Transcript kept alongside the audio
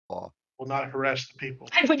Will not harass the people.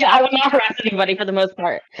 I will not harass anybody for the most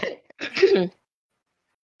part.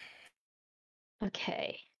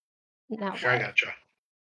 Okay. Now Sure, I what? gotcha.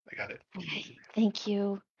 I got it. Okay, thank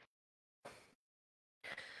you.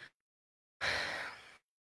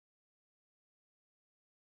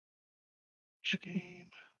 Game.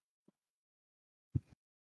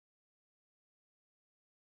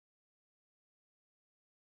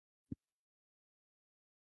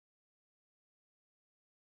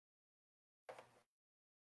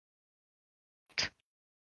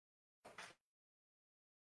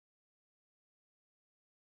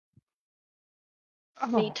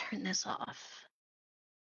 Let me turn this off.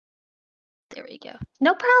 There we go.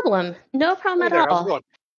 No problem. No problem at all.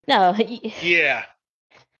 No. Yeah.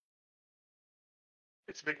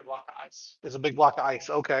 It's a big block of ice. It's a big block of ice.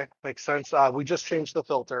 Okay, makes sense. We just changed the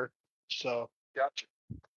filter, so gotcha.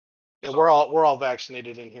 Yeah, we're all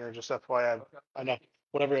vaccinated in here. Just FYI. I know.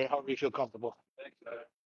 However you feel comfortable.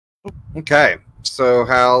 Okay, so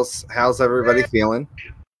how's everybody feeling?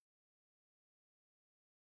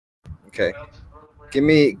 Okay, give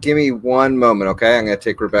me 1 moment, okay? I'm gonna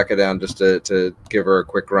take Rebecca down just to give her a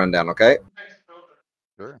quick rundown, okay?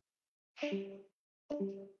 Sure.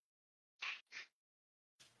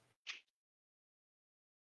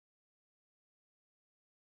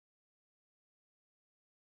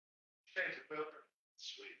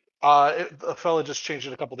 A fella just changed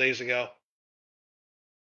it a couple days ago.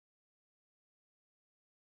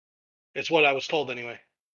 It's what I was told anyway.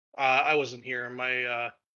 I wasn't here.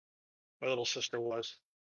 My little sister was.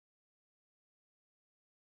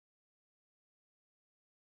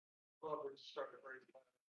 Well, we're just starting to break.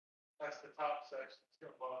 That's the top section. It's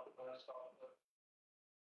gonna block the best off of it.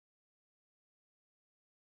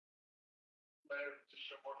 Just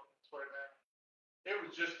show more right now. It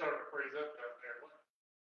was just starting to freeze up down there.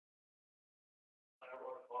 I don't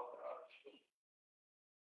want to block the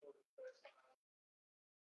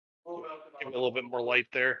give me a little bit more light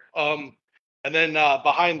there. And then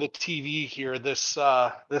behind the TV here, this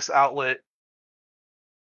outlet.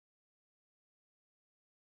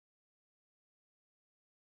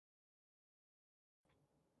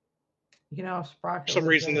 You know, Sprocket. For some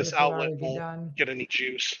reason, this outlet won't get any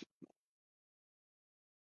juice.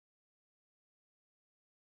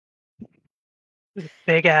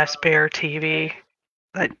 Big ass bear TV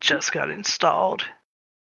that just got installed.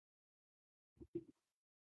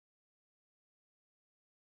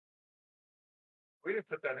 We didn't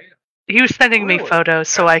put that in. He was sending me photos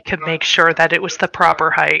so I could make sure that it was the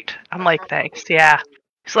proper height. I'm like, thanks, yeah.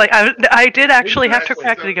 He's like, I did actually have to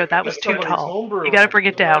practically go, that was too tall. You gotta bring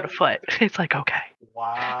it down a foot. It's like, okay.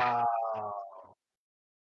 Wow.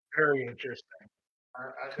 Very interesting. I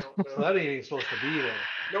don't know. That ain't supposed to be there.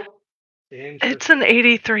 Nope. It's an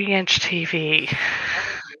 83-inch TV.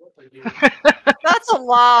 That's a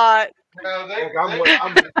lot.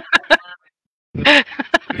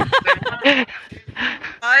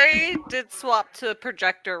 I did swap to a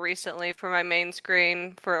projector recently for my main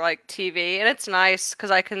screen for like TV, and it's nice because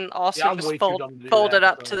I can also just fold it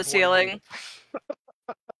up to the ceiling.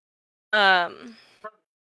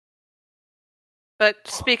 But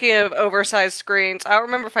speaking of oversized screens, I don't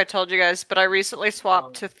remember if I told you guys, but I recently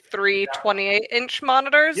swapped to 3 28-inch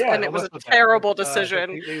monitors, and it was a terrible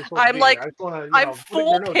decision. I'm like, I'm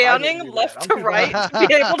full panning left to right to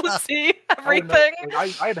be able to see everything. I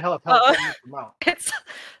had to help out.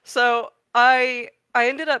 So I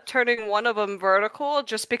ended up turning one of them vertical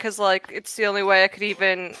just because, like, it's the only way I could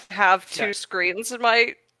even have two screens in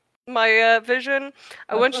my vision.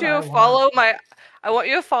 I want you to follow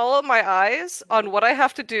my eyes on what I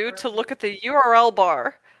have to do to look at the URL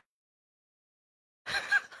bar.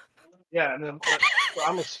 Yeah, and then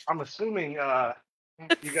I'm assuming you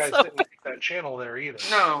guys didn't make that channel there either.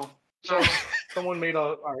 No. So someone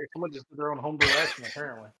just did their own home direction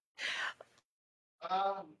apparently.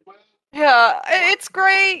 Yeah, it's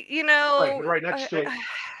great, you know. Right next to it.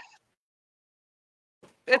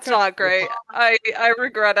 It's not great. I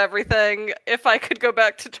regret everything. If I could go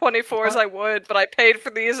back to 24s, I would, but I paid for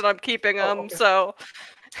these and I'm keeping them, so.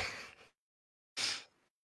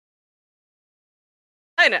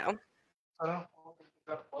 I know. Oh,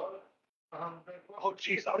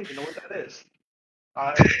 jeez, I don't even know what that is.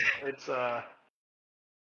 It's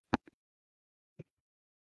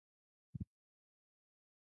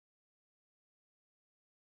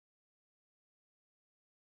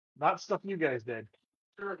not stuff you guys did.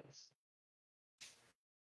 Sure it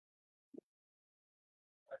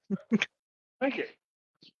is. Thank you.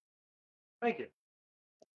 Thank you.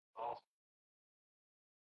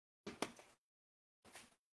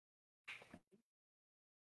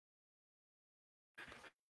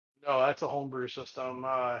 No, that's a homebrew system.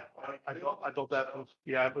 I built that.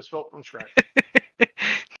 Yeah, it was built from scratch.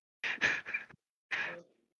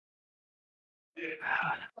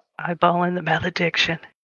 Eyeballing the malediction.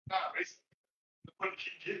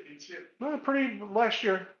 Well, pretty last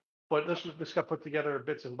year, but this got put together in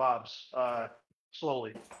bits and bobs,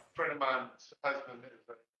 slowly. A friend of mine's husband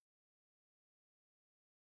is.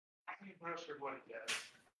 I think I'm not sure what he does,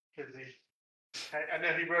 because and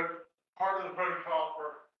then he wrote part of the protocol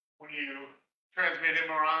for when you transmit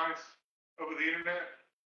MRIs over the internet.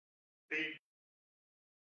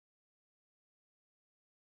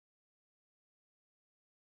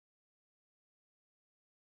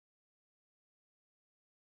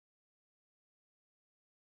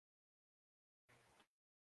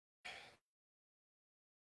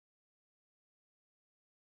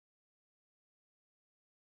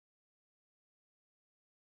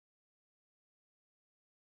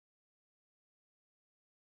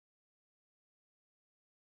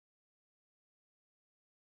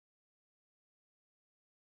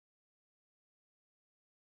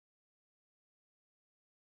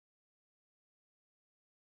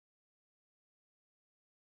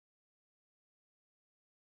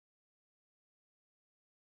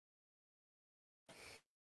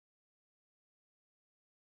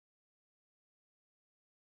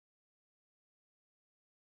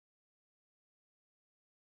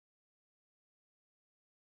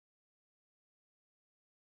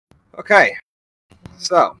 Okay,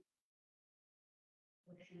 so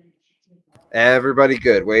everybody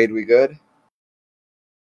good? Wade, we good?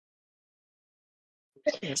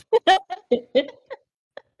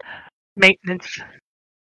 Maintenance.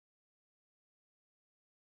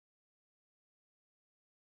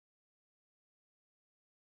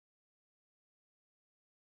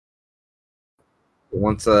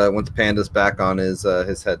 Once Panda's back on his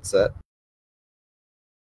headset.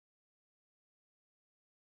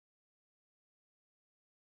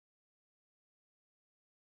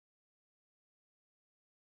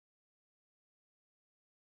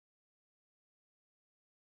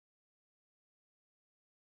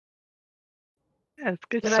 Yeah, it's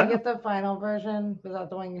good Did stuff. I get the final version? Was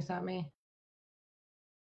that the one you sent me?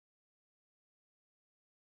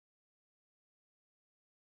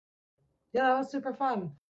 Yeah, that was super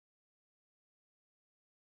fun.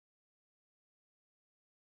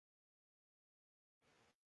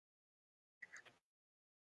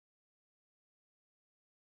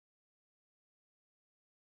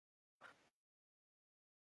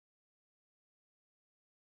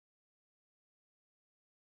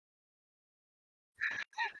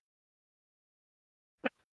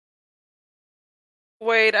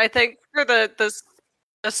 Wade, I think for the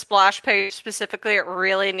splash page specifically, it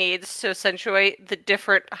really needs to accentuate the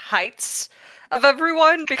different heights of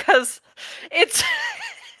everyone because it's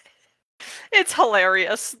it's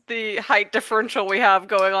hilarious the height differential we have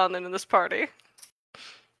going on in this party.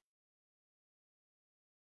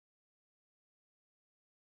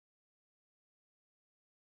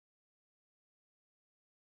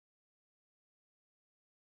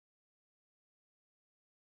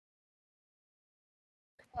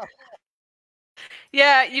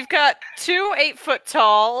 Yeah, you've got 2 8-foot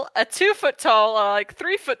tall, a 2-foot tall, like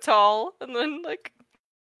 3-foot tall, and then like.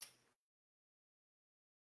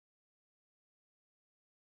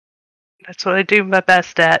 That's what I do my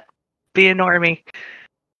best at. Be a normie.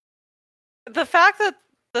 The fact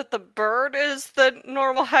that the bird is the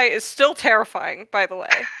normal height is still terrifying, by the way.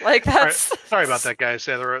 Like that's sorry about that, guys.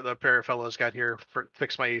 Yeah, the pair of fellows got here for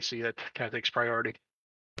fix my AC. That kind of takes priority.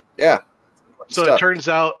 Yeah. So it turns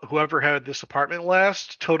out whoever had this apartment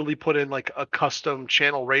last totally put in like a custom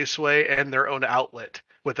channel raceway and their own outlet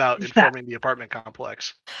without informing the apartment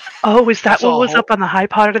complex. Oh, is that what was up on the high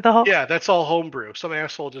part of the hall? Yeah, that's all homebrew. Some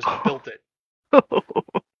asshole just built it.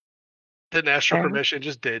 Didn't ask for permission,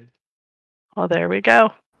 just did. Oh, there we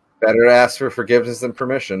go. Better ask for forgiveness than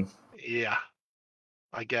permission. Yeah,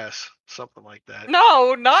 I guess something like that.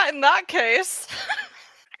 No, not in that case.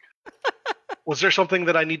 Was there something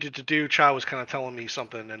that I needed to do? Cha was kind of telling me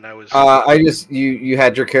something, and I was. You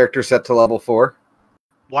had your character set to level 4.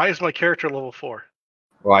 Why is my character level 4?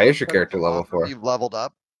 Why is your character level 4? You've leveled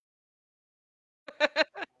up.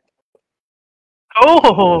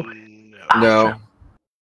 Oh no.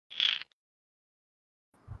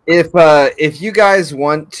 If you guys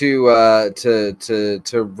want to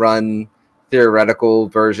run theoretical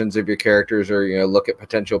versions of your characters or look at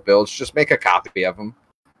potential builds, just make a copy of them.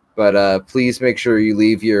 But please make sure you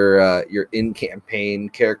leave your in-campaign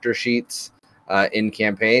character sheets in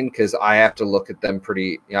campaign, because I have to look at them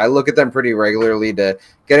I look at them pretty regularly to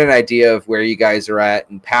get an idea of where you guys are at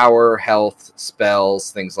in power, health,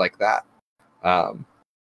 spells, things like that.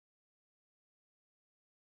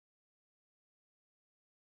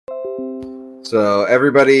 So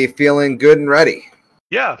everybody feeling good and ready?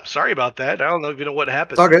 Yeah, sorry about that. I don't know if you know what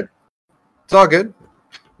happened. It's all good. It's all good.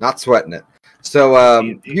 Not sweating it. So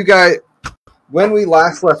you guys, when we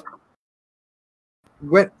last left,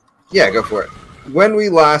 go for it. When we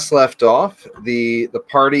last left off, the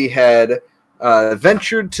party had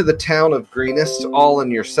ventured to the town of Greenest, all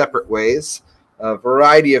in your separate ways. A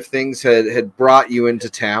variety of things had brought you into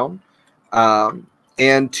town,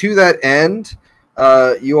 and to that end,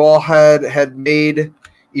 you all had made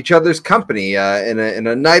each other's company in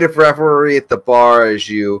a night of revelry at the bar, as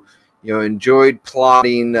you enjoyed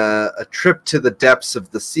plotting a trip to the depths of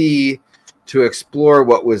the sea to explore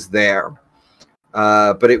what was there.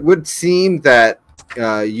 But it would seem that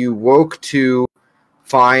you woke to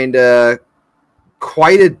find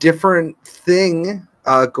quite a different thing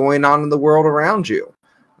going on in the world around you.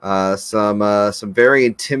 Some very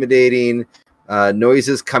intimidating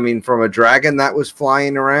noises coming from a dragon that was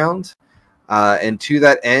flying around. And to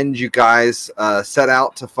that end, you guys set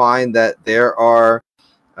out to find that there are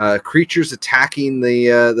creatures attacking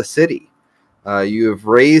the city. You have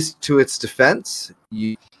raised to its defense.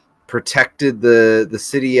 You protected the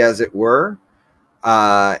city, as it were,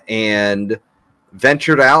 and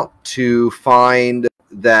ventured out to find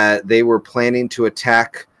that they were planning to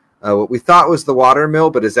attack what we thought was the water mill,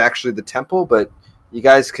 but is actually the temple. But you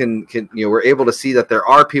guys can were able to see that there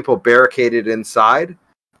are people barricaded inside.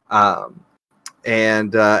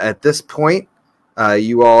 And at this point,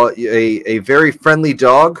 you all, a very friendly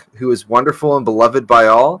dog who is wonderful and beloved by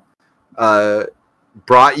all,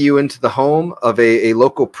 brought you into the home of a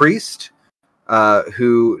local priest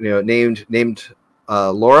who named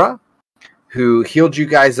Laura, who healed you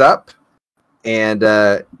guys up, and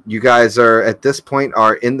you guys are at this point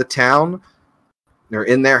are in the town. They're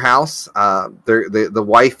in their house. The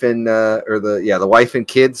wife and the wife and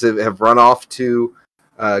kids have run off to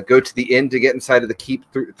go to the inn to get inside of the keep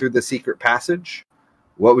through the secret passage.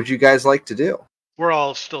 What would you guys like to do? We're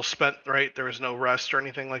all still spent, right? There was no rest or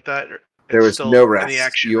anything like that. There was no rest. Any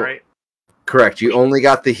action, right? Correct. You only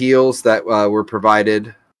got the heals that were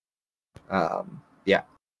provided. Yeah.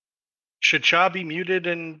 Should Cha be muted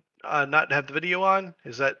and not have the video on?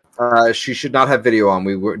 Is that? She should not have video on.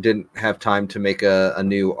 We didn't have time to make a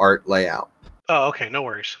new art layout. Oh, okay. No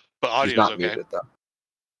worries. But audio's She's not okay. muted, though.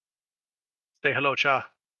 Say hello, Cha.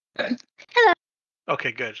 Hello.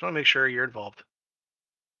 Okay, good. Just want to make sure you're involved.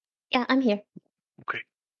 Yeah, I'm here. Okay.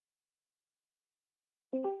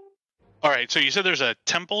 All right, so you said there's a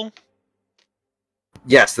temple?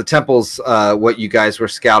 Yes, the temple's what you guys were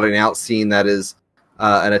scouting out, seeing that is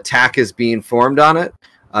an attack is being formed on it.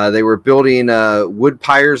 They were building wood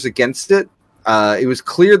pyres against it. It was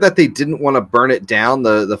clear that they didn't want to burn it down.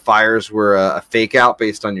 The fires were a fake out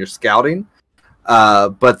based on your scouting.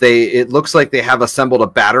 But it looks like they have assembled a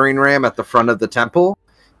battering ram at the front of the temple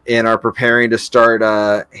and are preparing to start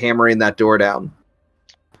hammering that door down.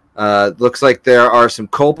 Looks like there are some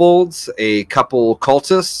kobolds, a couple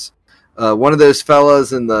cultists, one of those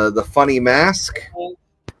fellas in the funny mask,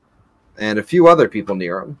 and a few other people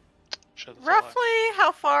near him. Roughly,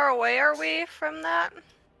 how far away are we from that?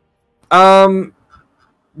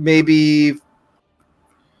 Maybe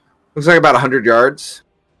looks like about 100 yards.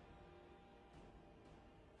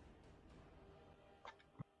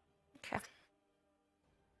 Okay.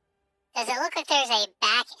 Does it look like there's a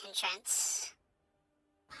back entrance?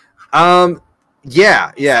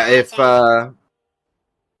 Yeah. Yeah.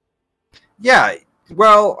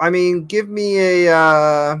 Well, I mean, give me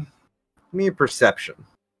a perception.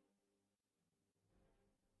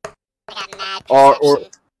 I got mad Or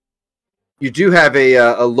perception. you do have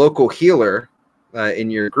a local healer in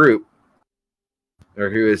your group, or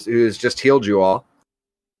who has just healed you all.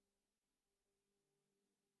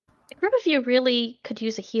 A group of you really could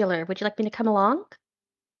use a healer. Would you like me to come along?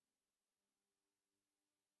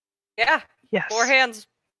 Yeah, Yes. 4 hands.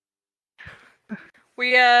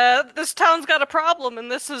 This town's got a problem,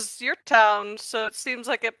 and this is your town, so it seems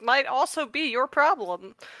like it might also be your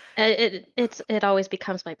problem. It always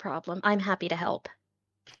becomes my problem. I'm happy to help.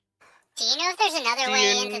 Do you know if there's another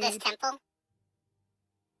way into this temple?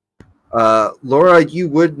 Laura, you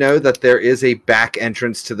would know that there is a back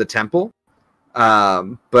entrance to the temple,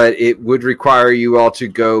 but it would require you all to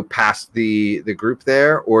go past the group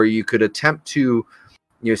there, or you could attempt to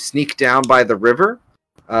sneak down by the river,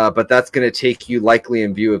 but that's going to take you likely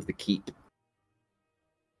in view of the keep.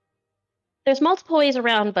 There's multiple ways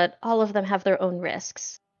around, but all of them have their own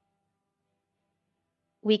risks.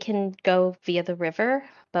 We can go via the river,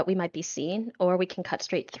 but we might be seen, or we can cut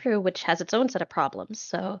straight through, which has its own set of problems.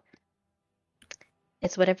 So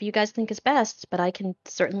it's whatever you guys think is best, but I can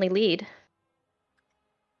certainly lead.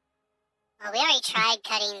 Well, we already tried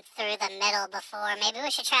cutting through the middle before. Maybe we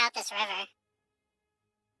should try out this river.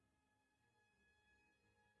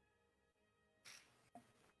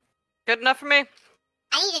 Good enough for me.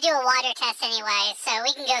 I need to do a water test anyway, so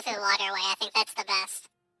we can go through the waterway. I think that's the best.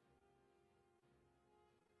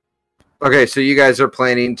 Okay, so you guys are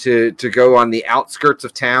planning to go on the outskirts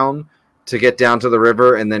of town to get down to the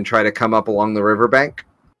river and then try to come up along the riverbank?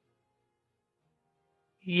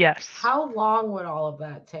 Yes. How long would all of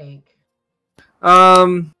that take?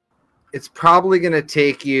 It's probably going to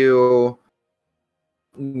take you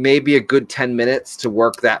maybe a good 10 minutes to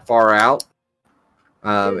work that far out.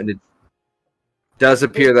 And it does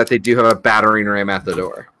appear that they do have a battering ram at the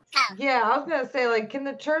door. Yeah, I was gonna say, like, can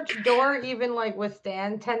the church door even like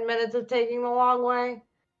withstand 10 minutes of taking the long way?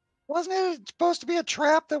 Wasn't it supposed to be a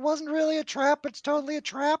trap that wasn't really a trap? It's totally a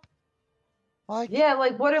trap. Like, Yeah,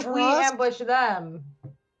 like what if for we us? ambush them?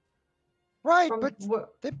 Right, From but what?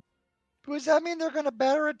 does that mean they're going to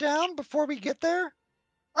batter it down before we get there?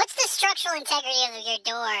 What's the structural integrity of your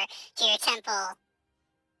door to your temple?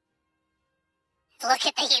 Look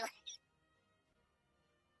at the...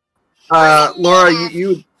 Laura,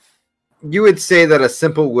 you would say that a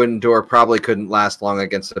simple wooden door probably couldn't last long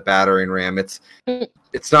against a battering ram. It's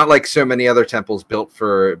not like so many other temples built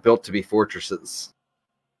to be fortresses.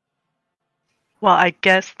 Well, I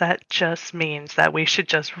guess that just means that we should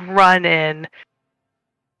just run in,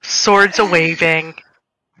 swords a-waving.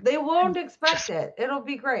 They won't expect it. It'll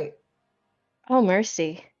be great. Oh,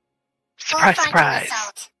 mercy. Surprise, Full frontal surprise.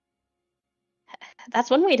 assault. That's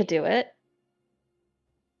one way to do it.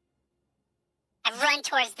 I run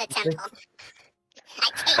towards the temple. I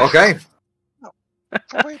take Okay. Oh,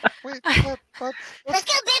 wait, what? Let's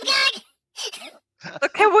go, Bimgog!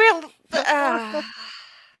 Okay, we'll.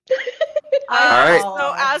 All right.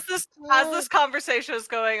 So as this conversation is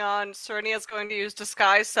going on, Serenia is going to use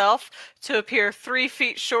disguise self to appear 3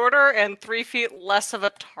 feet shorter and 3 feet less of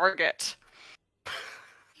a target.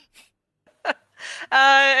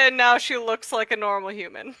 And now she looks like a normal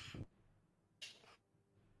human.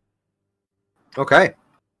 Okay.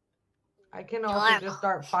 I can also just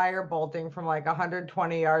start fire bolting from like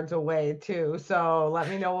 120 yards away too. So let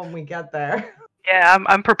me know when we get there. Yeah,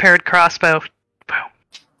 I'm prepared crossbow.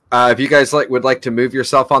 If you guys would like to move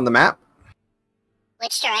yourself on the map,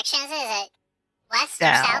 Which direction is it? Is it west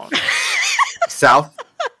Down. or south? south.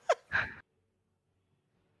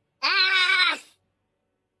 Ah!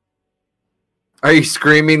 Are you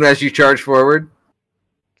screaming as you charge forward?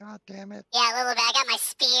 God damn it. Yeah, a little bit. I got my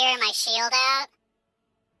spear and my shield out.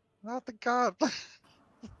 Not the god.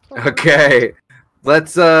 Okay.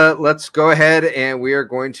 Let's go ahead and we are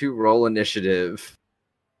going to roll initiative.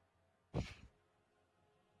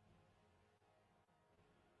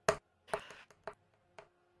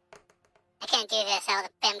 I can't do this without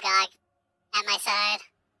the Bimgog at my side.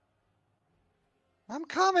 I'm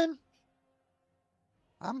coming.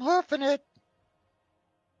 I'm hoofing it.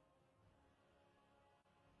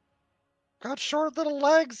 Got short little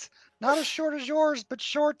legs. Not as short as yours, but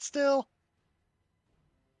short still.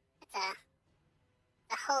 It's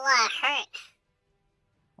a whole lot of hurt.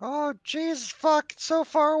 Oh, Jesus, fuck. It's so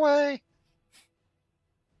far away.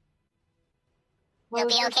 You'll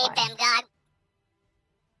be this is okay, fine. Bimgog.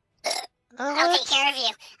 I'll take Alex? care of you.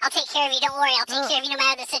 I'll take care of you. Don't worry. I'll take care of you no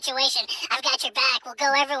matter the situation. I've got your back. We'll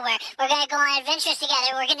go everywhere. We're gonna go on adventures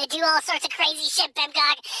together. We're gonna do all sorts of crazy shit,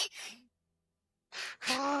 Bimgog.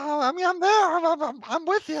 Oh, I mean, I'm there. I'm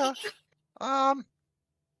with you.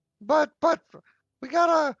 But we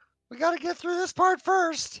gotta get through this part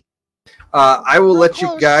first. I will Real let you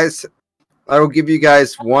close. guys. I will give you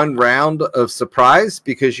guys one round of surprise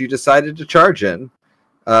because you decided to charge in.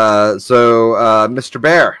 So, Mr.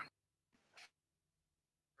 Bear.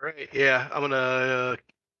 Right, yeah, I'm gonna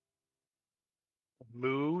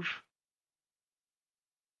move.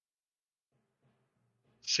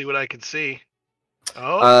 See what I can see.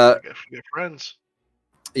 Oh, we got friends.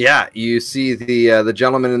 Yeah, you see the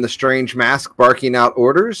gentleman in the strange mask barking out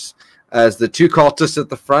orders as the two cultists at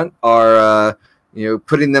the front are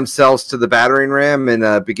putting themselves to the battering ram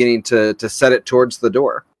and beginning to set it towards the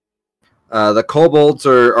door. The kobolds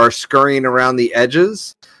are scurrying around the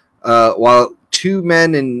edges, while two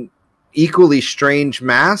men in equally strange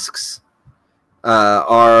masks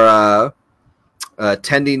are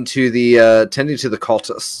tending to the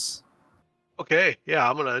cultists. Okay, yeah,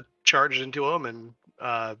 I'm gonna charge into them and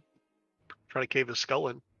Try to cave his skull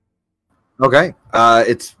in. Okay.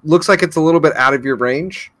 It looks like it's a little bit out of your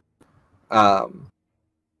range.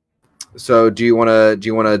 So do you want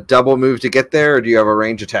to double move to get there, or do you have a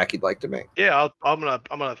range attack you'd like to make? Yeah, I'm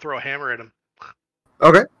gonna throw a hammer at him.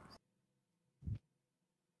 Okay.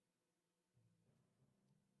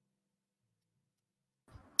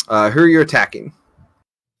 Who are you attacking?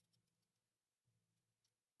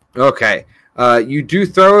 Okay. You do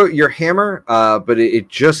throw your hammer, but it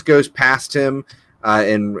just goes past him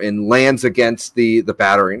and lands against the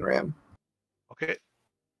battering ram. Okay,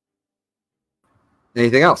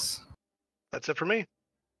 Anything else? that's it for me.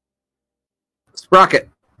 Sprocket.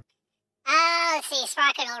 Let's see.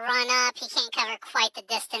 Sprocket will run up. He can't cover quite the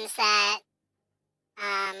distance that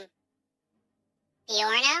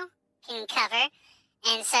Bjorno can cover.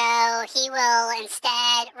 And so he will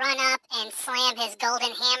instead run up and slam his golden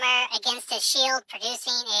hammer against his shield,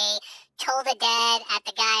 producing a Toll the Dead at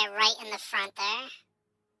the guy right in the front there.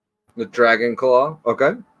 The Dragon Claw.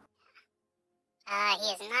 Okay. He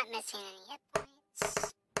is not missing any hit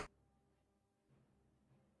points.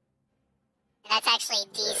 That's actually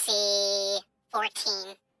DC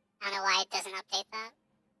 14. I don't know why it doesn't update that.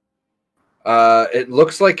 It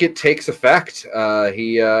looks like it takes effect.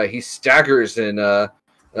 He staggers and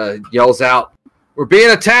yells out, "We're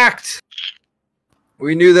being attacked!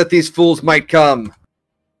 We knew that these fools might come."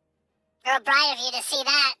 Real bright of you to see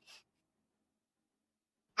that.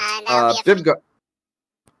 That'll be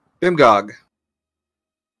Bimgog.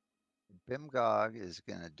 Bimgog is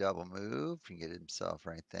going to double move and get himself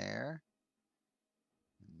right there.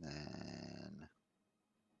 And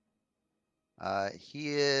then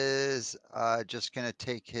he is just going to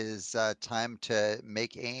take his time to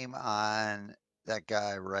make aim on that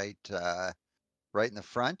guy right in the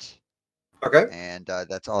front. Okay. And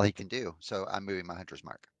that's all he can do. So I'm moving my hunter's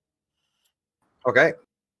mark. Okay.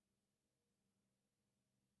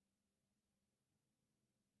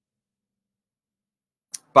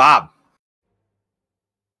 Bob.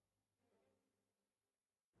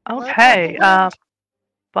 Okay.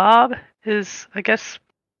 Bob is, I guess,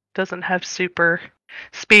 doesn't have super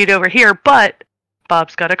speed over here, but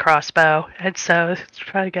Bob's got a crossbow, and so he's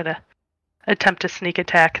probably gonna attempt a sneak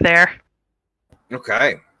attack there.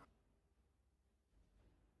 Okay.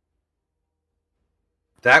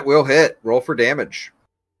 That will hit. Roll for damage.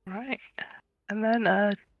 All right. And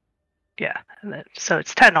then, so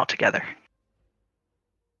it's 10 altogether.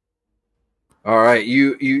 All right.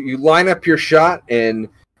 You line up your shot and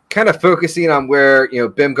kind of focusing on where,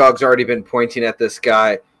 Bimgog's already been pointing at this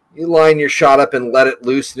guy. You line your shot up and let it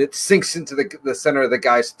loose, and it sinks into the center of the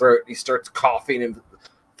guy's throat. He starts coughing and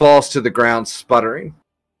falls to the ground, sputtering.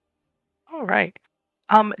 All right.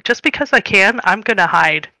 Just because I can, I'm gonna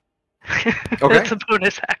hide. Okay. It's a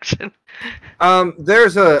bonus action.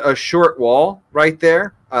 There's a short wall right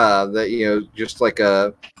there. That just like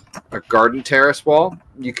a garden terrace wall.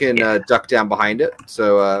 You can duck down behind it.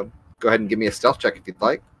 So go ahead and give me a stealth check if you'd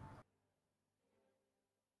like.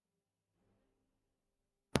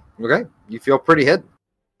 Okay, you feel pretty hidden.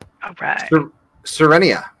 All right.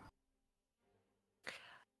 Serenia.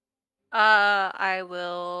 I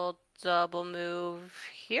will double move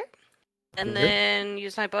here, and then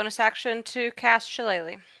use my bonus action to cast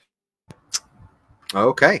Shillelagh.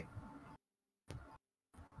 Okay.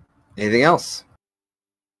 Anything else?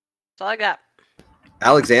 That's all I got.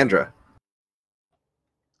 Alexandra.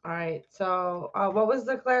 All right. So, what was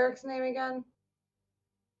the cleric's name again?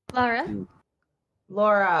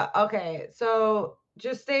 Laura. Okay. So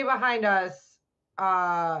just stay behind us,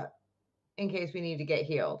 in case we need to get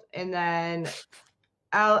healed, and then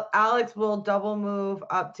Alex will double move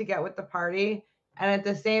up to get with the party, and at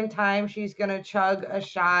the same time, she's gonna chug a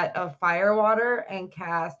shot of fire water and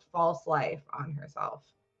cast False Life on herself.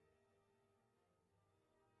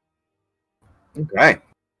 Okay.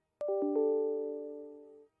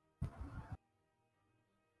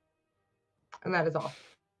 And that is all.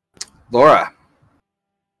 Laura.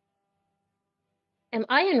 Am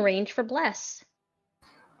I in range for bless?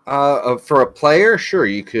 For a player, sure,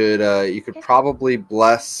 you could probably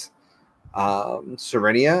bless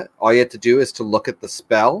Serenia. All you have to do is to look at the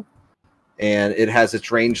spell, and it has its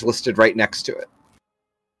range listed right next to it.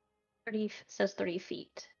 30 says 30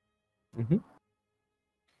 feet. Mm-hmm.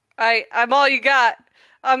 I'm all you got.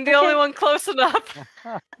 I'm the only one close enough.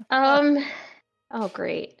 Oh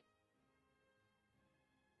great.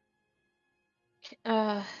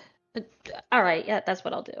 All right, yeah, that's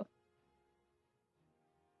what I'll do.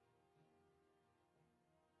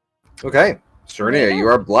 Okay, Serenia, you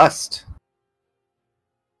are blessed.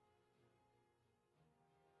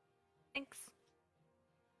 Thanks.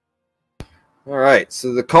 All right,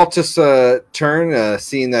 so the cultists turn,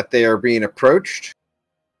 seeing that they are being approached.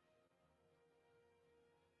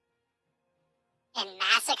 And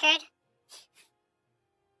massacred?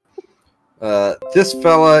 This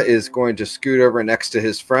fella is going to scoot over next to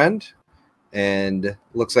his friend, and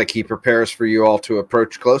looks like he prepares for you all to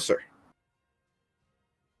approach closer.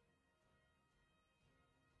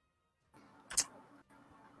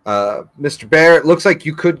 Mr. Bear, it looks like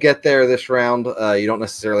you could get there this round. You don't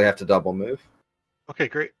necessarily have to double move. Okay,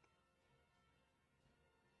 great.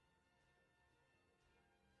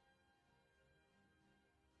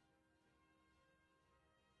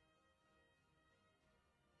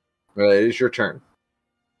 It is your turn.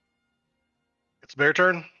 It's Bear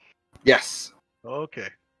turn? Yes. Okay.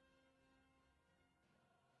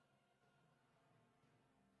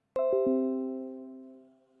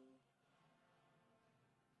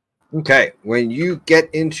 Okay, when you get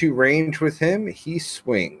into range with him, he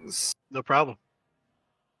swings. No problem.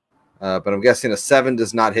 But I'm guessing a 7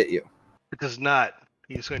 does not hit you. It does not.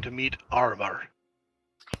 He's going to meet armor.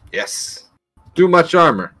 Yes. Too much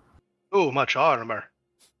armor. Oh, much armor.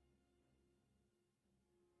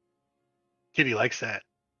 Kitty likes that.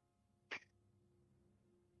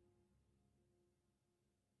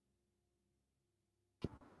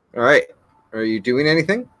 All right. Are you doing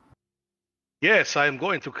anything? Yes, I am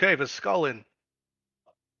going to cave his skull in.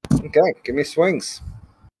 Okay, give me swings.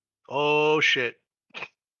 Oh, shit.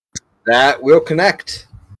 That will connect.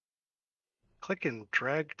 Click and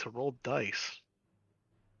drag to roll dice.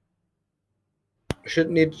 You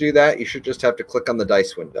shouldn't need to do that. You should just have to click on the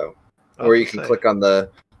dice window. Or you can click on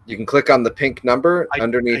the pink number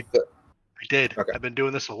underneath the... I did. Okay. I've been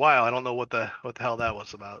doing this a while. I don't know what the hell that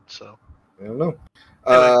was about, so. I don't know.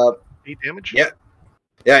 Anyway, 8 damage? Yeah.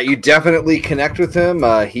 Yeah, you definitely connect with him.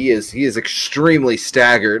 He is extremely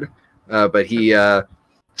staggered, but he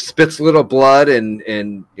spits a little blood and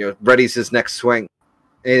readies his next swing.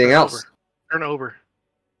 Anything else? Turn over.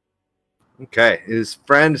 Okay, his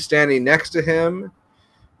friend standing next to him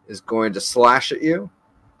is going to slash at you.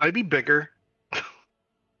 I'd be bigger.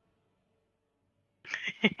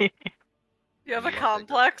 You have a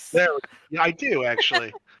complex? There, yeah, I do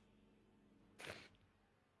actually.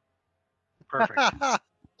 Perfect.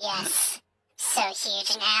 Yes. So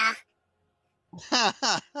huge now.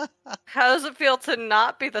 How does it feel to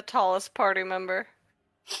not be the tallest party member?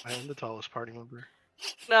 I am the tallest party member.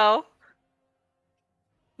 No.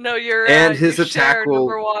 No, you're And his you attack share will-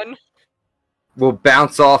 number 1. Will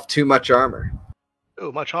bounce off too much armor.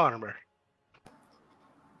 Oh, much armor.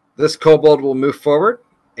 This kobold will move forward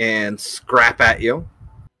and scrap at you.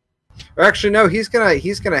 Or actually, no, he's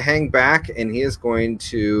gonna hang back and he is going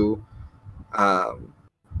to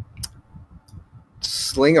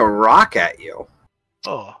sling a rock at you.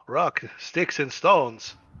 Oh, rock, sticks, and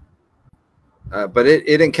stones. But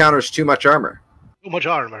it encounters too much armor. Too much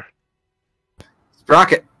armor.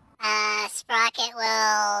 Sprocket. Sprocket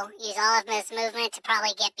will use all of his movement to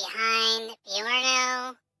probably get behind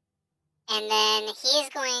Bjorno. And then he's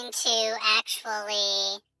going to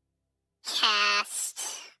actually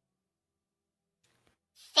cast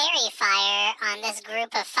Fairy Fire on this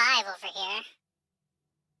group of 5 over here.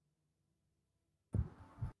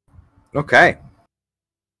 Okay.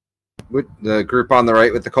 With the group on the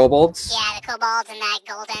right with the kobolds? Yeah, the kobolds and that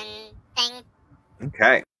golden thing.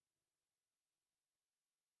 Okay.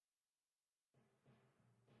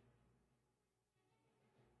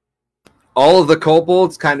 All of the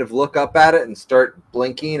kobolds kind of look up at it and start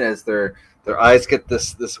blinking as their eyes get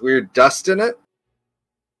this weird dust in it.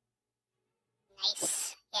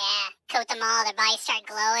 Nice. Yeah, coat them all. Their bodies start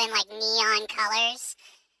glowing like neon colors,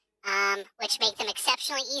 which make them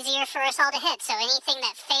exceptionally easier for us all to hit. So anything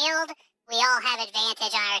that failed, we all have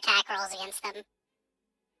advantage on our attack rolls against them.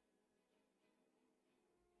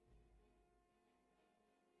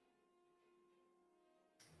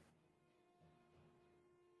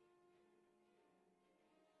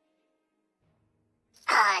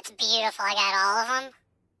 Oh, it's beautiful. I got all of them.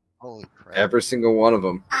 Holy crap. Every single one of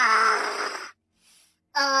them. Ah.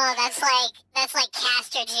 Oh, that's like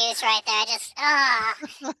castor juice right there. I just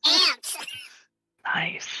amped.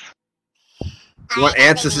 Nice. You want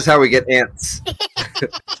ants? This is how we get ants.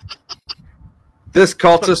 This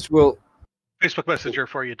cultist will... Facebook Messenger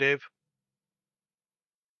for you, Dave.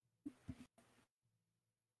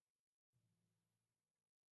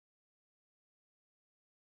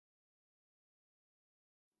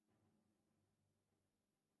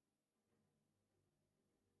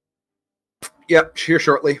 Yep, here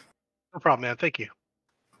shortly. No problem, man. Thank you.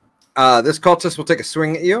 This cultist will take a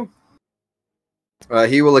swing at you.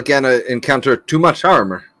 He will again encounter too much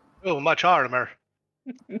armor. Oh, much armor.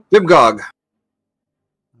 Dimgog.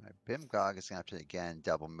 Bimgog is going to have to again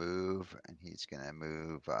double move, and he's going to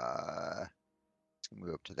move.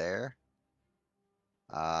 Move up to there.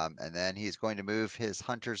 And then he's going to move his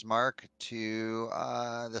hunter's mark to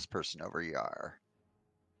this person over here.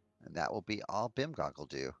 And that will be all Bimgog will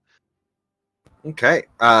do. Okay.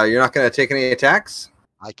 You're not going to take any attacks?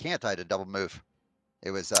 I can't. I had a double move.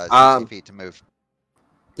 It was 60 feet to move.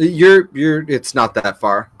 It's not that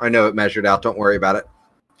far. I know it measured out. Don't worry about it.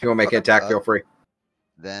 If you want to make an attack, feel free.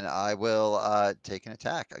 Then I will take an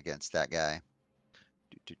attack against that guy.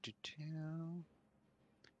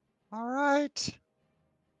 All right.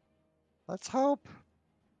 Let's hope.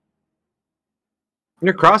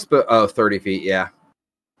 Your crossbow. Oh, 30 feet. Yeah.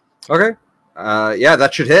 Okay. Yeah,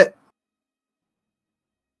 that should hit.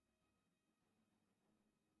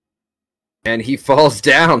 And he falls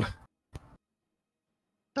down.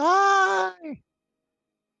 Die!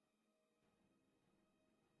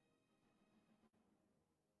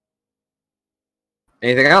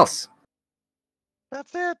 Anything else?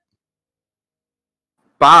 That's it.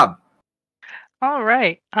 Bob. All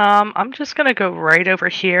right. I'm just gonna go right over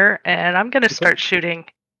here, and I'm gonna start shooting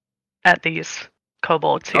at these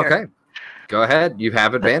kobolds here. Okay. Go ahead. You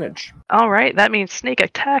have advantage. All right. That means sneak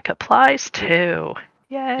attack applies too.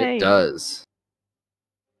 Yay! It does.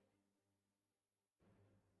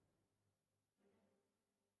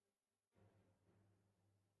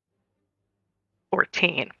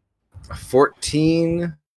 $14.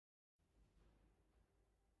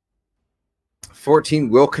 14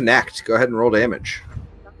 will connect. Go ahead and roll damage.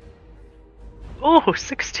 Oh,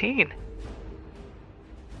 16.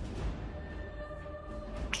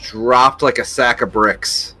 Dropped like a sack of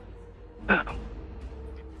bricks.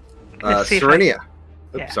 Serenia.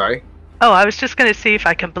 Yeah. Sorry. Oh, I was just gonna see if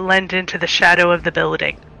I can blend into the shadow of the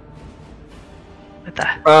building. With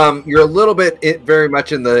the... You're a little bit very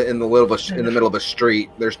much in the middle of a street.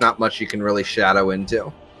 There's not much you can really shadow into.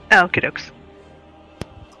 Oh, okie dokes.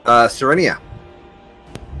 Serenia.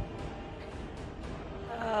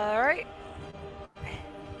 Alright.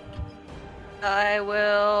 I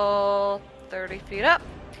will 30 feet up.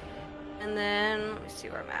 And then, let me see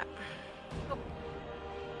where I'm at. Oh.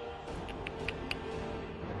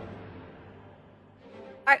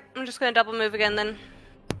 Alright, I'm just going to double move again then.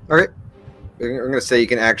 Okay. I'm going to say you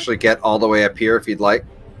can actually get all the way up here if you'd like.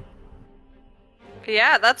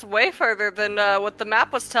 Yeah, that's way further than what the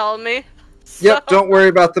map was telling me. So... Yep, don't worry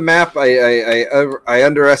about the map. I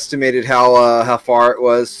underestimated how far it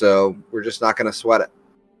was, so we're just not going to sweat it.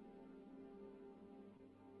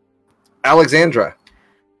 Alexandra.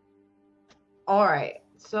 All right.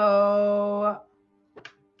 So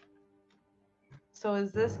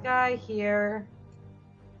is this guy here?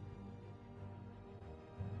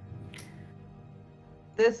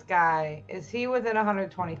 This guy, is he within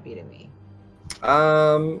 120 feet of me?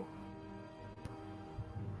 Because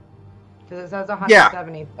it says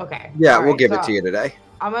 170. Yeah. Okay. Yeah, we'll give it to you today.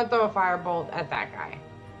 I'm gonna throw a firebolt at that guy.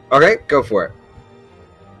 Okay, go for it.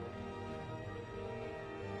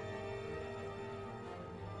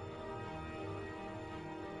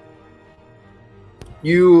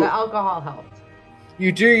 The alcohol helped.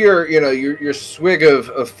 You do your swig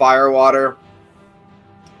of fire water,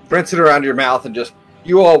 rinse it around your mouth, and just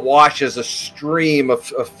you all watch as a stream of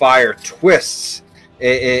fire twists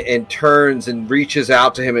and turns and reaches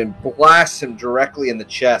out to him and blasts him directly in the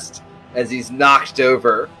chest as he's knocked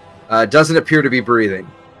over. Doesn't appear to be breathing.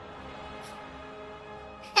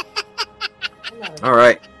 All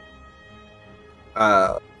right.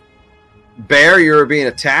 Bear, you're being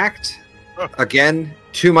attacked. Again,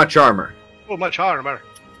 too much armor. Too much armor.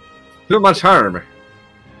 Too much armor.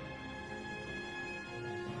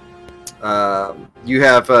 You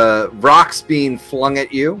have rocks being flung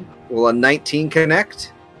at you. Will a 19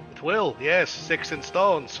 connect? It will, yes. 6 in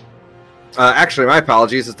stones. Actually, my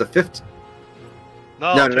apologies. It's the 5th.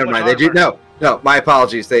 No, never mind. They do no. My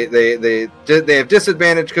apologies. They have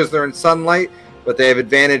disadvantage because they're in sunlight, but they have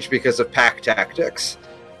advantage because of pack tactics.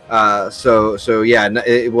 So yeah,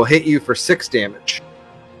 it will hit you for 6 damage.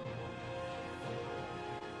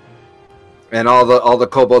 And all the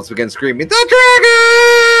kobolds begin screaming, "The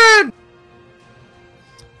dragon!"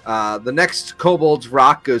 The next kobold's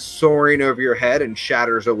rock goes soaring over your head and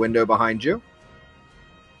shatters a window behind you.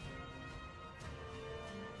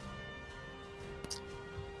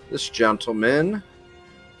 This gentleman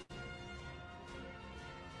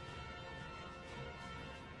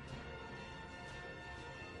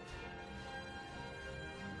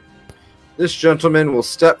will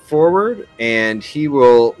step forward and he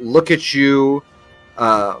will look at you,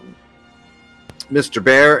 Mr.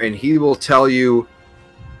 Bear, and he will tell you.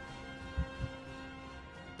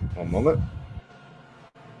 One moment.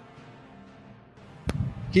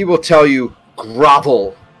 He will tell you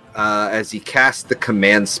grovel as he casts the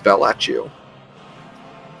command spell at you.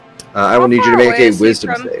 I will need you to make a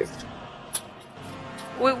wisdom save.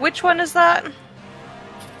 Which one is that?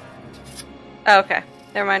 Oh, okay,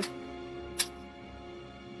 never mind.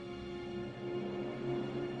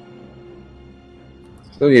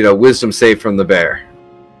 So you need a wisdom save from the bear.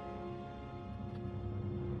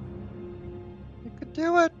 You could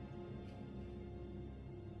do it.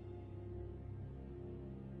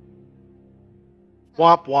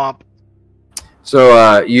 Womp womp.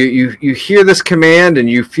 So you hear this command and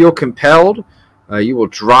you feel compelled. You will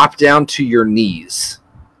drop down to your knees.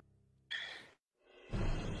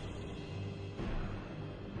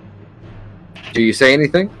 Do you say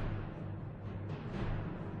anything?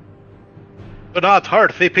 Do not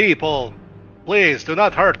hurt the people. Please do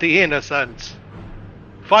not hurt the innocents.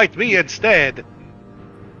 Fight me instead.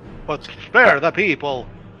 But spare the people.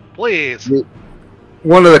 Please.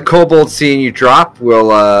 One of the kobolds seeing you drop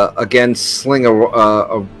will again sling a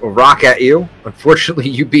rock at you. Unfortunately,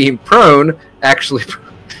 you being prone actually...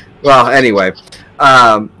 Well, anyway.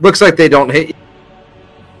 Looks like they don't hit you.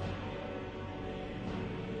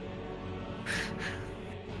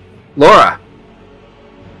 Laura.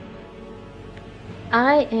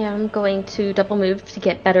 I am going to double move to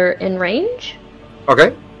get better in range.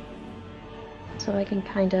 Okay. So I can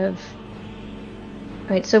kind of...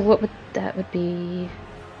 Alright, so what would that would be?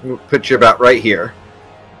 We'll put you about right here.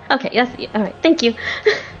 Okay, yes, alright, thank you.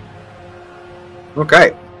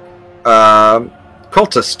 Okay.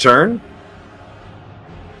 Cultist's turn.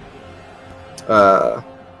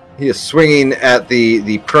 He is swinging at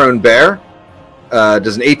the prone bear.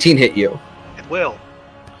 Does an 18 hit you? It will.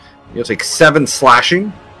 You'll take 7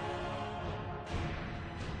 slashing.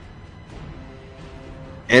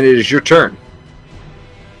 And it is your turn.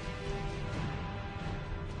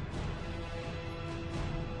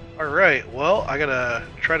 Alright, well, I gotta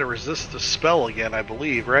try to resist the spell again, I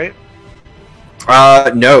believe, right?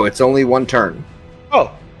 No, it's only one turn.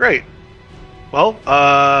 Oh, great. Well,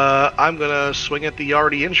 I'm gonna swing at the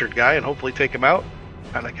already injured guy and hopefully take him out.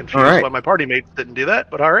 Kinda confused why my party mates didn't do that,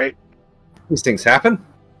 but alright. These things happen.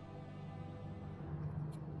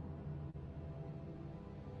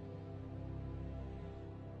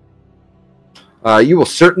 You will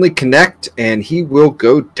certainly connect, and he will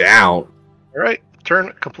go down. Alright,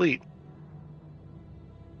 turn complete.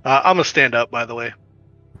 I'm gonna stand up, by the way.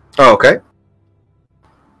 Oh, okay.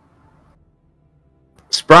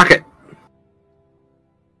 Sprocket.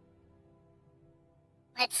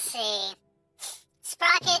 Let's see.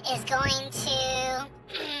 Sprocket is going to...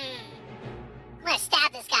 I'm gonna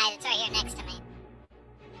stab this guy that's right here next to me.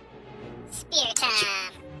 Spear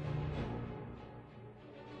time.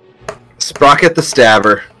 Sprocket the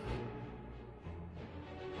stabber.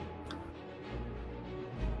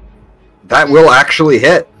 That will actually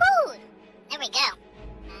hit. Woo! There we go.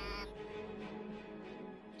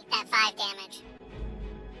 Get that 5 damage.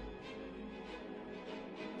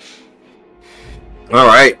 All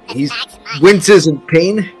right. He winces in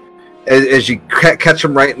pain as you catch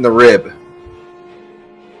him right in the rib.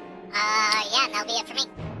 Yeah, that'll be it for me.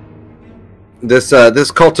 This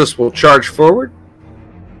cultist will charge forward.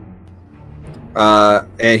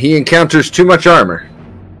 And he encounters too much armor.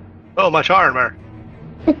 Oh, much armor.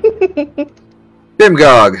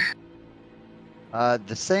 Bimgog.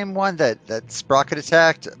 The same one that Sprocket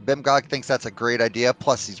attacked. Bimgog thinks that's a great idea.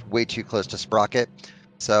 Plus, he's way too close to Sprocket.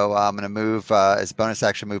 So I'm going to move, as bonus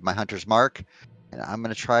action, move my Hunter's Mark. And I'm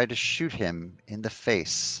going to try to shoot him in the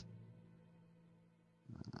face.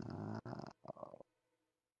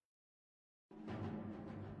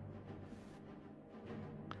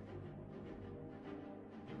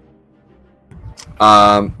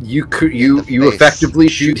 You effectively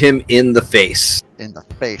shoot him in the face. In the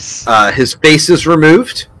face. His face is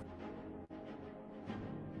removed.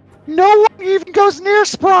 No one even goes near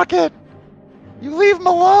Sprocket. You leave him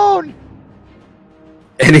alone.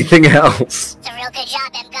 Anything else? It's a real good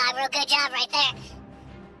job, M-God. Real good job right there.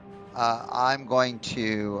 I'm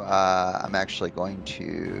actually going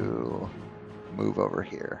to move over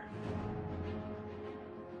here.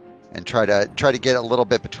 And try to get a little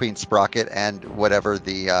bit between Sprocket and whatever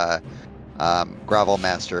the gravel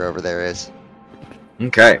master over there is.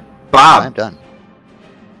 Okay, Bob. I'm done.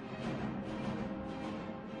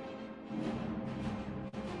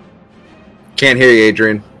 Can't hear you,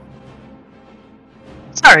 Adrian.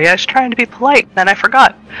 Sorry, I was trying to be polite, then I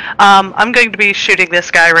forgot. I'm going to be shooting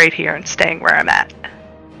this guy right here and staying where I'm at.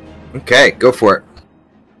 Okay, go for it.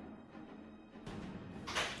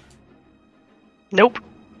 Nope.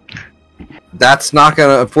 That's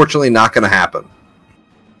unfortunately not gonna happen.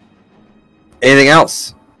 Anything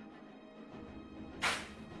else?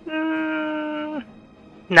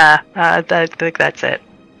 Nah, I think that's it.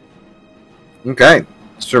 Okay,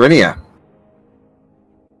 Serenia.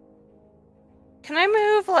 Can I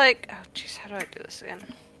move like? Oh, jeez, how do I do this again?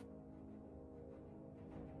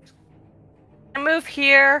 I move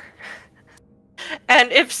here,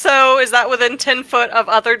 and if so, is that within 10 foot of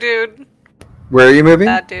other dude? Where are you moving?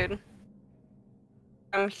 That dude.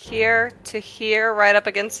 From here to here, right up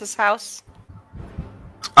against this house.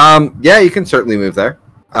 Yeah, you can certainly move there.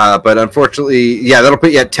 But unfortunately, yeah, that'll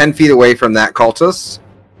put you at 10 feet away from that cultist.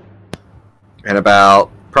 And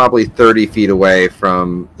about probably 30 feet away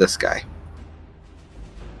from this guy.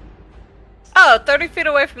 Oh, 30 feet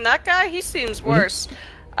away from that guy? He seems worse.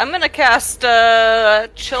 I'm gonna cast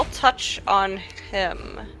Chill Touch on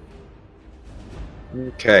him.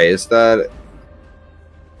 Okay, is that...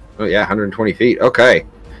 Oh yeah, 120 feet. Okay.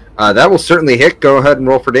 That will certainly hit. Go ahead and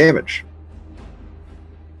roll for damage.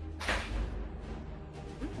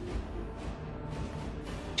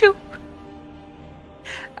 Two.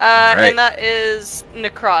 Right. And that is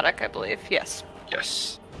necrotic, I believe. Yes.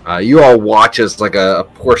 Yes. You all watch as like a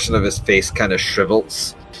portion of his face kind of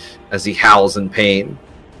shrivels as he howls in pain.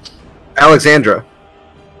 Alexandra.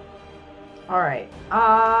 All right.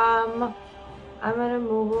 I'm gonna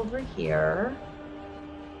move over here,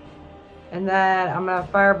 and then I'm gonna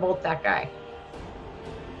firebolt that guy.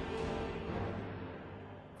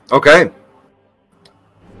 Okay.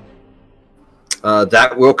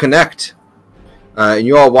 That will connect. And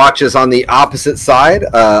you all watch as on the opposite side,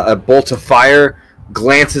 a bolt of fire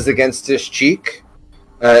glances against his cheek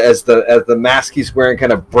as the mask he's wearing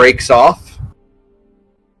kind of breaks off.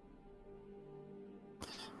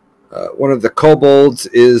 One of the kobolds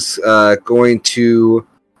is going to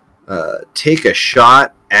take a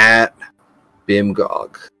shot at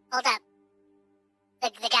Bimgog. Hold up.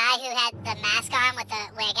 The guy who had the mask on with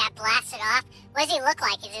where it got blasted off, what does he look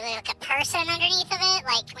like? Is he like a person underneath of it?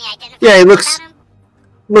 Like, can we identify Yeah, he anything looks about him?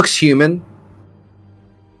 looks human.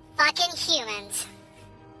 Fucking humans.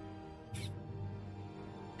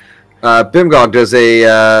 Bimgog does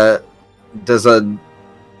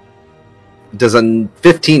a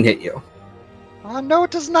 15 hit you? No,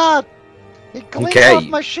 it does not. It gleams Okay. off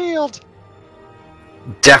my shield.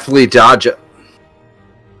 Definitely dodge it.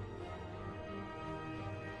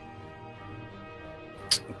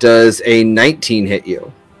 Does a 19 hit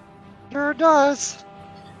you? Sure does.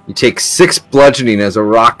 You take 6 bludgeoning as a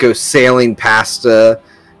rock goes sailing past. The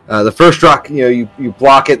first rock, you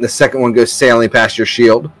block it, and the second one goes sailing past your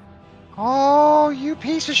shield. Oh, you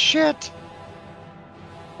piece of shit.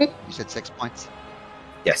 You said 6 points?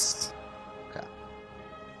 Yes. Okay.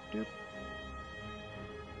 Doop.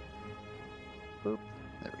 Boop.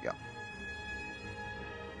 There we go.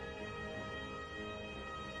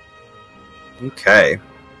 Okay.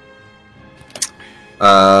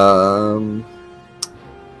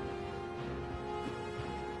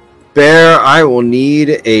 Bear, I will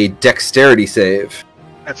need a dexterity save.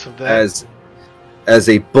 That's of that. As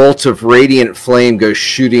a bolt of radiant flame goes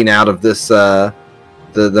shooting out of this the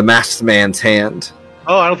masked man's hand.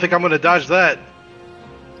 Oh, I don't think I'm going to dodge that.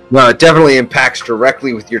 No, it definitely impacts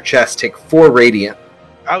directly with your chest. Take 4 radiant.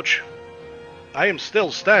 Ouch. I am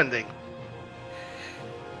still standing.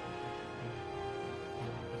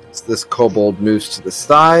 So this kobold moves to the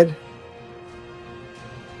side.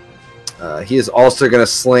 He is also going to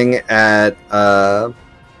sling at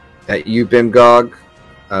you, Bimgog.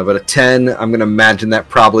 But a 10, I'm going to imagine that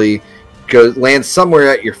probably lands somewhere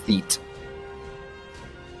at your feet.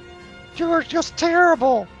 You're just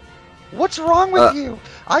terrible. What's wrong with you?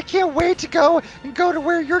 I can't wait to go to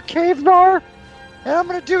where your caves are. And I'm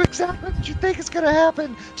going to do exactly what you think is going to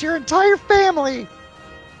happen to your entire family.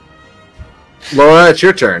 Laura, it's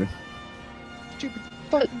your turn. Stupid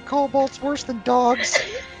fucking kobolds worse than dogs.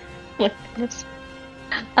 My goodness.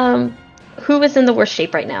 Who is in the worst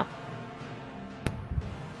shape right now?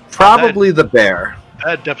 Probably the bear.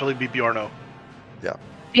 That'd definitely be Bjorno. Yeah.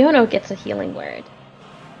 Biono gets a healing word.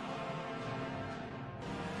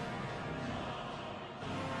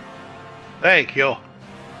 Thank you.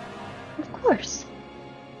 Of course.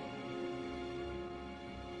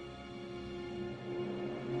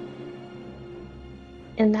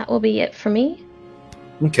 And that will be it for me.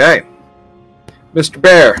 Okay. Mr.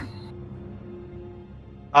 Bear.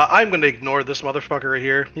 I'm going to ignore this motherfucker right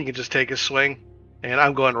here. He can just take his swing. And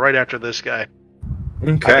I'm going right after this guy.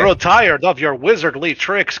 Okay. I grow tired of your wizardly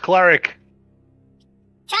tricks, cleric.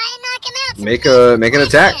 Try and knock him out. Make an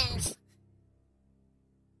attack.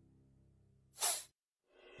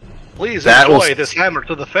 Please That will- enjoy this hammer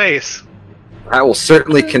to the face. That will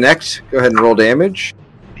certainly connect. Go ahead and roll damage.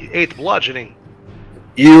 The 8th bludgeoning.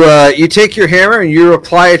 You take your hammer and you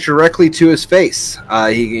apply it directly to his face.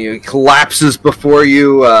 He collapses before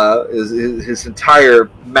you. His entire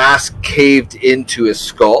mask caved into his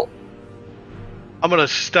skull. I'm gonna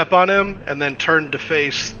step on him and then turn to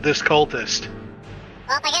face this cultist.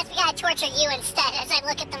 Well, I guess we gotta torture you instead as I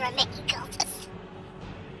look at the remaining cultists.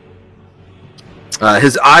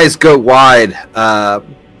 His eyes go wide.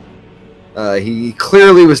 He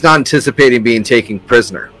clearly was not anticipating being taken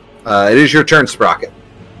prisoner. It is your turn, Sprocket.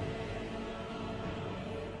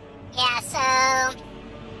 Yeah, so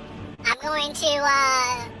I'm going to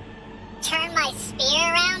turn my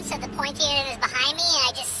spear around so the pointy end is behind me, and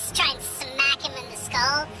I just try and smack him in the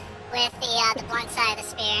skull with the blunt side of the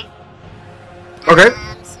spear. Okay.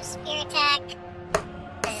 So spear attack,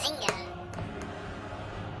 Bazinga.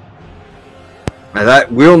 Now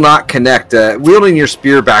that will not connect. Wielding your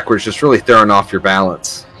spear backwards just really throwing off your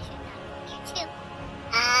balance. And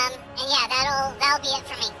yeah, that'll be it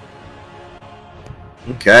for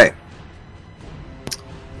me. Okay.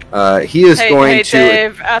 He is going to.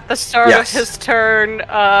 Dave, at the start Yes. of his turn,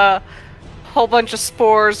 whole bunch of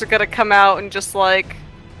spores are gonna come out and just like,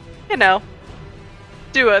 do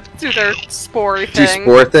their spory Do thing.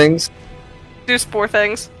 spore things. Do spore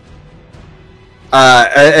things.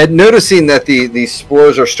 Noticing that the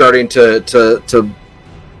spores are starting to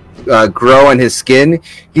grow on his skin,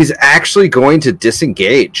 he's actually going to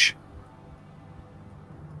disengage.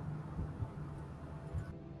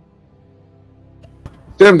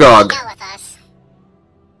 Dimgog. Go with us.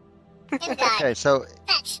 Okay, so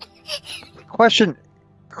Fetch. question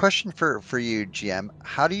for you, GM.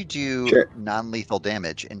 How do you do Sure. non-lethal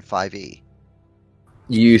damage in 5e?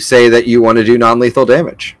 You say that you want to do non-lethal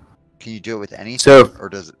damage. Can you do it with anything, So- or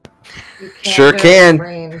does it? You can't Sure do it can.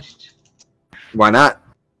 Ranged. Why not?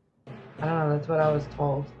 I don't know. That's what I was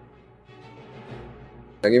told.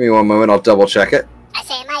 Now, give me one moment. I'll double check it. I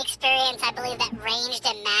say, in my experience, I believe that ranged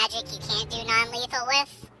and magic you can't do non-lethal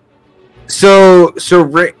with.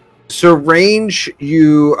 So range,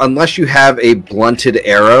 you unless you have a blunted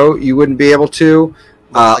arrow, you wouldn't be able to.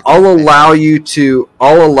 I'll allow you to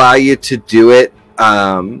do it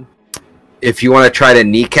if you want to try to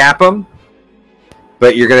kneecap him,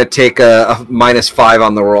 but you're going to take a -5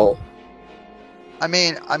 on the roll. I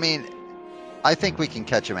mean, I think we can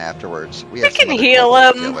catch him afterwards. We We have some can other heal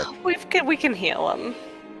kobolds to deal him. with. We can heal him.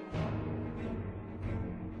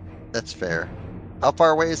 That's fair. How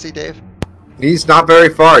far away is he, Dave? He's not very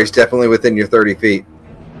far. He's definitely within your 30 feet.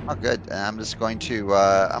 Oh, good. I'm just going to.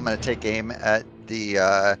 I'm going to take aim at the.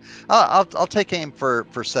 I'll take aim for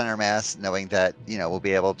center mass, knowing that we'll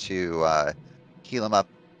be able to heal him up,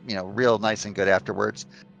 real nice and good afterwards.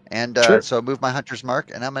 And Sure. so move my hunter's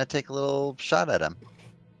mark, and I'm going to take a little shot at him.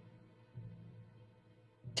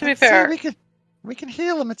 To be Let's see, fair, we can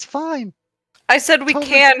heal him. It's fine. I said we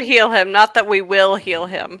Totally. can heal him, not that we will heal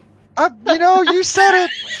him. You said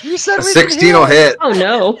it. You said A we can 16 heal will him. hit. Oh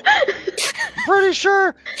no. Pretty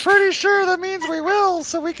sure that means we will,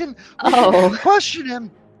 so we can Oh. question him.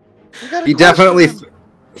 We gotta He question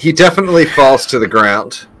him. definitely falls to the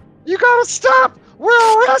ground. You gotta stop!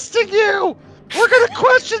 We're arresting you! We're gonna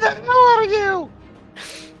question the hell out of you!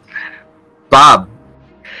 Bob.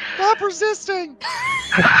 Stop resisting!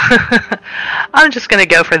 I'm just gonna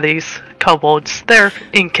go for these kobolds. They're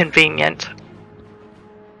inconvenient.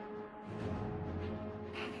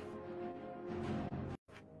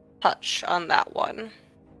 Touch on that one.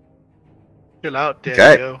 Chill out, Okay.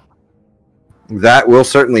 Daniel. That will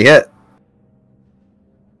certainly hit.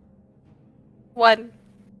 One.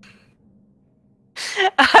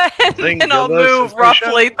 Think And I'll of us move as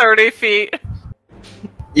roughly 30 feet.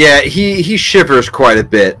 Yeah, he shivers quite a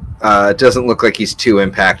bit. It doesn't look like he's too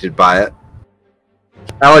impacted by it.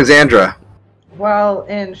 Alexandra. Well,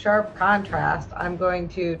 in sharp contrast, I'm going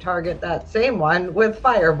to target that same one with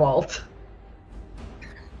Firebolt.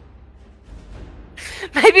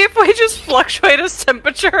 Maybe if we just fluctuate his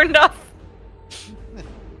temperature enough.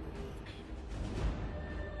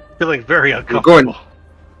 Feeling very We're uncomfortable.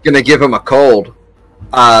 gonna give him a cold.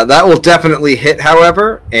 That will definitely hit,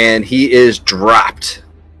 however, and he is dropped.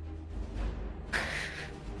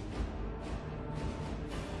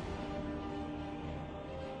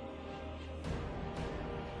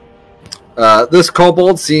 This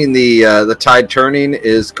kobold, seeing the tide turning,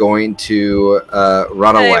 is going to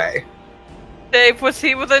run Hey. away. Dave, was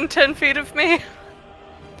he within 10 feet of me?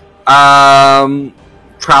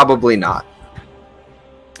 Probably not,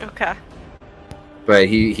 Okay. but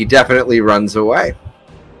he definitely runs away.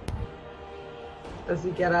 Does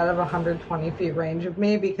he get out of 120 feet range of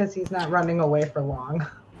me? Because he's not running away for long.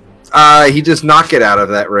 He does not get out of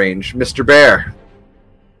that range, Mr. Bear.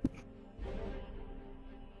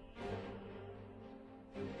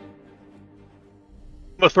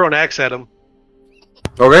 gonna throw an axe at him.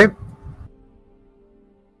 Okay.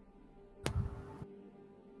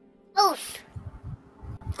 Oof.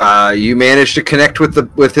 You manage to connect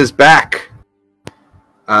with his back,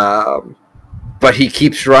 but he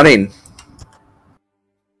keeps running.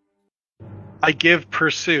 I give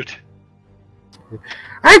pursuit.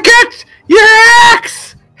 I got your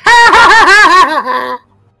axe!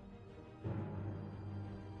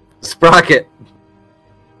 Sprocket.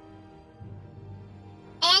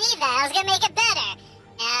 Annie, that was gonna make it better.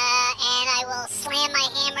 And I will slam my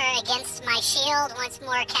hammer against my shield once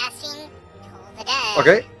more, casting Toll the Dead.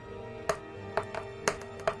 Okay.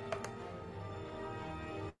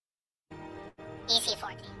 DC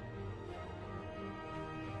 14.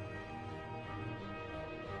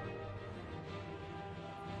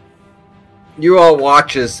 You all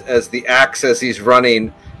watch as the axe, as he's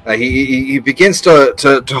running, he begins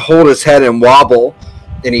to hold his head and wobble,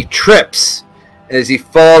 and he trips. And as he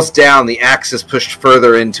falls down, the axe is pushed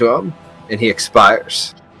further into him, and he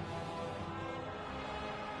expires.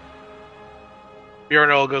 Bjorn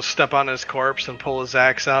will go step on his corpse and pull his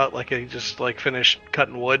axe out like he just finished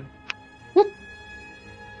cutting wood.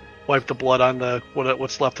 Wipe the blood on the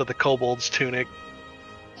what's left of the kobold's tunic.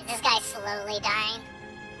 Is this guy slowly dying?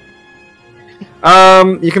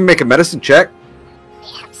 You can make a medicine check.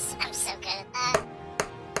 Yeah, I'm so good.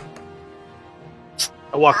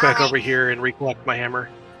 I walk back over here and recollect my hammer.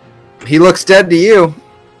 He looks dead to you.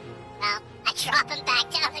 Well, I drop him back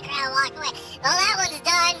down the ground, walk away. Well, that one's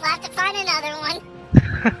done. We'll have to find another one.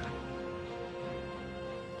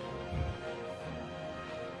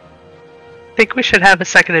 I think we should have a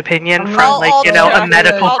second opinion from, I'll a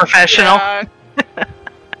medical professional. Yeah.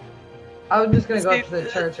 I was just gonna go up to the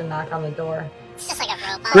church and knock on the door. It's just like a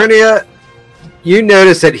robot. Grinia, you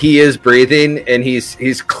notice that he is breathing, and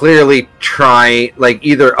he's clearly trying,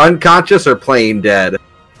 either unconscious or playing dead.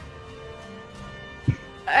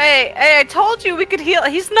 Hey, I told you we could heal.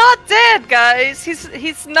 He's not dead, guys.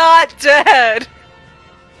 He's not dead.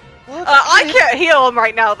 I can't heal him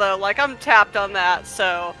right now, though. I'm tapped on that,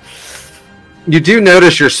 so... You do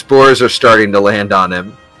notice your spores are starting to land on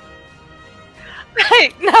him.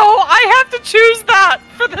 Hey, no, I have to choose that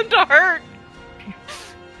for them to hurt.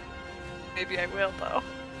 Maybe I will, though.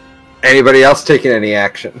 Anybody else taking any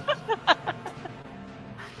action? I'm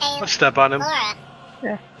gonna step on him. Laura,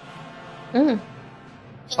 Yeah. I'm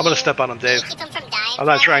gonna step on him, Dave. keep him from dying. I'm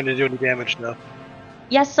not trying to do any damage, though.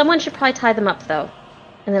 Yes, someone should probably tie them up though,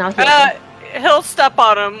 and then I'll heal them. He'll step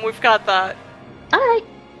on him. We've got that. All right.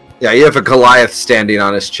 Yeah, you have a Goliath standing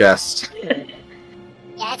on his chest. Yeah,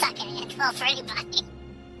 it's not gonna end well for anybody.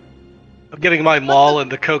 I'm getting my maul in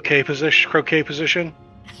the croquet position.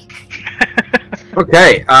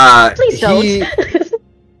 Okay, Please don't.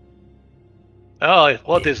 Oh,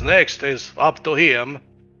 what is next is up to him.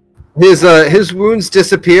 His wounds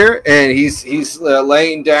disappear, and he's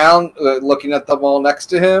laying down, looking at the wall next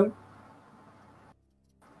to him.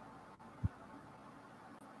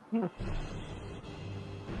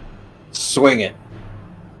 Swing it.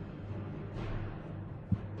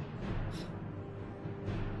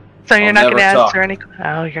 So you're I'll not going to never talk. answer any...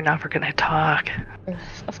 Oh, you're never going to talk.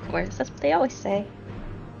 Of course, that's what they always say.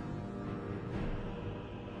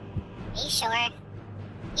 Are you sure?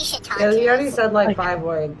 You should talk Yeah, to you already us. said 5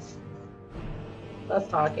 words. That's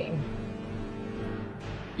talking.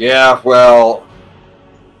 Yeah, well...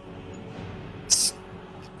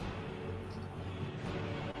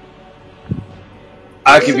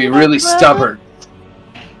 I can be really stubborn.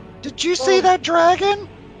 Did you see that dragon?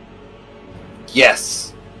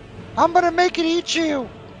 Yes. I'm gonna make it eat you.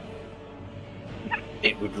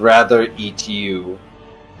 It would rather eat you.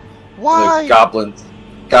 Why? The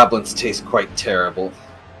goblins taste quite terrible.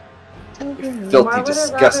 Why Filthy, would it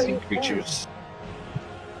disgusting rather eat creatures.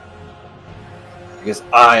 Because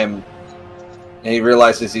I'm... And he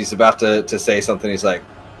realizes he's about to say something. He's like,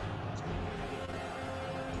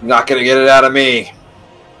 "You're not gonna get it out of me.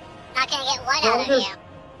 Not gonna get what out of you?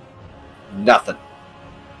 Nothing.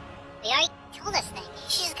 We already told us things. You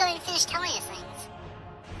should just go and finish telling us things.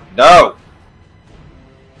 No.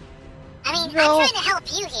 I mean, No. I'm trying to help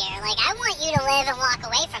you here. I want you to live and walk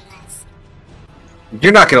away from this.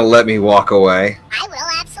 You're not gonna let me walk away. I will,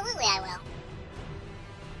 absolutely I will.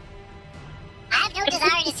 I have no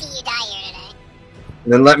desire to see you die here today.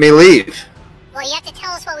 Then let me leave. Well, you have to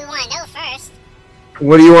tell us what we want to know first.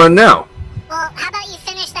 What do you want to know? Well, how about you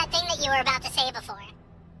finish that thing that you were about to say before?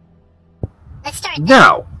 Let's start there.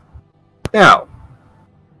 No. No.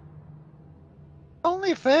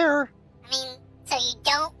 Only fair. I mean, so you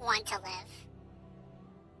don't want to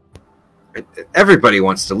live. Everybody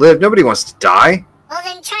wants to live. Nobody wants to die. Well,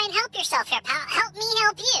 then try and help yourself here, pal. Help me help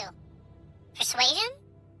help you? Persuasion?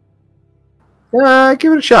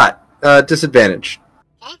 Give it a shot. Disadvantage.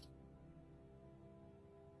 Okay.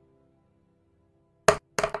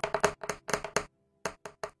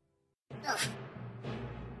 Oof.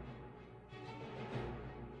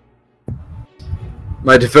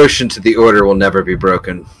 My devotion to the order will never be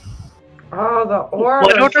broken. Oh, the order.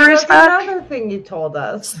 What order is That's that? another thing you told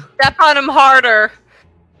us. Step on him harder.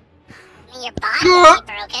 I mean, your body will be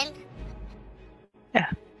broken.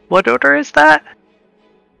 What order is that?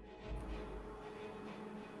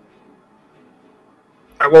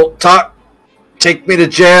 I won't talk. Take me to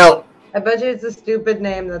jail. I bet you it's a stupid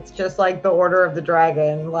name that's just like the Order of the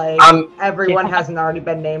Dragon. Like, everyone hasn't already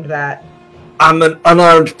been named that. I'm an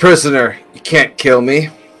unarmed prisoner. You can't kill me.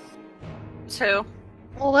 Two.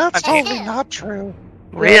 Well, that's Okay. totally not true.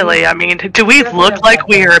 Really? I mean, do we Definitely look have like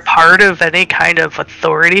we are weapons. part of any kind of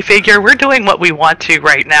authority figure? We're doing what we want to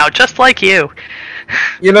right now, just like you.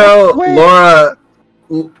 You know, Wait.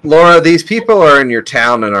 Laura, these people are in your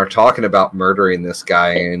town and are talking about murdering this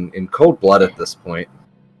guy in cold blood at this point.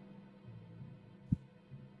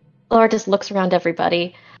 Laura just looks around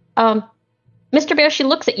everybody. Mr. Bear, she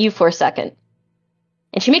looks at you for a second.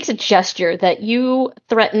 And she makes a gesture that you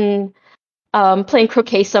threaten playing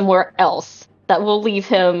croquet somewhere else that will leave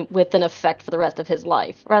him with an effect for the rest of his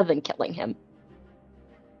life, rather than killing him.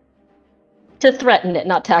 To threaten it,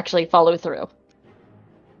 not to actually follow through.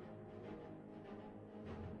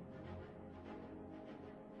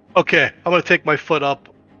 Okay, I'm gonna take my foot up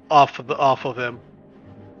off of him,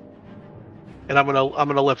 and I'm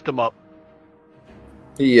gonna lift him up.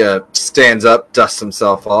 He stands up, dusts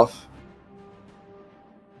himself off.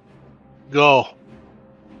 Go.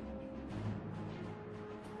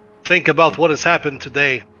 Think about what has happened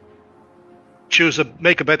today.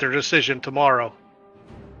 Make a better decision tomorrow.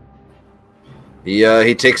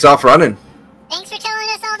 He takes off running. Thanks for telling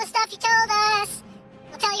us all the stuff you told us.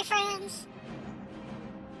 We'll tell your friends.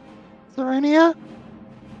 Serenia?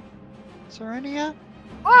 Serenia?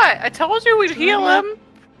 What? I told you we'd heal him.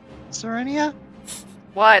 Serenia?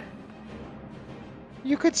 What?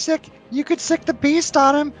 You could sick the beast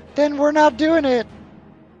on him, then we're not doing it.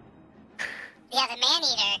 Yeah, the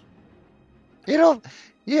man-eater.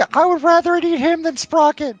 Yeah, I would rather it eat him than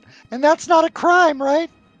Sprocket. And that's not a crime, right?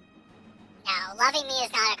 No, loving me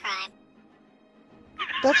is not a crime.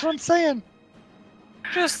 That's what I'm saying.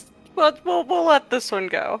 Just we'll let this one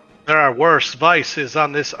go. There are worse vices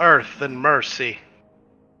on this earth than mercy.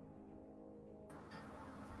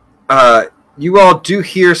 You all do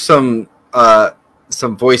hear some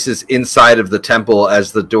voices inside of the temple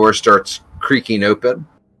as the door starts creaking open.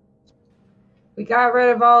 We got rid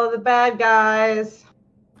of all of the bad guys.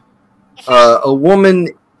 A woman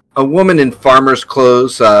in farmer's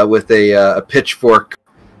clothes with a pitchfork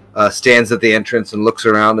stands at the entrance and looks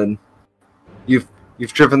around. And you've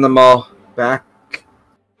driven them all back.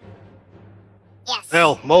 Yes.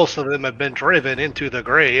 Well, most of them have been driven into the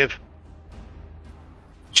grave.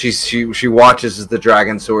 She watches as the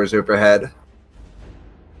dragon soars overhead.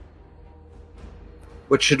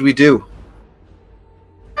 What should we do?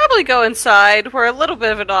 Probably go inside. We're a little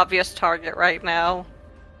bit of an obvious target right now.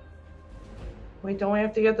 Wait, don't we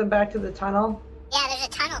have to get them back to the tunnel? Yeah, there's a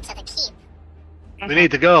tunnel to the keep. We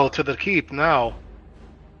need to go to the keep now.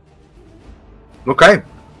 Okay.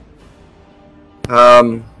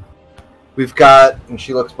 We've got, and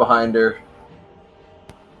she looks behind her,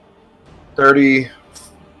 30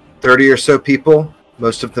 or so people,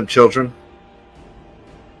 most of them children.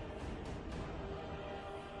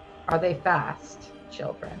 Are they fast,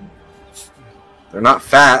 children? They're not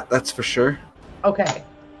fat, that's for sure. Okay.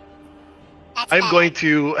 That's I'm bad. going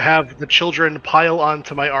to have the children pile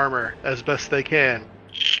onto my armor as best they can.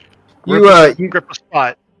 You Grip a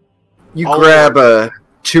spot. you All grab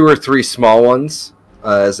 2 or 3 small ones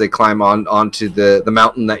as they climb onto the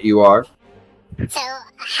mountain that you are. So,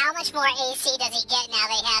 how much more AC does he get now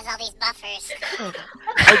that he has all these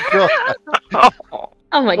buffers?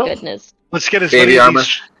 Oh my goodness. Let's get as Baby many of armor.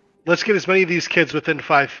 these. Let's get as many of these kids within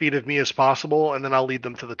 5 feet of me as possible, and then I'll lead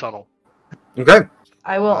them to the tunnel. Okay.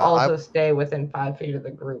 I will I- also stay within 5 feet of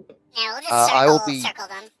the group. Yeah, we'll just I will circle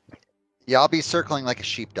them. Yeah, I'll be circling like a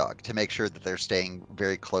sheepdog to make sure that they're staying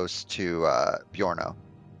very close to Bjorno.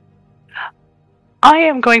 I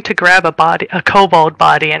am going to grab a kobold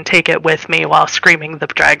body and take it with me while screaming the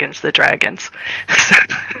dragons.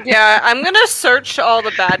 Yeah, I'm gonna search all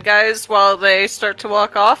the bad guys while they start to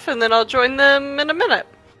walk off, and then I'll join them in a minute.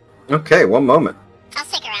 Okay, one moment. I'll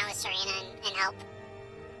stick around with Serena and help.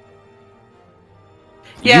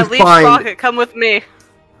 Yeah, You leave find- Sprocket, come with me.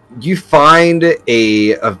 You find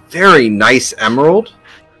a very nice emerald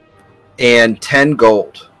and 10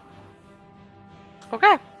 gold.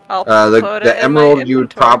 Okay. I'll The put it in emerald my you would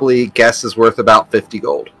inventory. probably guess is worth about 50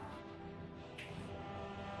 gold.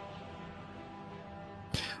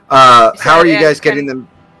 How are you guys getting them?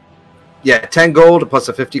 Yeah, 10 gold plus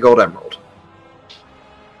a 50 gold emerald.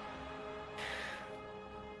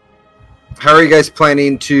 How are you guys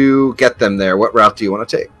planning to get them there? What route do you want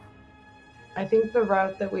to take? I think the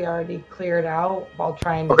route that we already cleared out, while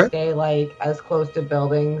trying to Okay. stay like as close to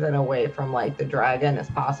buildings and away from like the dragon as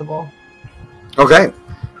possible. Okay.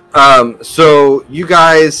 So you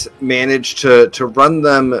guys managed to run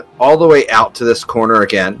them all the way out to this corner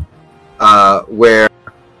again, where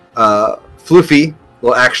Floofy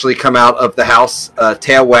will actually come out of the house,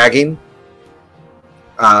 tail wagging,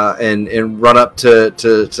 and run up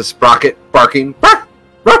to Sprocket, barking. "Ruff,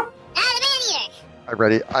 ruff."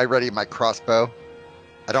 I ready my crossbow.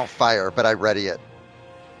 I don't fire, but I ready it.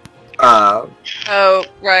 Oh,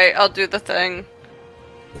 right. I'll do the thing.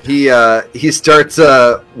 He starts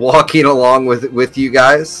walking along with you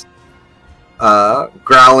guys,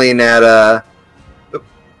 growling at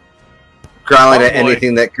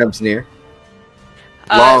anything that comes near.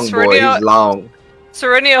 Long boy, he's long.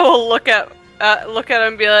 Serenia will look at him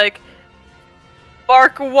and be like,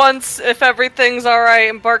 "Bark once if everything's all right,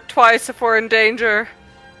 and bark twice if we're in danger."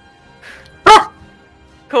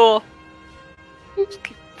 Cool.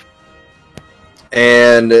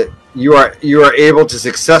 And you are able to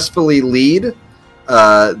successfully lead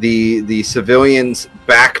the civilians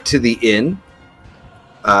back to the inn.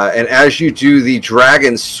 And as you do, the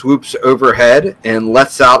dragon swoops overhead and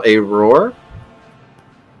lets out a roar.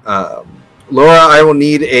 Laura, I will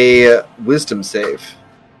need a wisdom save.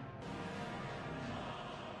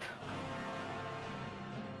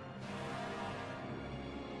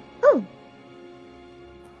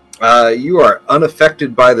 You are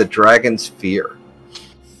unaffected by the dragon's fear.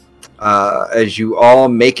 As you all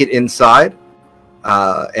make it inside,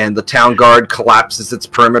 and the town guard collapses its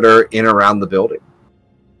perimeter in around the building.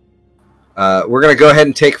 We're going to go ahead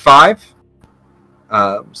and take 5.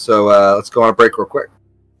 So let's go on a break real quick.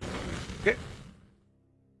 Okay.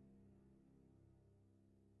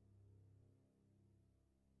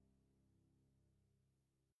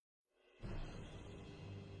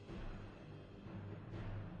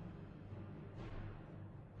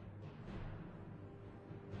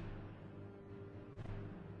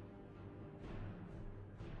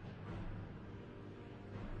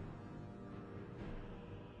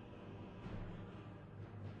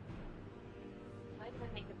 Why do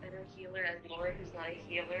I make a better healer as Laura, who's not a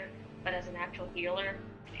healer, but as an actual healer?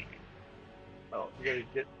 Oh, you gotta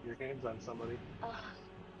get your hands on somebody. Ugh.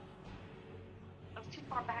 I was too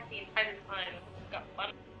far back the entire time. Got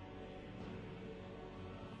fun.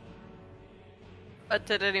 But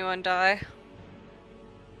did anyone die?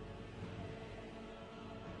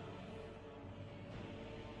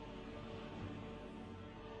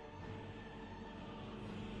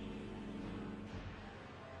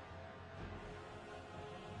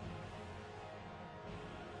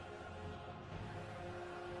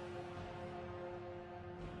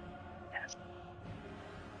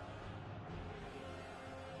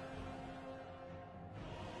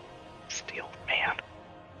 Steel man.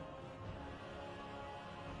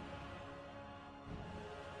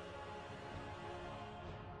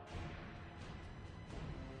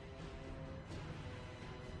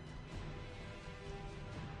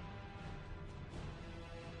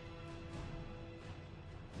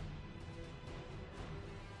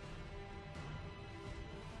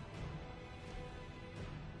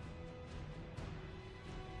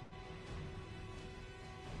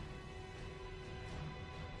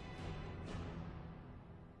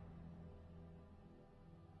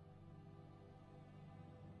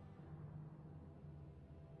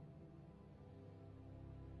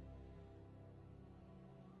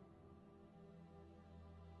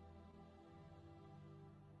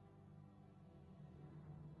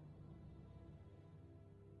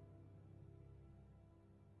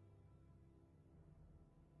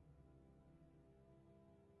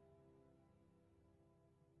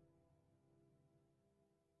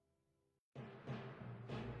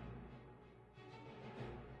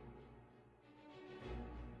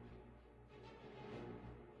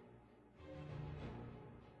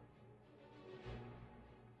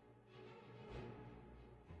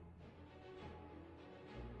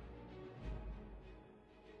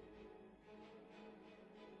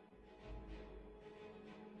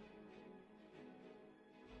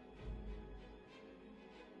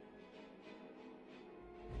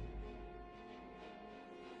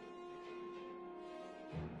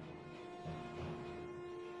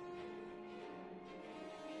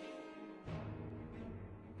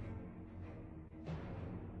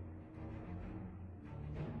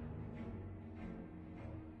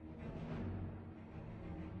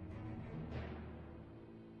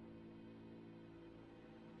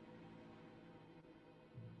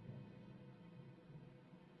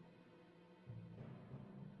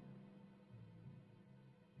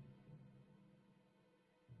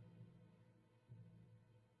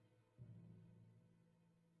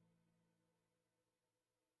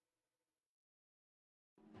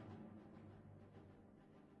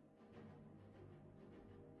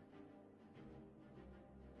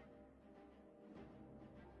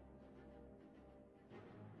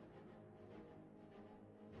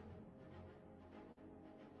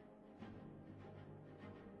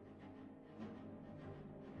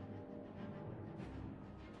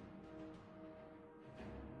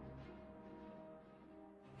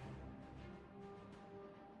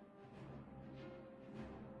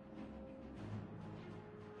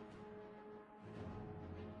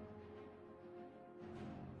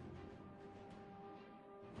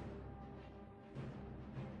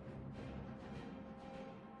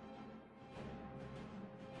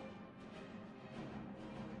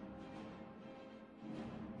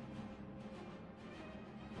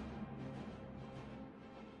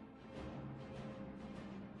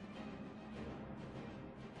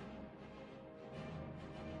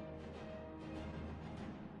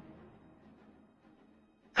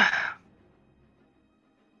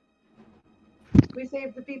 We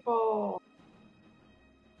saved the people.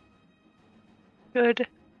 Good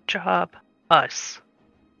job, us.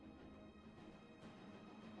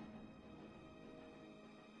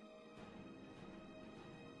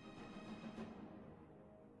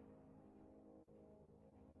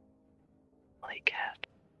 Like it.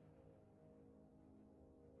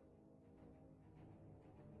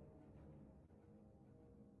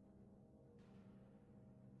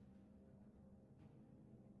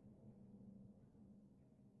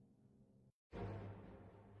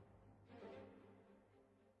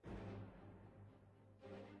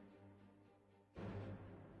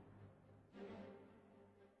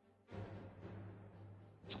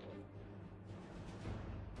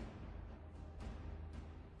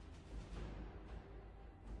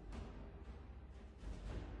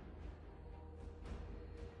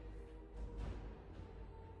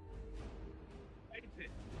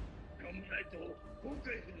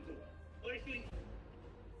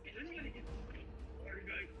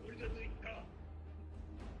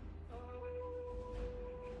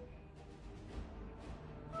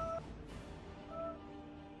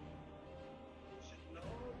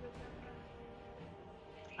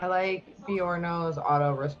 I like Fiorno's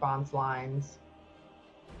auto response lines.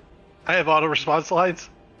 I have auto response lines.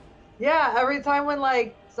 Yeah, every time when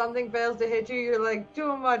like something fails to hit you, you're like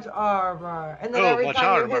too much armor, and then Oh, every much time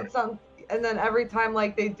you armor. hit and then every time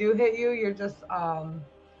like they do hit you, you're just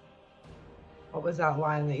what was that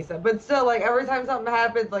line that you said? But still, like every time something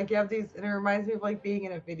happens, like you have these, and it reminds me of like being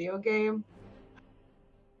in a video game.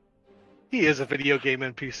 He is a video game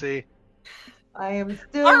NPC. I am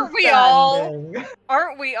still Aren't we standing. all?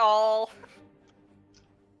 Aren't we all?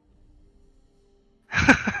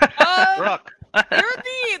 Struck. You're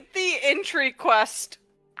the entry quest.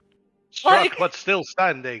 Struck, Like- but still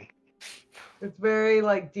standing. It's very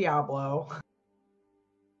like Diablo.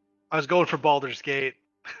 I was going for Baldur's Gate.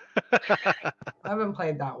 I haven't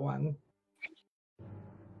played that one.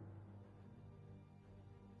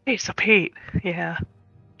 Ace of Pete. Yeah.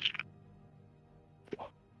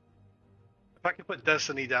 If I could put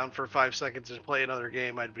Destiny down for 5 seconds and play another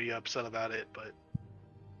game, I'd be upset about it, but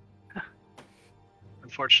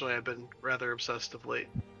unfortunately I've been rather obsessed of late.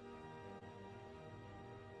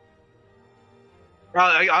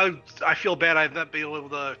 I feel bad I've not been able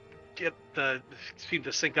to get the seem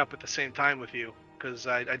to sync up at the same time with you, because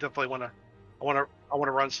I definitely want to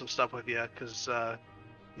run some stuff with you, because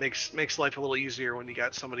makes life a little easier when you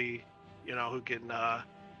got somebody, you know, who can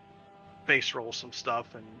base roll some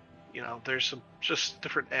stuff, and you know, there's some just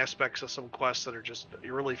different aspects of some quests that are just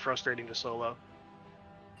really frustrating to solo.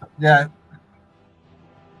 Yeah.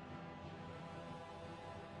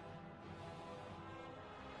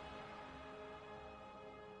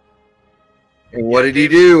 And what did he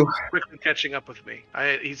do? Quickly catching up with me.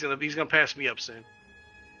 He's gonna pass me up soon.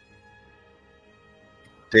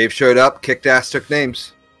 Dave showed up, kicked ass, took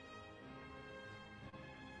names.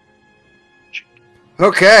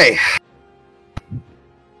 Okay.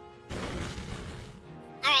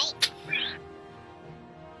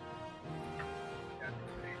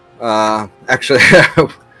 Actually,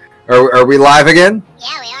 are we live again?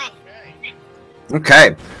 Yeah, we are.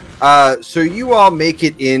 Okay. So you all make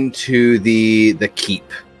it into the keep.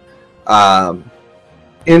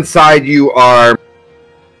 Inside you are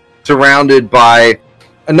surrounded by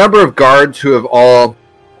a number of guards who have all,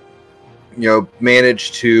 you know,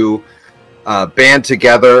 managed to band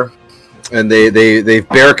together, and they've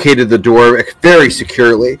barricaded the door very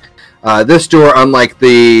securely. This door, unlike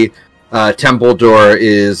the temple door,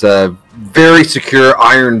 is very secure,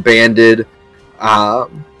 iron banded.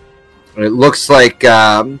 It looks like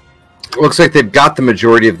they've got the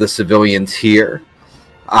majority of the civilians here.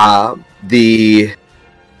 What?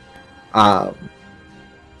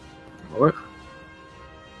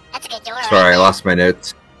 That's a good door. Sorry, right I lost my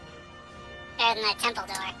notes. Better than that temple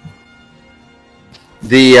door.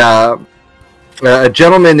 A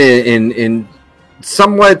gentleman in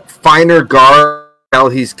somewhat finer garb,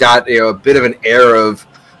 he's got, you know, a bit of an air of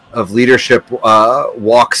leadership,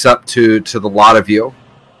 walks up to the lot of you.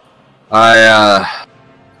 I've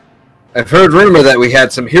heard rumor that we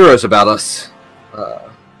had some heroes about us.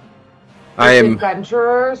 I am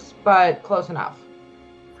adventurers, but close enough.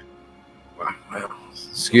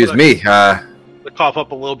 Excuse me. To cough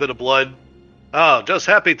up a little bit of blood. Oh, just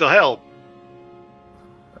happy to help.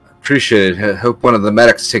 Appreciate it. I hope one of the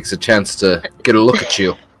medics takes a chance to get a look at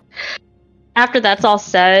you. After that's all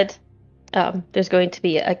said, there's going to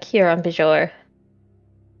be a cure on Bajor.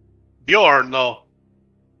 Bjorn, no.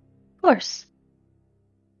 Of course.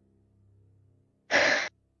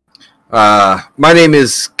 My name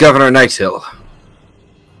is Governor Nighthill.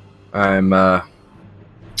 I'm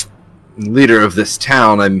leader of this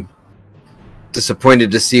town. I'm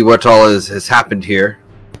disappointed to see what all has happened here.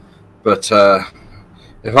 But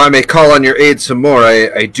if I may call on your aid some more,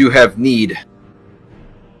 I do have need.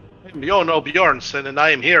 I'm Bjorno Bjornsson, and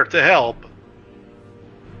I am here to help.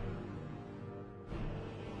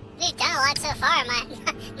 We've done a lot so far. Might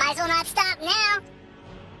as well not stop now.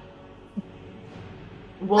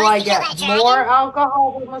 Will I get more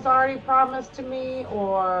alcohol than was already promised to me,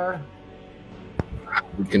 or?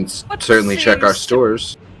 We can certainly check our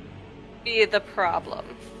stores. Be the problem,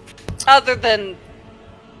 other than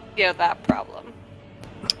that problem.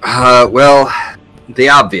 Well, the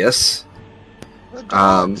obvious.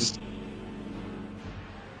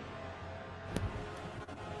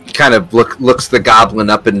 Kind of looks the goblin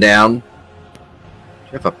up and down. Do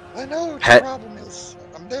you have a I know what pet? the problem is.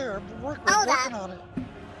 I'm there. We're Hold working up. on it.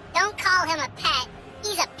 Don't call him a pet.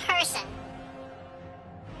 He's a person.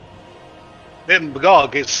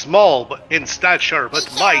 Bimgog is small but in stature, but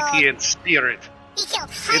mighty in spirit. He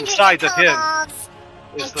killed hundreds Inside of of him kobolds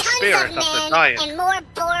is and the tons spirit of of men the giant. and more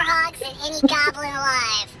boarhogs than any goblin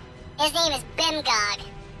alive. His name is Bimgog.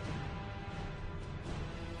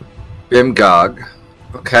 Bimgog?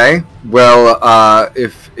 Okay. Well,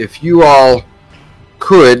 if you all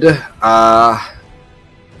could, I've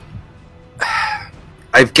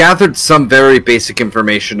gathered some very basic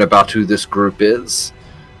information about who this group is.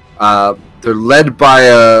 They're led by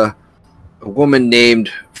a woman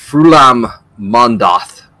named Frulam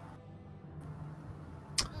Mondoth.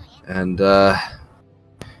 And it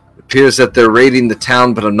appears that they're raiding the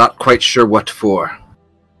town, but I'm not quite sure what for.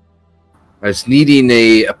 I was needing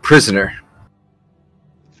a prisoner.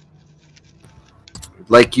 I'd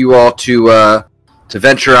like you all to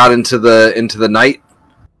venture out into the night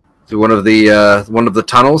through one of the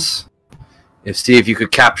tunnels and see if you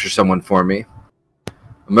could capture someone for me.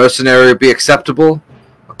 A mercenary would be acceptable.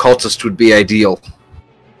 A cultist would be ideal.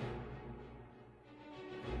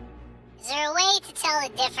 Is there a way to tell the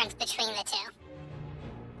difference between the two?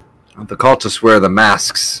 The cultists wear the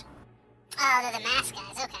masks. Oh, they're the mask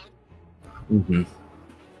guys. Okay. Mm-hmm.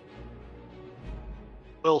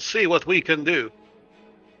 We'll see what we can do.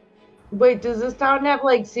 Wait, does this town have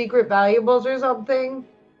like secret valuables or something?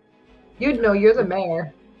 You'd know. You're the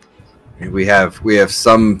mayor. We have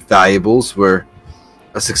some valuables. We're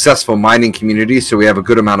a successful mining community, so we have a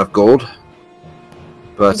good amount of gold.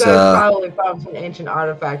 But You guys probably found some ancient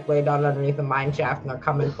artifact laid down underneath the mine shaft, and they're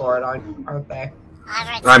coming for it, aren't they?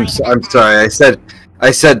 I'm sorry.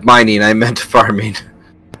 I said mining. I meant farming.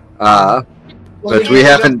 But we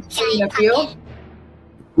haven't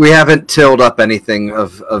tilled up anything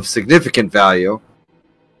of significant value.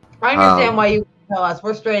 I understand why you tell us.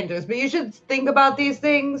 We're strangers, but you should think about these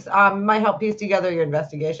things. Might help piece together your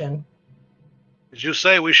investigation. Did you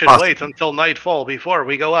say we should wait until nightfall before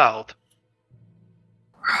we go out?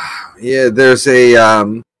 Yeah, there's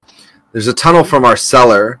a tunnel from our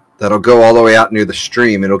cellar that'll go all the way out near the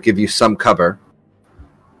stream. It'll give you some cover.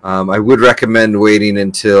 I would recommend waiting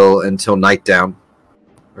until night down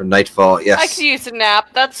or nightfall. Yes. I could use a nap.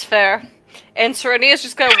 That's fair. And Serenia's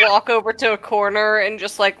just gonna walk over to a corner and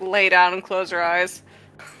just like lay down and close her eyes.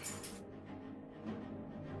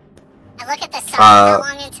 I look at the sun. How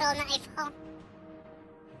long until nightfall?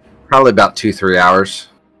 Probably about 2-3 hours.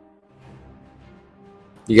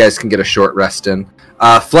 You guys can get a short rest in.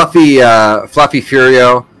 Fluffy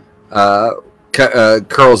Furio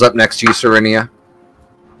curls up next to you, Serenia.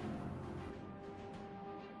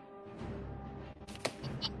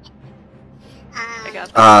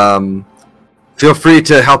 Feel free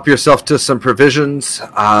to help yourself to some provisions.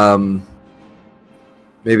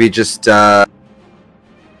 Maybe just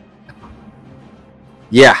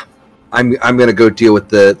yeah. I'm gonna go deal with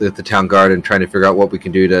the town guard and trying to figure out what we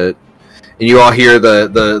can do to. And you all hear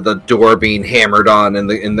the door being hammered on, and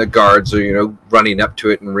the guards are running up to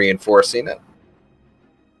it and reinforcing it.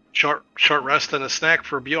 Short rest and a snack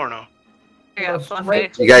for Bjorno. I got Fluffy.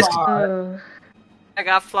 You guys. I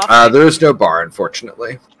got Fluffy. There is no bar,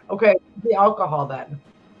 unfortunately. Okay, the alcohol then.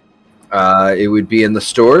 It would be in the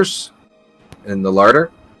stores, in the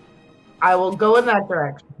larder. I will go in that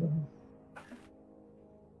direction.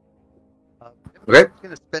 Okay. He's going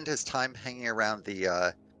to spend his time hanging around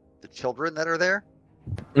the children that are there,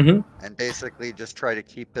 and basically just try to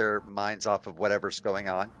keep their minds off of whatever's going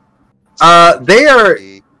on. They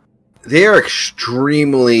are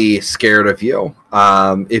extremely scared of you.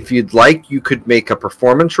 If you'd like, you could make a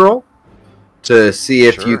performance roll to see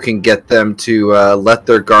if you can get them to let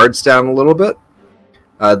their guards down a little bit.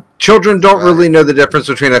 Children don't really know the difference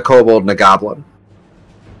between a kobold and a goblin.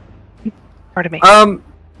 Pardon me.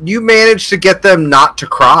 You managed to get them not to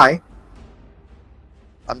cry.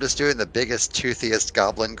 I'm just doing the biggest, toothiest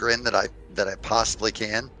goblin grin that I possibly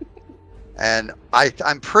can, and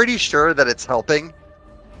I'm pretty sure that it's helping,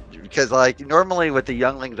 because like normally with the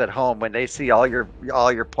younglings at home, when they see all your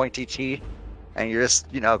pointy teeth, and you're just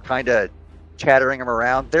kind of chattering them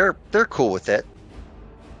around, they're cool with it.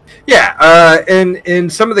 Yeah, and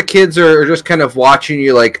some of the kids are just kind of watching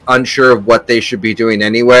you, like unsure of what they should be doing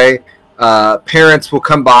anyway. Parents will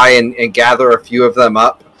come by and gather a few of them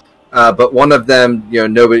up, but one of them,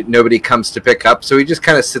 nobody comes to pick up, so he just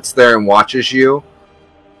kind of sits there and watches you.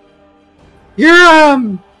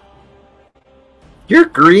 You're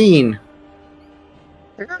green.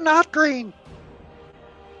 You're not green.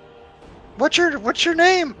 What's your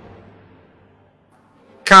name?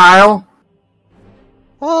 Kyle.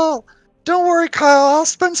 Well, don't worry, Kyle. I'll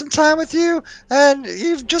spend some time with you, and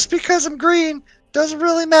just because I'm green doesn't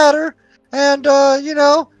really matter. And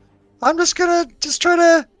I'm just gonna try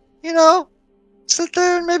to, sit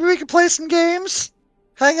there and maybe we can play some games,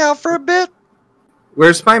 hang out for a bit.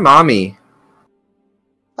 Where's my mommy?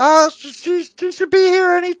 She should be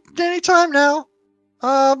here any time now.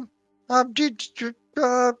 Yeah,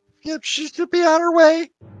 she should be on her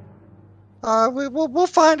way. We'll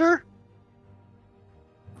find her.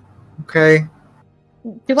 Okay.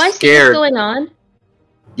 Do I see what's going on?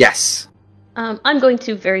 Yes. I'm going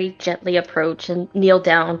to very gently approach and kneel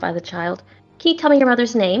down by the child. Can you tell me your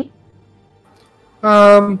mother's name?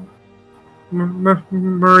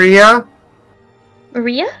 Maria?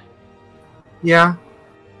 Maria? Yeah.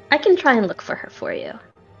 I can try and look for her for you.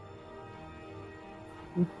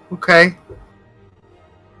 Okay.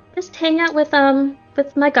 Just hang out with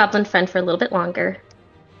my goblin friend for a little bit longer.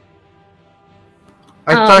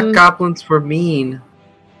 I thought goblins were mean.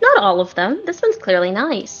 Not all of them. This one's clearly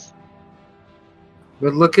nice.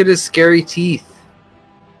 But look at his scary teeth.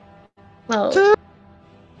 Well,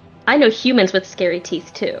 I know humans with scary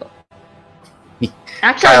teeth too.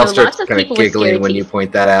 Actually, Kyle I know starts lots of kind people of with giggling scary when teeth. you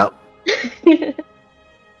point that out.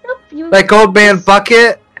 Nope, Like Old Man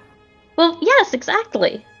Bucket? Well, yes,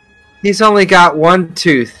 exactly. He's only got one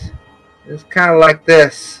tooth. It's kind of like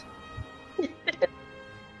this.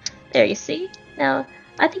 There, you see? Now,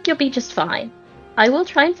 I think you'll be just fine. I will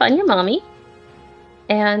try and find your mommy.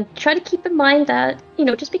 And try to keep in mind that,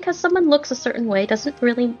 just because someone looks a certain way doesn't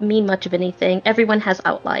really mean much of anything. Everyone has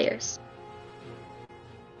outliers.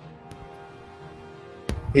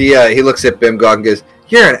 He looks at Bimgog and goes,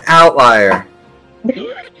 "You're an outlier.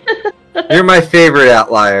 You're my favorite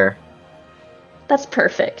outlier." That's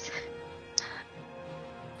perfect.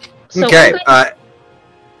 So Okay,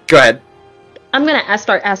 go ahead. I'm gonna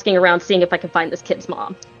start asking around, seeing if I can find this kid's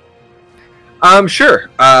mom.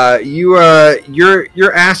 Sure.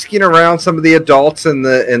 You're asking around some of the adults and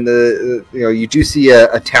the you do see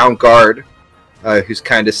a town guard who's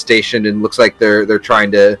kind of stationed and looks like they're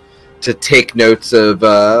trying to take notes of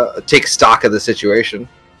take stock of the situation.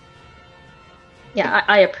 Yeah,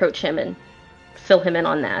 I approach him and fill him in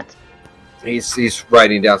on that. He's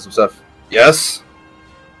writing down some stuff. Yes.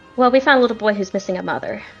 Well, we found a little boy who's missing a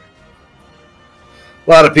mother. A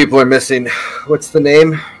lot of people are missing. What's the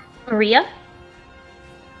name? Maria?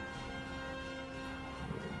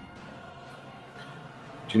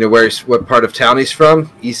 Do you know what part of town he's from?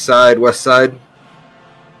 East side, west side?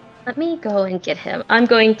 Let me go and get him. I'm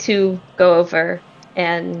going to go over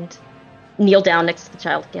and kneel down next to the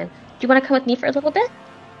child again. Do you want to come with me for a little bit?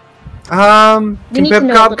 Can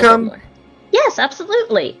Bimgog come? Yes,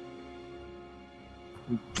 absolutely.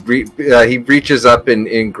 He reaches up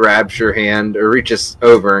and grabs your hand, or reaches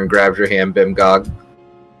over and grabs your hand, Bimgog.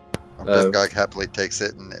 Bimgog happily takes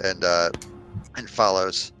it and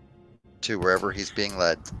follows to wherever he's being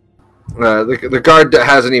led. The guard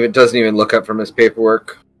doesn't even look up from his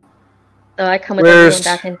paperwork. So I come with everyone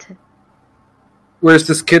back into. Where's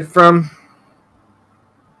this kid from?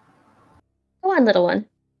 Go on, little one.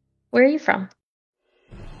 Where are you from?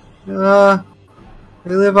 I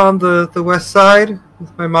live on the west side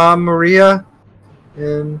with my mom, Maria,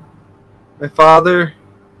 and my father,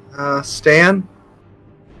 Stan.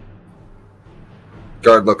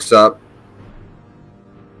 Guard looks up.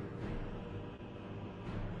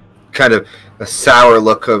 Kind of a sour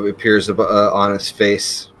look appears on his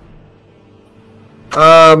face.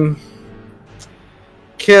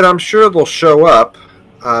 Kid, I'm sure they'll show up.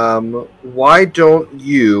 Why don't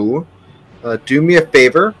you do me a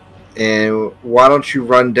favor, and why don't you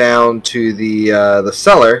run down to the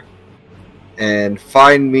cellar and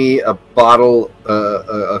find me a bottle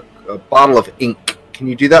of ink? Can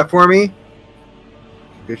you do that for me?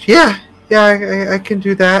 He goes, yeah, I can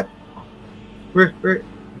do that.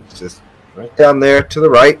 It's just right down there to the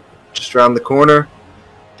right, just around the corner,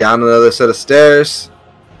 down another set of stairs.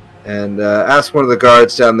 and ask one of the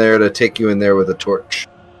guards down there to take you in there with a torch.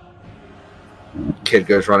 Kid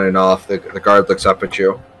goes running off. The guard looks up at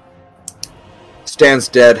you. Stands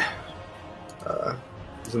dead.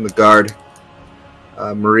 He's in the guard.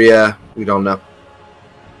 Maria, we don't know.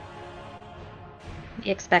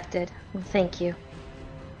 Expected. Well, thank you.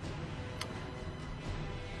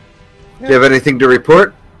 Do you have anything to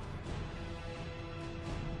report?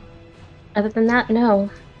 Other than that, no.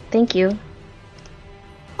 Thank you.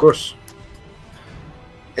 Of course.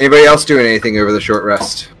 Anybody else doing anything over the short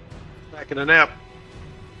rest? Back in a nap.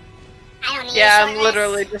 I don't need Yeah, a I'm short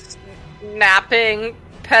literally rest. just napping,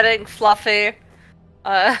 petting Fluffy.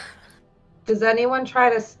 Does anyone try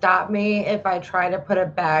to stop me if I try to put a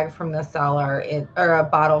bag from the cellar or a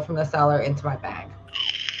bottle from the cellar into my bag?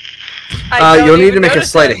 You'll need to make a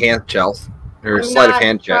sleight of hand check. Or I'm sleight of not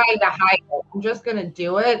hand check. trying to hide it. I'm just gonna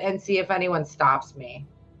do it and see if anyone stops me.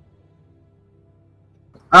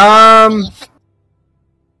 I've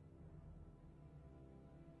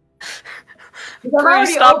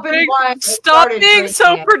already opened one and Stop started being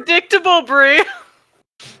so drinking it. predictable, Bree.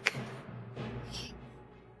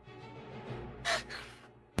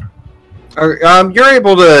 You're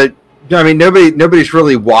able to. I mean, nobody's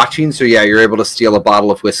really watching, so yeah, you're able to steal a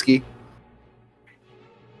bottle of whiskey.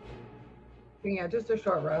 Yeah, just a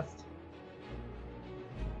short rest.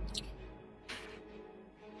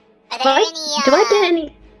 Are Do there I, any, do I get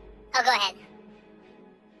any? Oh, go ahead.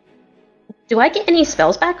 Do I get any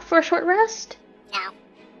spells back for a short rest? No.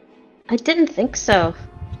 I didn't think so.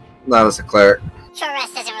 Not as a cleric. Short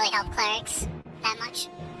rest doesn't really help clerics that much.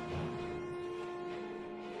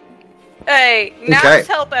 Hey, naps Okay.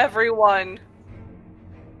 help everyone.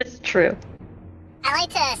 It's true. I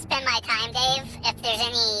like to spend my time, Dave. If there's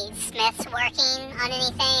any smiths working on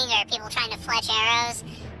anything or people trying to fletch arrows,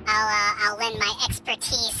 I'll lend my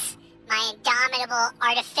expertise, my indomitable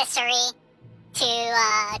artificery to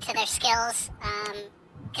their skills,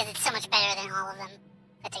 because it's so much better than all of them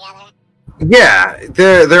put together. Yeah,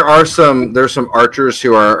 there's some archers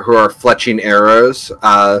who are fletching arrows.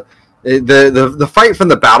 The fight from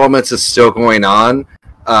the battlements is still going on.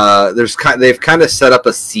 They've kind of set up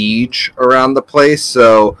a siege around the place,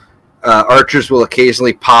 so archers will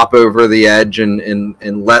occasionally pop over the edge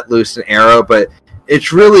and let loose an arrow, but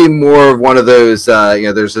it's really more of one of those.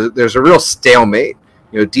 There's a real stalemate.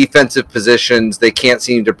 Defensive positions. They can't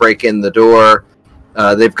seem to break in the door.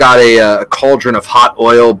 They've got a cauldron of hot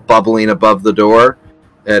oil bubbling above the door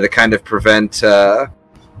to kind of prevent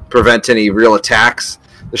any real attacks.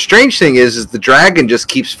 The strange thing is the dragon just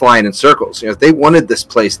keeps flying in circles. If they wanted this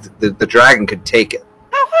place, the dragon could take it.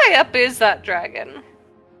 How high up is that dragon?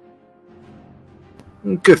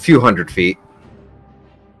 A few hundred feet.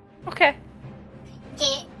 Okay.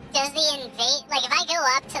 Does the invade, like if I go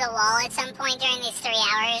up to the wall at some point during these 3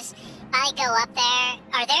 hours, if I go up there,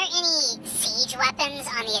 are there any siege weapons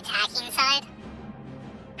on the attacking side?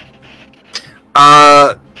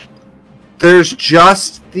 There's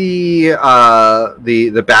just the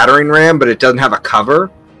battering ram, but it doesn't have a cover,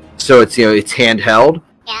 so it's handheld.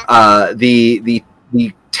 Yeah. The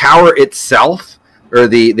tower itself, or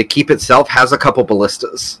the keep itself, has a couple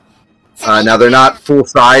ballistas. Now they're not full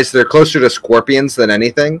size; they're closer to scorpions than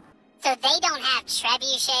anything. So they don't have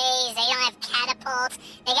trebuchets, they don't have catapults,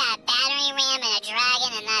 they got a battering ram and a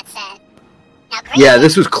dragon, and that's it. Now, Yeah,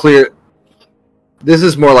 this was clear. This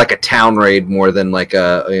is more like a town raid more than like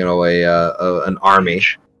an army.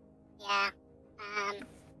 Yeah.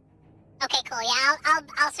 Okay, cool. Yeah,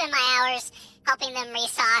 I'll spend my hours helping them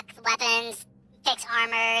restock weapons, fix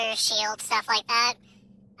armor, shields, stuff like that.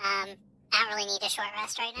 I don't really need a short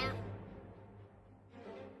rest right now.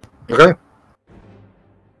 Okay.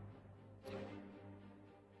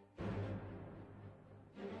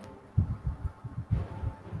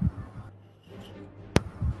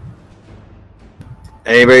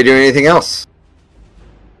 Anybody doing anything else?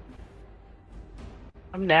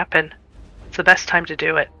 I'm napping. It's the best time to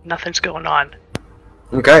do it. Nothing's going on.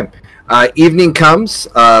 Okay. Evening comes.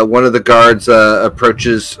 One of the guards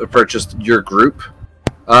approaches your group.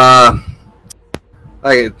 Mayor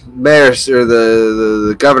or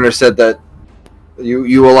the governor said that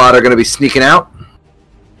you a lot are going to be sneaking out.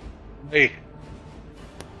 Hey.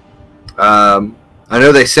 I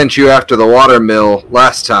know they sent you after the water mill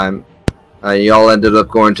last time. You all ended up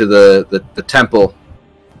going to the temple,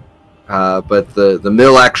 but the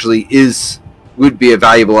mill actually would be a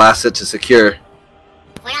valuable asset to secure.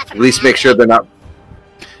 At least make sure they're not.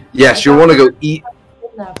 Yes, you'll want to go eat.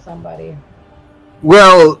 Kidnap somebody.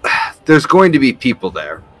 Well, there's going to be people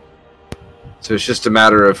there, so it's just a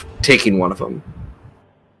matter of taking one of them.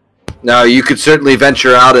 Now, you could certainly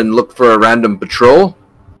venture out and look for a random patrol.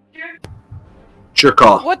 Sure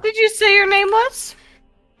call. What did you say your name was?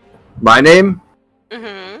 My name?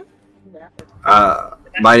 Mm-hmm.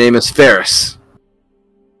 My name is Ferris.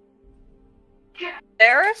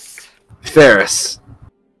 Ferris? Ferris.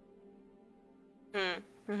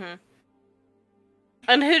 Mm-hmm.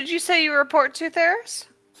 And who did you say you report to, Ferris?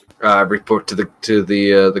 Report to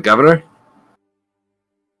the governor.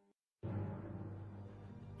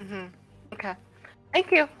 Mm-hmm. Okay.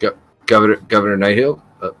 Thank you. Governor Nighthill.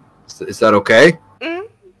 Is that okay? Mm-hmm.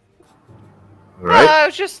 All right. I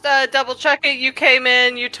was just double checking. You came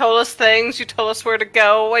in. You told us things. You told us where to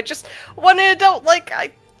go. I just wanted to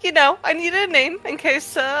I needed a name in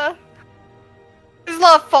case there's a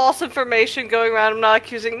lot of false information going around. I'm not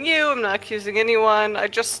accusing you. I'm not accusing anyone. I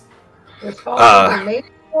just There's false information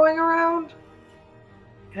going around.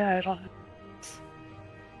 Yeah, I don't.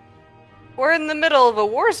 We're in the middle of a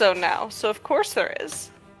war zone now, so of course there is.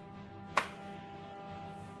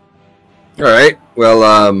 All right.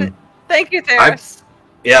 Well, Thank you, Theris.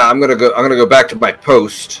 I'm gonna go back to my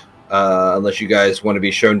post. Unless you guys want to be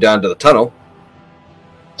shown down to the tunnel.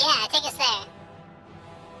 Yeah, take us there.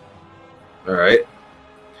 All right.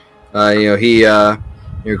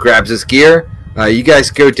 He grabs his gear. You guys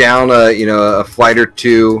go down, a flight or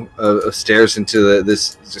two of stairs into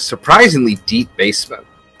this surprisingly deep basement,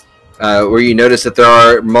 where you notice that there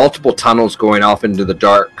are multiple tunnels going off into the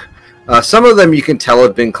dark. Some of them you can tell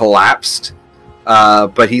have been collapsed,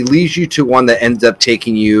 but he leads you to one that ends up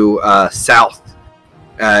taking you south,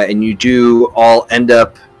 and you do all end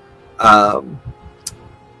up.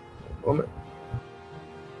 Moment.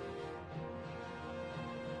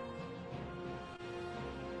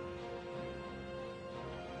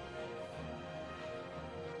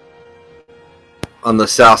 On the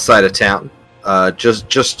south side of town,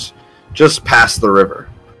 just past the river.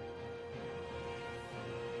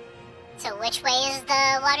 So which way is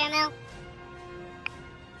the watermill?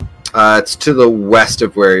 It's to the west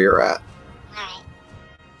of where you're at. Alright.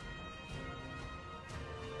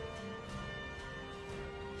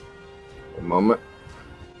 A moment.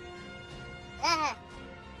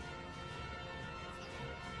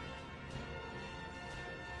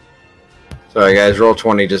 Sorry guys,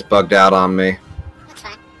 Roll20 just bugged out on me. That's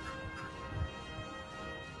fine.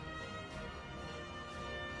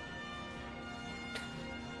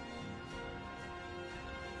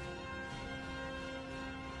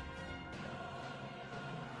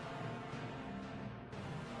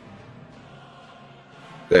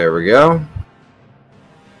 There we go.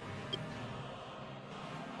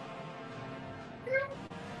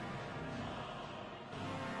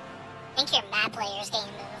 I think your map layer's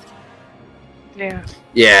getting moved. Yeah.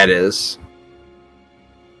 Yeah, it is.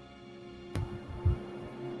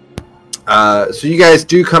 So you guys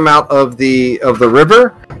do come out of the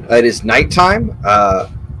river. It is nighttime.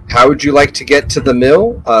 How would you like to get to the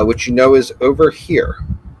mill, which you know is over here?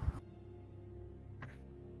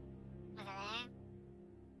 Over there.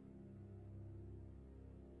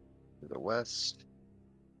 To the west.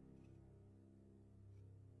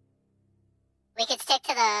 We could stick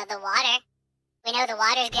to the water. We know the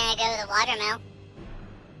water's gonna go to the watermill.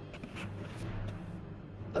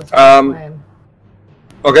 That's the plan.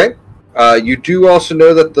 Okay. You do also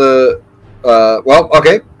know that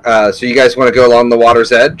so you guys want to go along the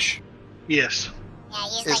water's edge? Yes. Yeah,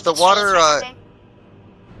 use Is like the trees water, for cover.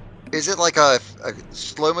 Is it like a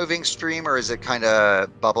slow-moving stream, or is it kind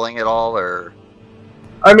of bubbling at all, or?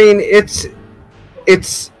 I mean, it's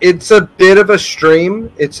a bit of a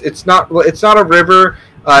stream. It's not a river.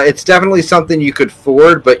 It's definitely something you could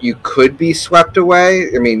ford, but you could be swept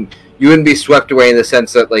away. I mean, you wouldn't be swept away in the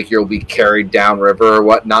sense that like you'll be carried downriver or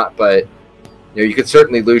whatnot, but you could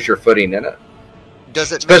certainly lose your footing in it.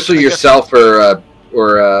 Does it? Especially I guess- yourself or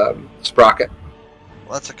Sprocket.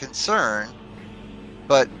 Well, that's a concern.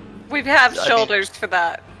 But We have I mean- shoulders for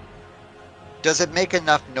that. does it make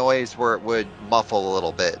enough noise where it would muffle a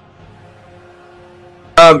little bit?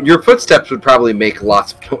 Your footsteps would probably make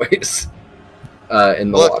lots of noise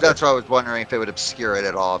in the Well, water. that's what I was wondering, if it would obscure it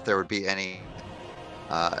at all, if there would be any,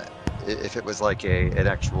 if it was like an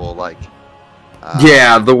actual like.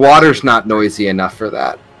 Yeah, the water's not noisy enough for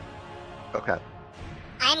that. Okay.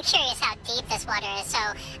 I'm curious how deep this water is, so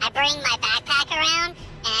I bring my backpack around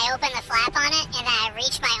and I open the flap on it, and then I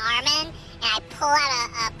reach my arm in and I pull out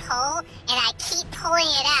a pole, and I keep pulling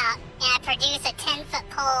it out, and I produce a 10-foot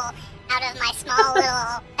pole out of my small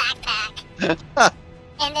little backpack.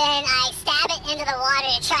 And then I stab it into the water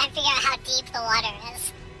to try and figure out how deep the water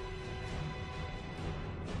is.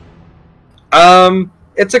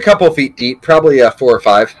 It's a couple feet deep, probably 4 or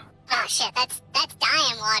 5. Oh shit, that's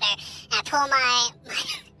dying water. And I pull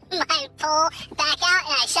my pole back out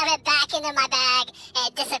and I shove it back into my bag and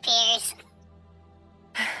it disappears.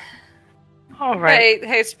 All right.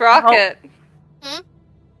 Hey, Sprocket.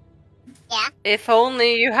 Yeah? If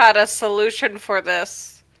only you had a solution for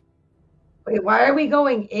this. Wait, why are we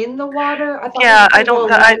going in the water? I thought Yeah, we I could go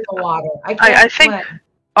don't. along the water. I can't I think swim.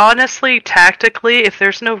 honestly, tactically, if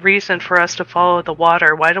there's no reason for us to follow the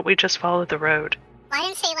water, why don't we just follow the road? Well, I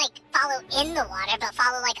didn't say, like, follow in the water, but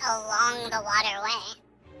follow, like, along the waterway.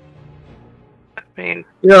 I mean,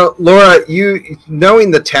 You know, Laura, you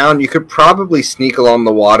knowing the town, you could probably sneak along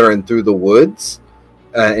the water and through the woods,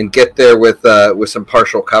 and get there with some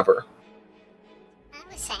partial cover. I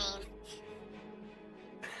was saying.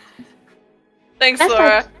 Thanks, That's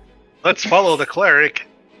Laura. Let's follow the cleric.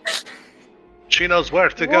 She knows where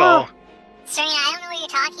to go. Serena, I don't know what you're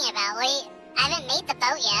talking about. I haven't made the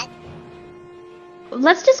boat yet.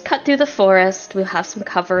 Let's just cut through the forest. We'll have some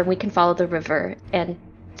cover and we can follow the river and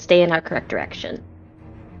stay in our correct direction.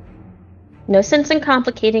 No sense in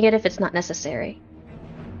complicating it if it's not necessary.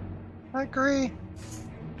 I agree.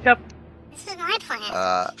 yep. This is my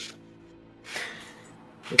plan.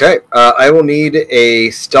 Okay, I will need a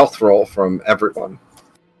stealth roll from everyone.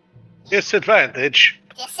 Disadvantage.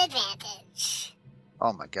 Disadvantage.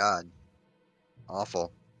 Oh my god.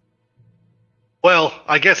 Awful. Well,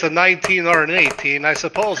 I guess a 19 or an 18. I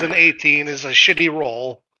suppose an 18 is a shitty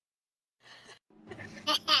roll.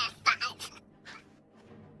 5.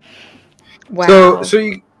 Wow.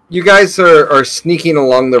 So you guys are sneaking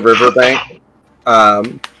along the riverbank.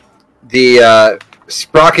 The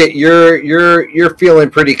Sprocket, you're feeling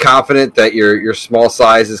pretty confident that your small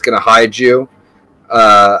size is going to hide you,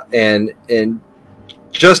 and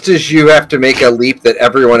just as you have to make a leap that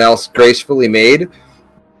everyone else gracefully made,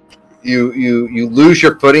 you lose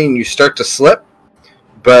your footing and you start to slip.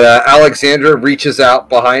 But Alexandra reaches out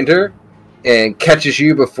behind her and catches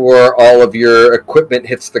you before all of your equipment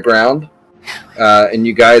hits the ground, and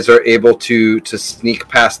you guys are able to sneak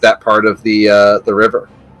past that part of the river.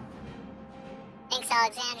 Thanks,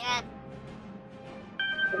 Alexandra.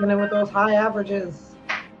 Coming in with those high averages.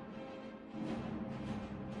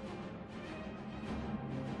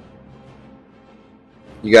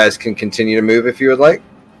 You guys can continue to move if you would like.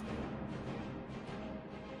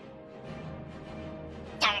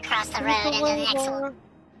 Dart across the road into the next one.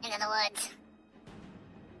 Into the woods.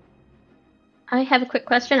 I have a quick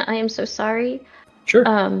question. I am so sorry. Sure.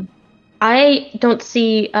 I don't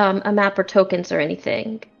see a map or tokens or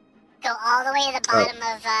anything. Go all the way to the bottom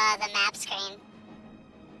of the map screen.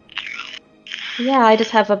 Yeah, I just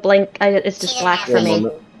have a blank. It's just black for me.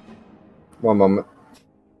 One moment.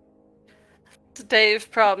 It's a Dave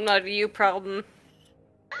problem, not a you problem.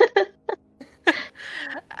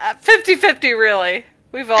 50-50, really.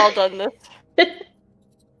 We've all done this.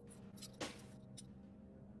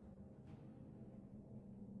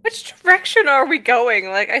 Which direction are we going?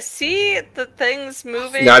 Like, I see the things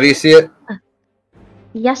moving. Now do you see it?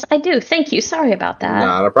 Yes, I do. Thank you. Sorry about that.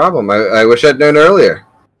 Not a problem. I wish I'd known earlier.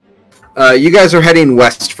 You guys are heading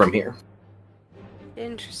west from here.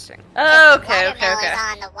 Interesting. The Okay. watermill is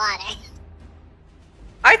on the water.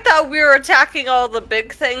 I thought we were attacking all the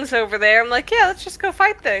big things over there. I'm like, yeah, let's just go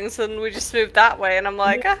fight things, and we just moved that way. And I'm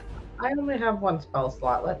like, I only have one spell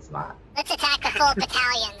slot. Let's not. Let's attack the full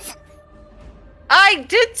battalions. I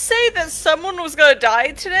did say that someone was gonna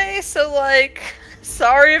die today, so like,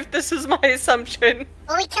 sorry if this is my assumption.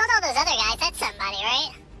 Well, we killed all those other guys. That's somebody,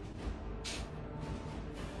 right?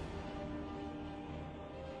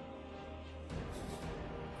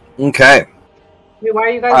 Okay. Wait, why are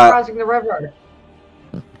you guys crossing the river?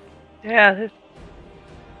 Yeah.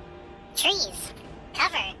 Trees.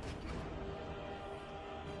 Cover.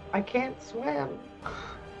 I can't swim.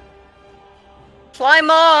 Climb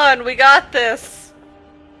on, we got this.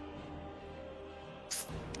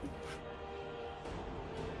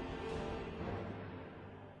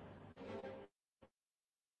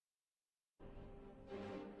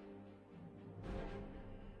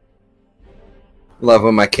 Love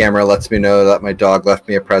when my camera lets me know that my dog left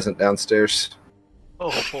me a present downstairs.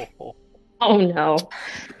 Oh. Oh no.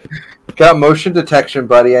 Got motion detection,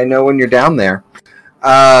 buddy. I know when you're down there.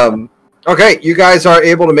 Okay, you guys are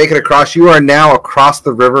able to make it across. You are now across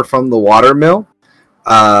the river from the watermill.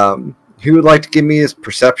 Who would like to give me his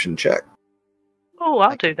perception check? Oh,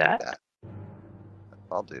 I'll do that.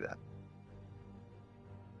 I'll do that.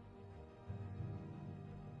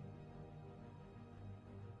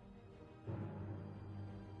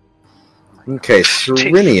 Okay,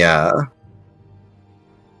 Serenia.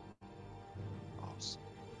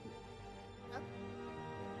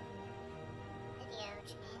 Video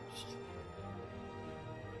changed.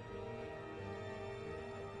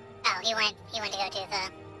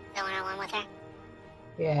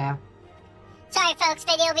 Yeah. Sorry, folks.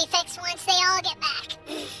 Video will be fixed once they all get back.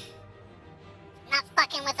 Not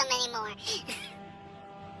fucking with them anymore.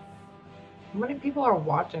 How many people are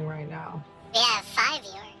watching right now? We have 5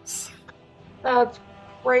 viewers. That's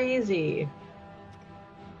crazy.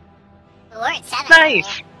 We were at 7. Nice.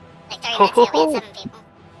 Earlier. Like 30 minutes ago, we had 7 people.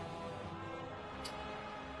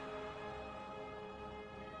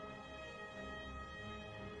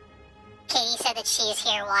 Katie said that she is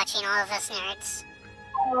here watching all of us nerds.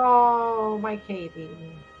 Oh, my Katie.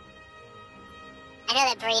 I know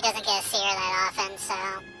that Bree doesn't get to see her that often, so...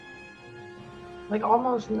 Like,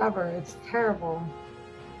 almost never. It's terrible.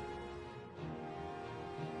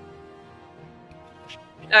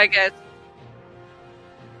 Alright, guys.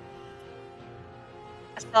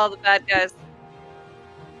 I saw the bad guys.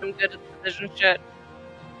 I'm good at the vision shit.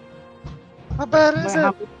 How bad is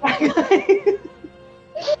it?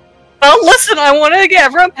 Well, listen, I want to get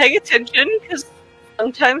everyone paying attention, because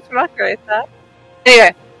sometimes we're not great at that.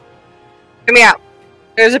 Anyway, hear me out.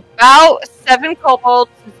 There's about 7 kobolds,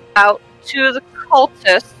 about 2 of the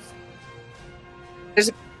cultists. There's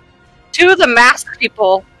 2 of the masked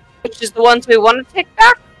people, which is the ones we want to take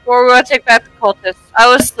back, or we want to take back the cultists. I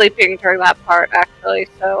was sleeping during that part, actually,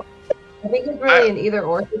 so... I think it's really an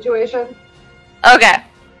either-or situation. Okay.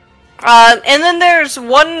 And then there's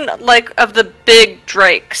one, like, of the big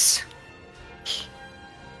drakes.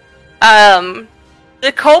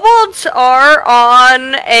 The kobolds are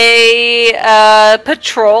on a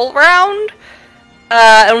patrol round,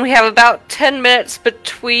 and we have about 10 minutes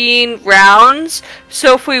between rounds.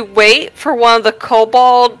 So if we wait for one of the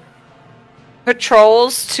kobold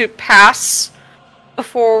patrols to pass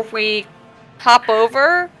before we hop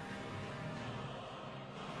over,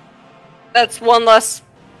 that's one less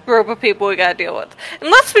group of people we gotta deal with.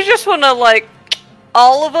 Unless we just want to, like,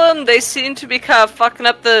 all of them, they seem to be kind of fucking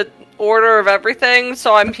up the order of everything,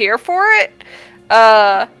 so I'm here for it.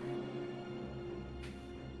 That's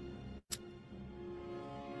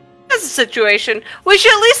the situation. We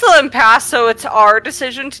should at least let them pass so it's our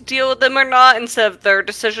decision to deal with them or not, instead of their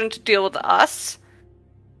decision to deal with us.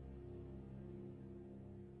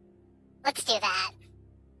 Let's do that.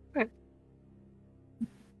 I'm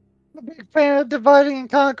a big fan of dividing and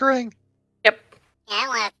conquering. Yep. Yeah, I don't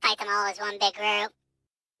want to fight them all as one big group.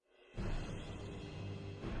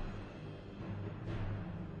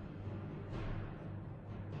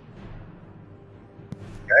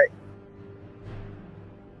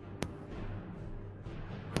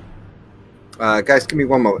 Guys, give me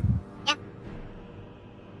one moment. Yeah.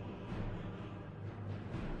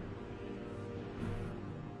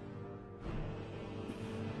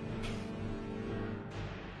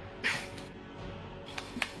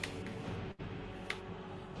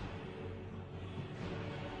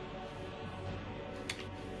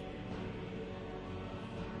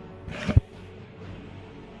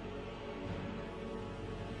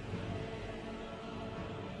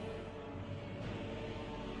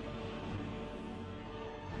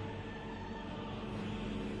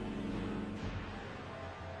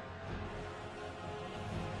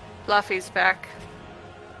 Fluffy's back.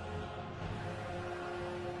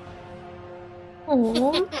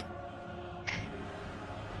 Aww.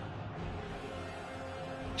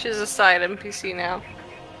 She's a side NPC now.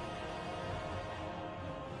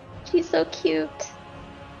 She's so cute.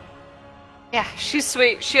 Yeah, she's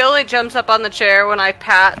sweet. She only jumps up on the chair when I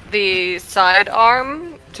pat the side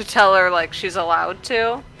arm to tell her, like, she's allowed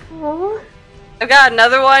to. Aww. I've got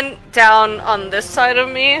another one down on this side of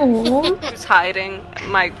me. Aww. Who's hiding.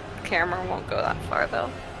 My camera won't go that far, though.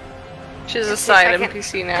 She's a side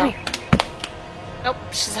NPC now. Nope,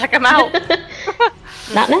 she's like, I'm out.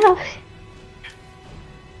 Not now.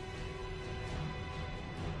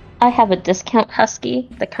 I have a discount husky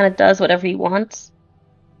that kind of does whatever he wants.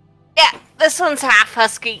 Yeah, this one's half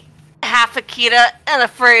husky, half Akita, and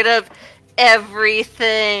afraid of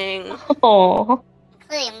everything. Oh.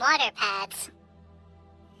 Including water pads.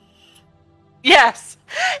 Yes.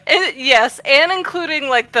 Yes, and including,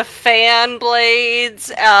 like, the fan blades,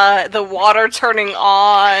 the water turning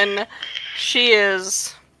on.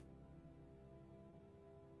 She's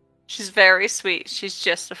very sweet. She's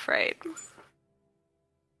just afraid.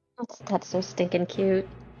 That's so stinking cute.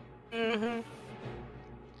 Mm-hmm.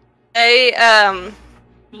 They,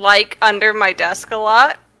 like, under my desk a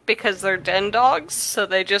lot because they're den dogs, so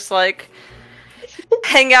they just, like,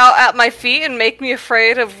 hang out at my feet and make me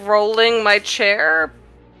afraid of rolling my chair.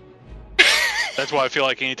 That's why I feel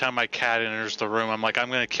like anytime my cat enters the room, I'm like, I'm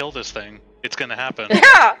gonna kill this thing. It's gonna happen.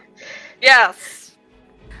 Yeah! Yes.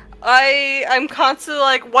 I'm constantly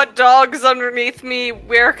like, what dog is underneath me?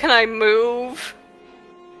 Where can I move?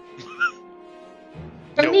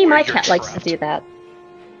 For know me, where my you're cat likes to trapped. do that.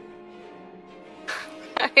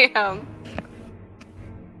 I am.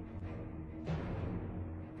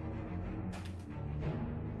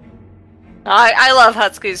 I love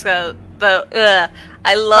huskies though.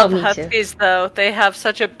 I love me too. huskies though. They have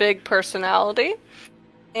such a big personality,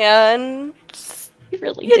 and You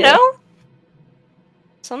really you do. know,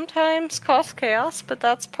 sometimes cause chaos. But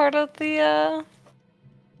that's part of the.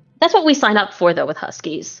 That's what we sign up for, though, with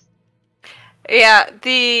huskies. Yeah,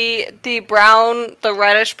 the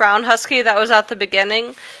reddish brown husky that was at the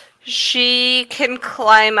beginning. She can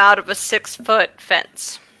climb out of a 6-foot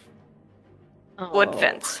fence, wood Oh.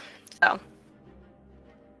 fence. So.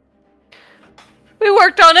 We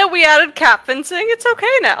worked on it. We added cat fencing. It's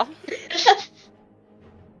okay now.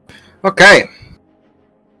 Okay.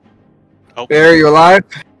 Oh. Bear, you alive?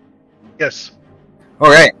 Yes.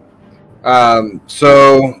 Okay.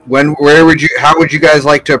 So how would you guys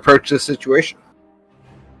like to approach this situation?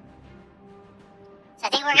 So I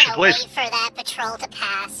think we're We should gonna place- wait for that patrol to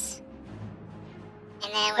pass.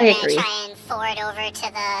 And then I we're gonna agree. try and forward over to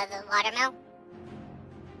the watermill.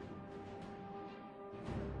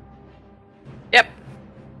 Yep.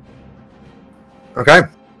 Okay.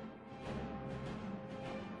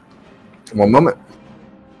 One moment.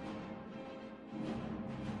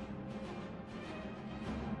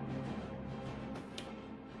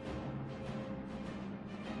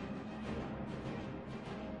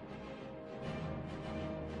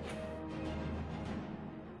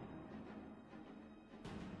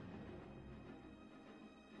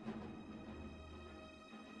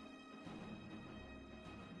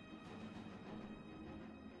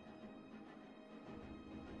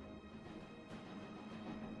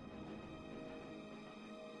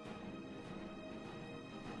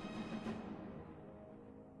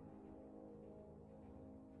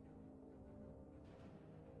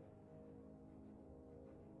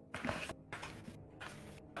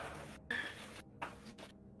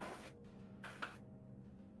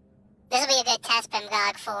 This will be a good test,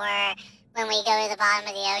 Bimgog, for when we go to the bottom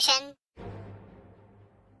of the ocean.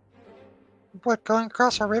 What, going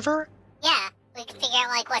across a river? Yeah, we can figure out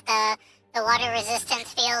like what the water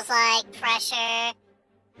resistance feels like, pressure. I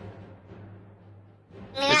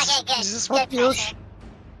mean, we're not gonna get Is this good what the pressure. ocean?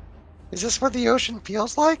 Is this what the ocean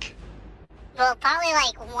feels like? Well, probably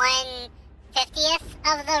like 1/50th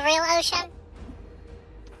of the real ocean.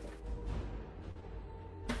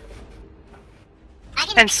 I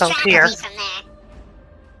can And extrapolate saltier. from there.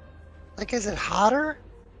 Like, is it hotter?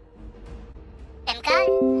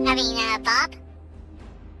 Bimka? I mean, Bob?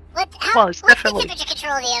 Well, it's What's definitely- the temperature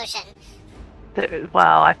control of the ocean?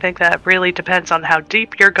 Well, I think that really depends on how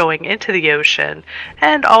deep you're going into the ocean,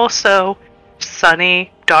 and also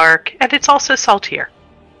sunny, dark, and it's also saltier.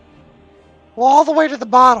 Well, all the way to the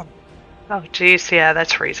bottom. Oh, geez, yeah,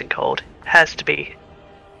 that's freezing cold. Has to be.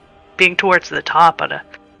 Being towards the top on a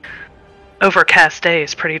overcast day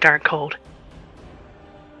is pretty darn cold.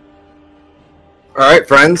 All right,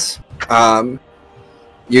 friends.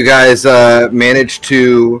 You guys managed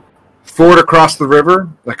to ford across the river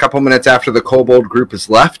a couple minutes after the kobold group has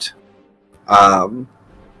left. I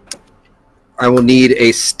will need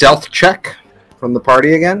a stealth check from the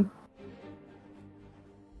party again.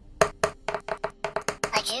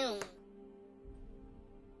 Ajum.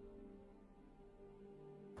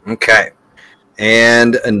 Okay.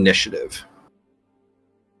 And initiative.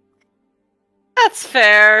 That's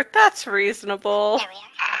fair. That's reasonable. There we are.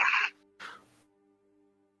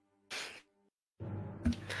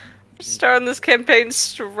 Starting this campaign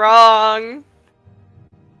strong.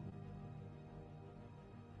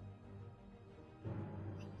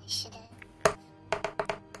 Initiative.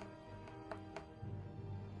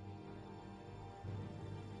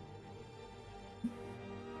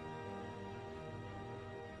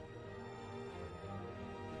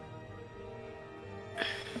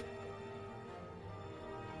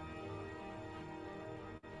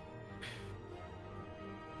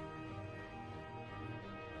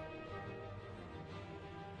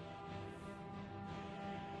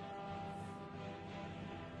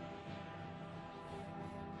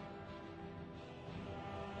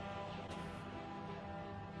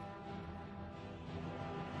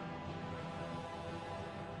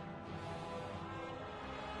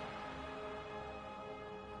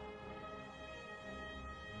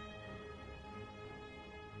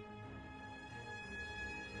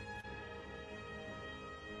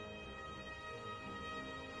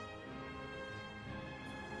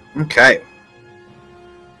 Okay.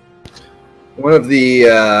 One of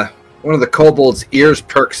the kobold's ears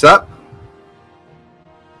perks up.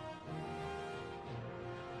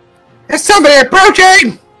 There's somebody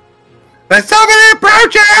approaching! There's somebody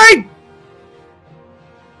approaching!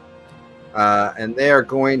 And they are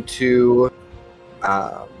going to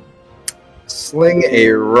sling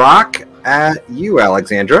a rock at you,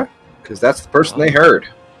 Alexandra, because that's the person they heard.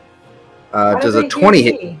 How Does did a they 20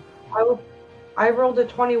 hear hit? me? I rolled a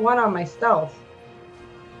 21 on my stealth.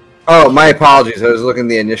 Oh, my apologies. I was looking at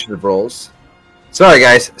the initiative rolls. Sorry,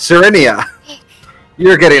 guys. Serenia,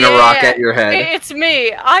 you're getting a rock at your head. It's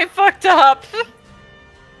me. I fucked up.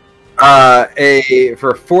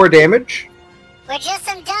 For 4 damage. We're just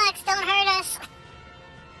some ducks. Don't hurt us.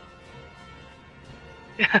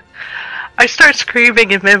 I start screaming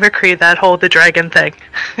in mimicry that whole the dragon thing.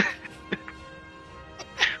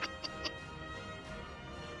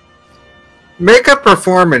 Make a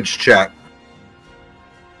performance check.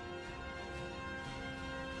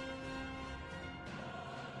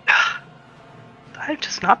 I've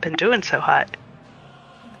just not been doing so hot.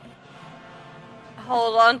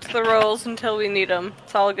 Hold on to the rolls until we need them.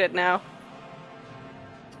 It's all good now.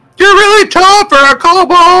 You're really tall for a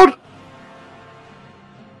kobold!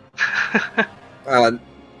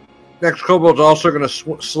 Next kobold's also going to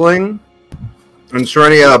sling. And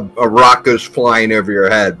Serenia, a rock goes flying over your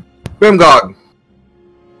head. Bimgog!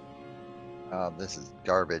 This is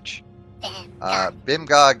garbage.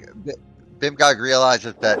 Bimgog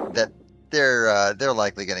realizes that they're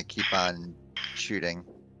likely going to keep on shooting.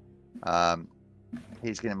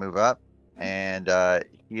 He's going to move up, and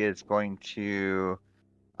he is going to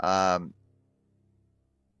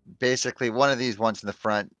basically one of these ones in the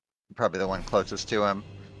front, probably the one closest to him.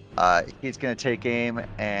 He's going to take aim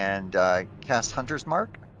and cast Hunter's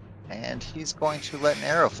Mark, and he's going to let an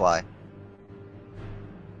arrow fly.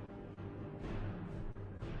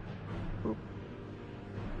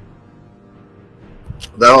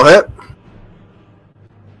 That'll hit.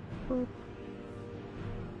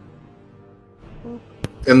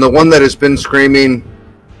 And the one that has been screaming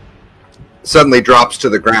suddenly drops to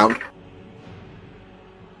the ground.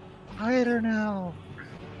 Higher now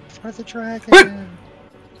for the dragon.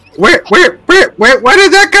 What? Where did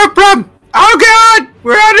that come from? Oh God!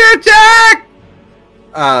 We're under attack!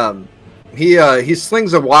 He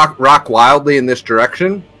slings a rock wildly in this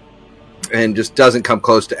direction and just doesn't come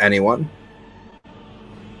close to anyone.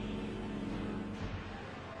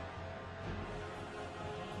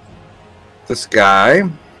 This guy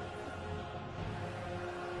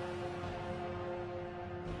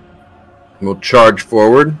will charge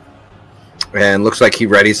forward and looks like he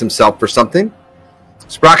readies himself for something.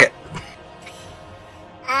 Sprocket.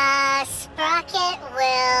 Sprocket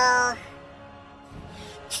will...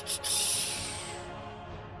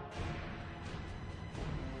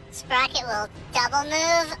 Sprocket will double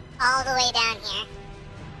move all the way down here.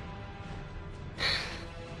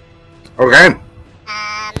 Okay.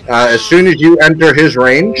 As soon as you enter his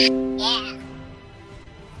range, Yeah.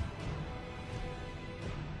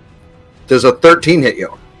 does a 13 hit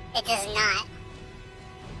you? It does not.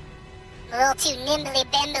 A little too nimbly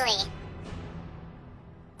bimbly.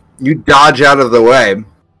 You dodge out of the way. And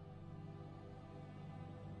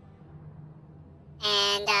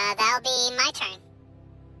that'll be my turn.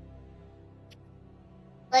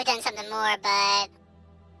 We've done something more, but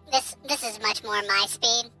this is much more my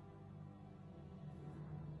speed.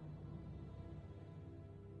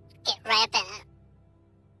 Get right up in it.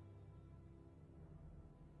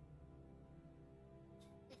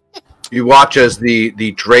 You watch as the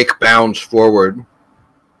Drake bounds forward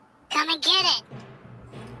Come and get it.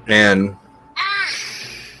 and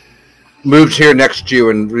moves here next to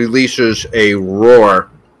you and releases a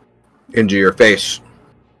roar into your face.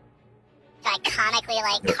 I comically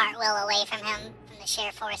cartwheel away from him from the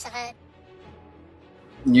sheer force of it.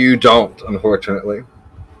 You don't, unfortunately.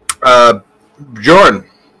 Bjorn.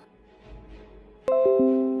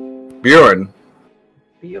 Bjorn.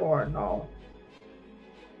 Bjorn, no.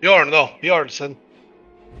 Bjornson.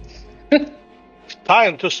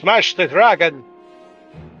 Time to smash the dragon.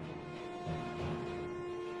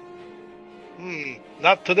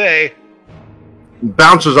 Not today.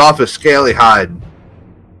 Bounces off his scaly hide.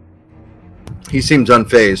 He seems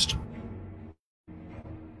unfazed.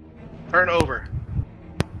 Turn over.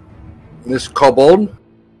 This kobold.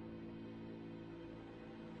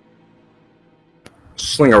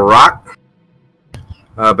 Sling a rock.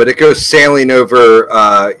 But it goes sailing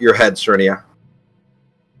over your head, Serenia.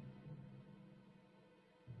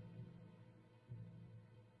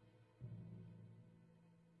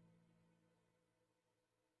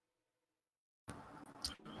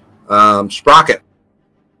 Sprocket.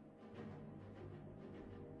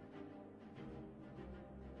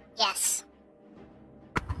 Yes.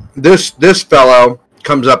 This fellow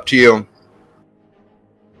comes up to you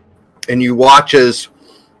and you watch as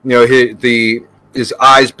his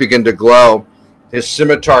eyes begin to glow. His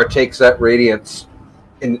scimitar takes that radiance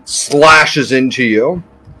and it slashes into you,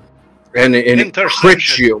 and it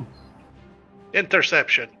crits you.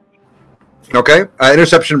 Interception. Okay,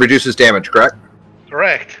 interception reduces damage, correct?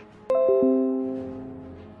 Correct. Go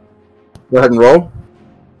ahead and roll.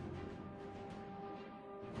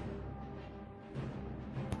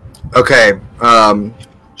 Okay,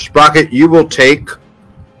 Sprocket, you will take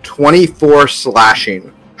 24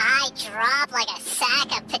 slashing. I drop like a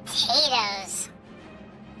sack of potatoes.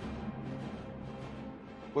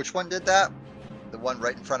 Which one did that? The one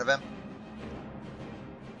right in front of him?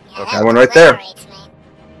 Yeah, Okay, that one right there. obliterates me.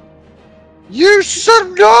 You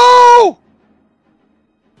said no!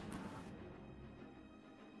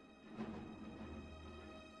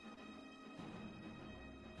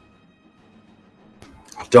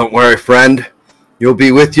 Don't worry, friend. You'll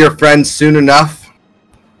be with your friends soon enough.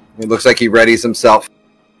 It looks like he readies himself.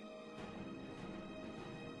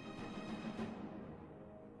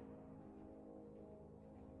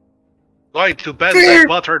 Going to bend that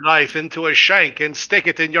butter knife into a shank and stick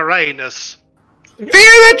it in your anus. Fear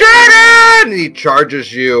the dragon! He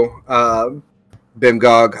charges you,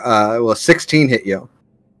 Bimgog. Will 16 hit you?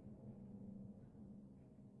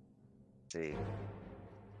 Let's see.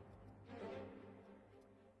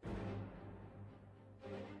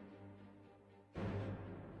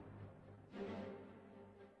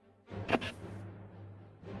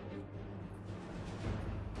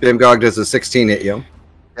 Bimgog, does a 16 hit you?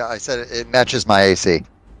 Yeah, I said it matches my AC.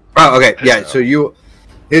 Oh, okay. Yeah, so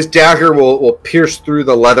his dagger will pierce through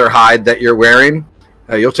the leather hide that you're wearing.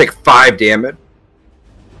 You'll take 5 damage.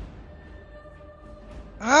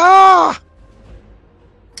 Ah!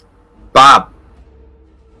 Bob.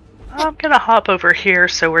 I'm gonna hop over here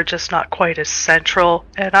so we're just not quite as central,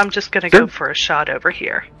 and I'm just gonna go for a shot over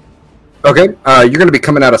here. Okay, you're going to be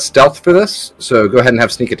coming out of stealth for this, so go ahead and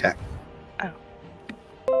have sneak attack.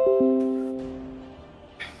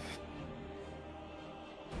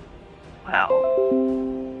 Wow.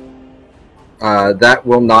 That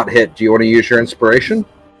will not hit. Do you want to use your inspiration?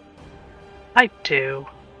 I do.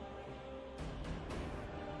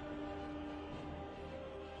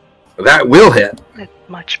 That will hit. It's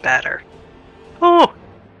much better. Oh!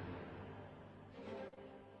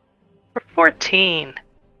 For 14.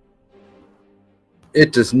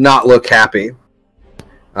 It does not look happy.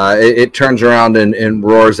 It turns around and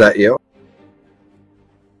roars at you.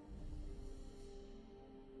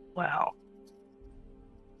 Wow.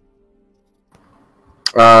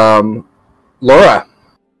 Laura.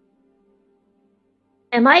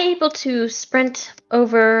 Am I able to sprint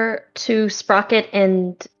over to Sprocket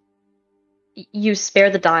and use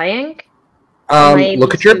Spare the Dying?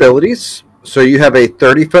 Look at your abilities. So you have a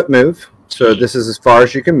 30-foot move. So this is as far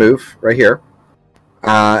as you can move, right here.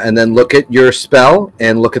 And then look at your spell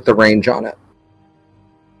and look at the range on it.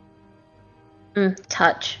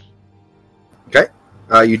 Touch. Okay.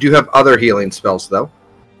 You do have other healing spells, though.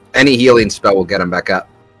 Any healing spell will get them back up.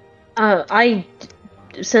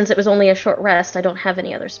 Since it was only a short rest, I don't have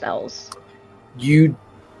any other spells. Did you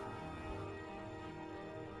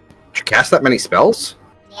cast that many spells?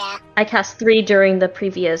 Yeah. I cast 3 during the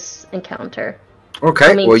previous encounter.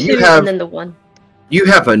 Okay, well 2 you have and then the 1. You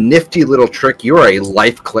have a nifty little trick. You are a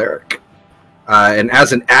life cleric. And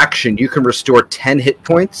as an action, you can restore 10 hit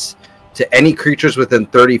points to any creatures within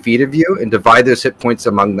 30 feet of you and divide those hit points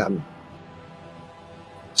among them.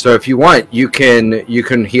 So if you want, you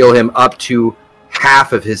can heal him up to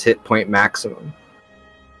half of his hit point maximum.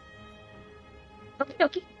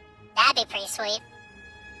 Okay. That'd be pretty sweet.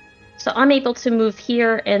 So I'm able to move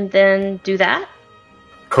here and then do that?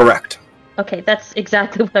 Correct. Okay, that's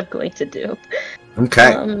exactly what I'm going to do.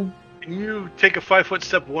 Okay. Can you take a 5-foot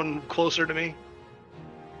step one closer to me?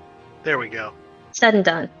 There we go. Said and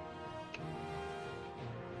done.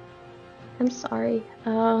 I'm sorry.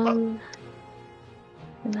 Then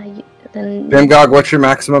Bimgog, what's your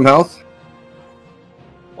maximum health?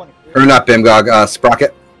 20. Or not Bimgog,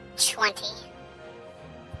 Sprocket. 20.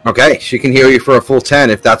 Okay, she can heal you for a full 10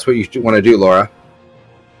 if that's what you want to do, Laura.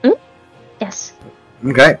 Yes.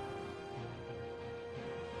 Okay.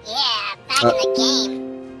 Yeah, back in the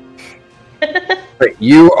game. Wait,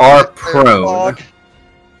 you are prone.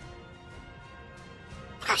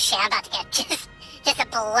 Oh shit, I'm about to get just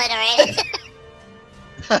obliterated.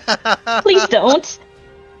 Please don't.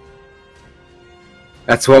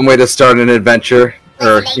 That's one way to start an adventure,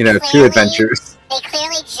 or, Listen, 2 adventures. They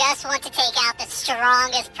clearly just want to take out the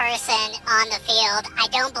strongest person on the field. I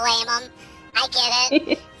don't blame them. I get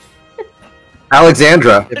it.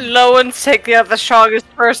 Alexandra. No one's taking out the strongest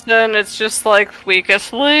person. It's just like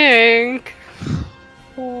weakest link.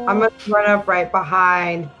 I'm gonna run up right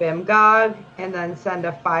behind Bimgog and then send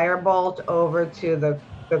a firebolt over to the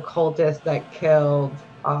cultist that killed.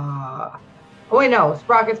 Oh wait, no,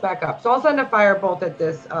 Sprocket's back up. So I'll send a firebolt at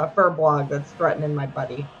this furblog that's threatening my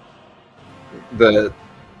buddy. The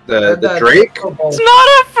Drake? It's not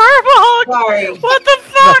a furball! Sorry. What the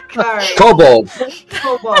fuck? Sorry. Kobold.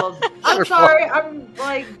 Kobold. I'm sorry. I'm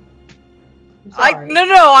like. Sorry.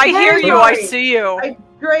 I hear you. I see you. I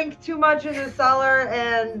drank too much in the cellar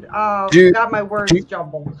and got my words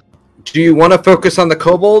jumbled. Do you want to focus on the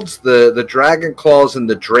kobolds? The dragon claws and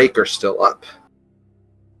the Drake are still up.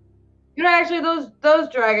 You know, actually, those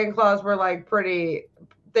dragon claws were like pretty.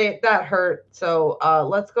 That hurt. So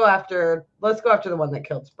let's go after the one that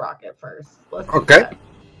killed Sprocket first. Okay.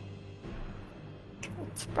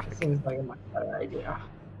 Seems like a much better idea.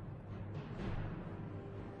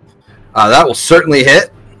 That will certainly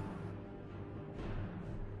hit.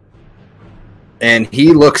 And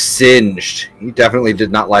he looks singed. He definitely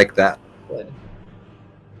did not like that. Good.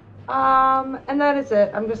 And that is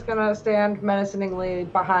it. I'm just gonna stand menacingly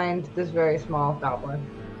behind this very small goblin.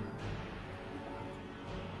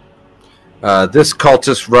 This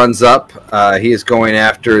cultist runs up. He is going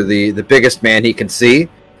after the biggest man he can see.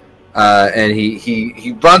 And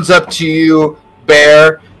he runs up to you,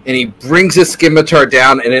 Bear, and he brings his scimitar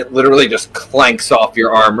down, and it literally just clanks off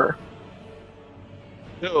your armor.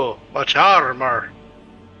 Oh, much armor.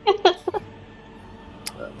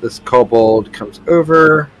 This kobold comes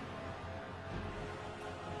over.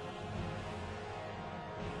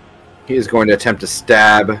 He is going to attempt to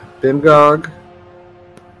stab Bimgog.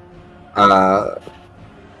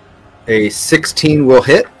 A 16 will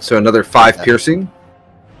hit, so another 5 piercing.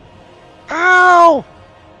 Ow!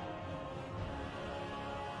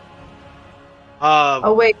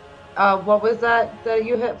 Oh wait, what was that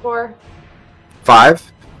you hit for?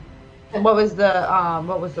 5. And what was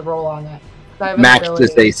the roll on it? Matched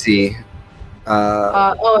his AC.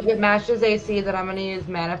 If it matches AC, then I'm gonna use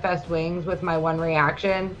Manifest Wings with my one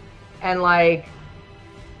reaction, and like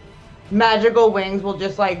magical wings will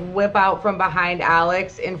just like whip out from behind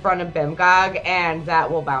Alex in front of Bimgog, and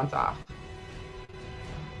that will bounce off.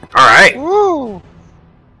 All right. Woo!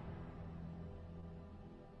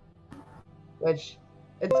 Which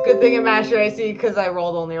it's a good thing it matched your AC because I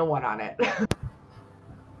rolled only a 1 on it.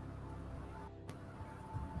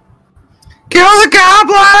 Kill the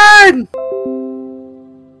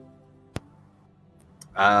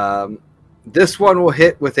goblin! This one will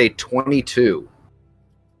hit with a 22.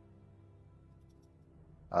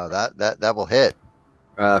 Oh, that will hit.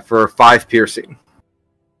 For 5 piercing.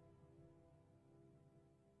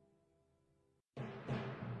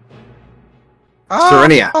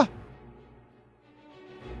 Serenia.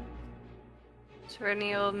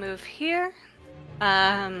 Serenia will move here.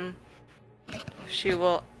 She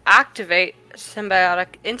will activate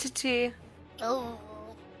Symbiotic Entity. Oh.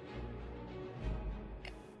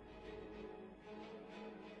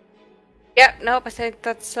 Yep, nope, I think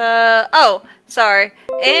that's, oh, sorry.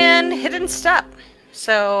 And Hidden Step.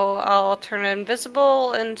 So I'll turn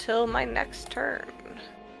invisible until my next turn.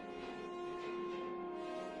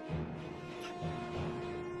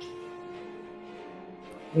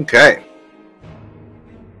 Okay.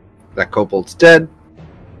 That kobold's dead.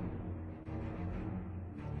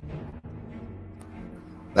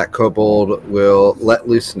 That kobold will let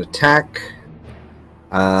loose an attack.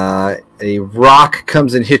 A rock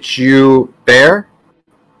comes and hits you, Bear,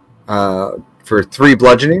 for 3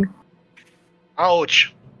 bludgeoning.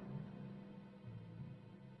 Ouch.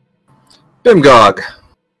 Bimgog.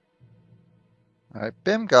 All right,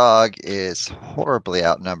 Bimgog is horribly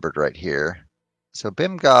outnumbered right here. So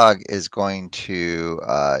Bimgog is going to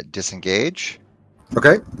disengage.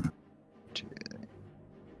 Okay.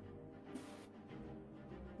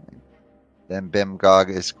 Then Bimgog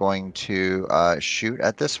is going to shoot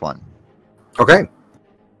at this one. Okay.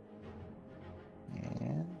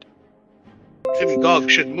 And Bimgog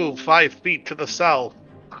should move 5 feet to the south.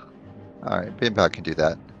 all right, Bimgog can do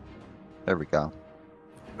that. There we go.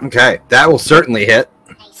 Okay, that will certainly hit.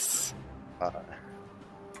 Nice.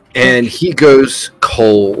 And he goes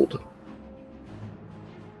cold.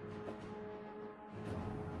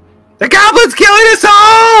 The goblin's killing us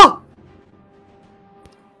all!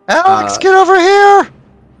 Alex, get over here!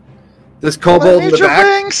 This I kobold in need the your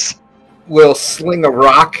back wings! will sling a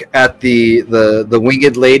rock at the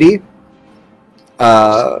winged lady.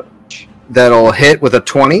 That'll hit with a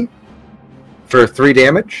 20 for 3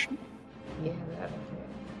 damage. Yeah, that'll hit.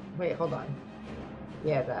 Wait, hold on.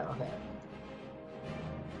 Yeah, that'll hit.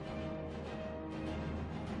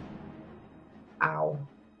 Ow.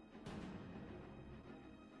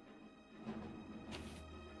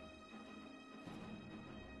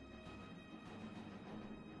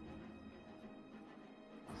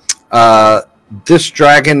 This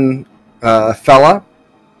dragon fella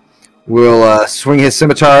will swing his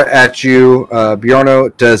scimitar at you. Bjorno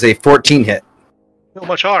does a 14 hit. So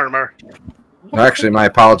much armor. Actually, my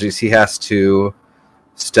apologies. He has to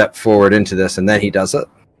step forward into this, and then he does it.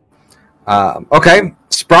 Okay,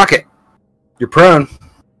 Sprocket, you're prone.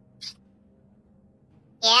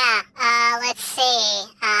 Yeah, let's see.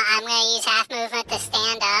 I'm gonna use half movement to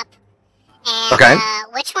stand up. And, Okay.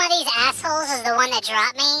 Which one of these assholes is the one that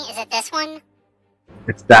dropped me? Is it this one?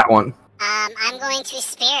 It's that one. I'm going to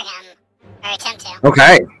spear him. Or attempt to.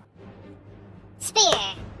 Okay.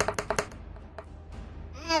 Spear!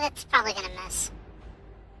 That's probably gonna miss.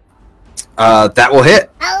 That will hit.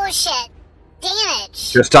 Oh shit!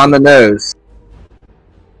 Damage! Just on the nose.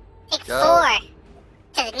 Take Go.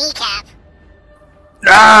 4 to the kneecap.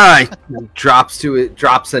 Ah! Drops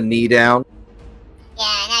a knee down. Yeah,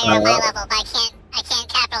 now you're at my level, but I can't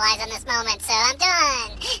capitalize on this moment, so I'm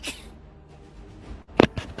done.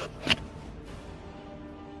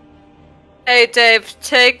 Hey, Dave,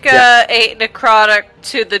 take Yeah. 8 necrotic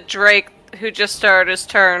to the Drake who just started his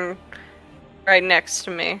turn right next to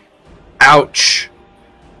me. Ouch.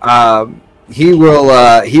 He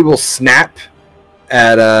will snap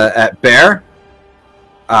at Bear.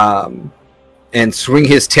 And swing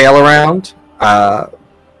his tail around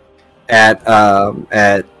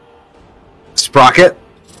at Sprocket.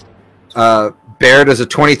 Bear, does a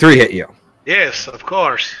 23 hit you? Yes, of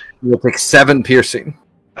course. You'll take 7 piercing.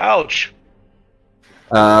 Ouch.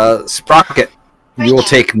 Sprocket, you will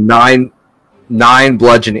take 9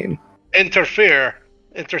 bludgeoning.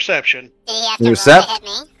 Interception. Did he have to Intercept? roll to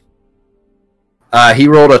hit me? He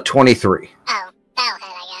rolled a 23. Oh, that'll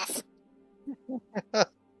hit, I guess.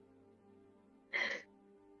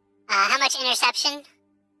 How much interception?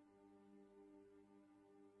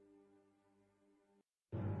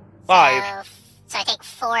 5. So I take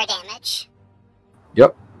 4 damage.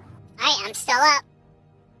 Yep. Alright, I'm still up.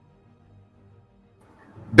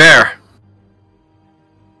 Bear,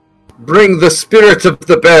 bring the spirit of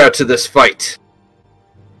the bear to this fight.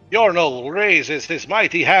 Yornal raises his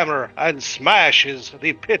mighty hammer and smashes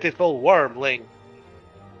the pitiful wormling.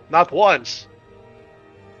 Not once,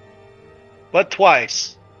 but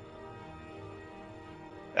twice.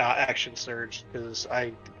 Action surge, because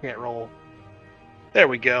I can't roll. There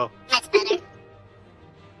we go. That's better.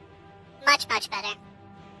 Much, much better.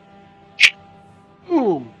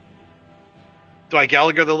 Ooh. Do I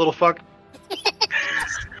Gallagher the little fuck?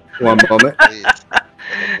 One moment. Please. Like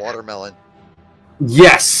a watermelon.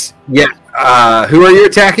 Yes. Yeah. Who are you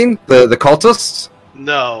attacking? The cultists?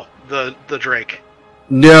 No, the Drake.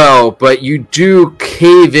 No, but you do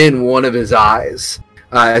cave in one of his eyes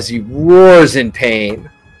as he roars in pain.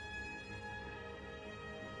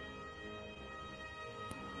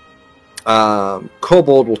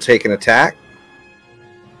 Kobold will take an attack.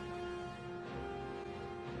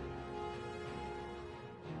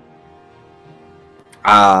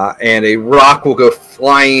 And a rock will go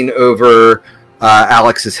flying over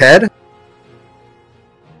Alex's head.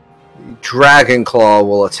 Dragon Claw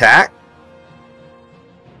will attack.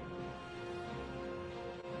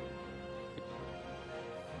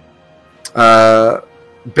 Bear,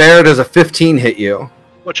 does a 15 hit you?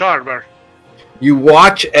 Which armor? You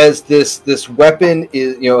watch as this weapon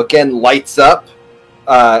is, again lights up,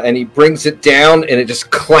 and he brings it down, and it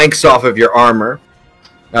just clanks off of your armor.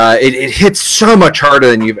 It hits so much harder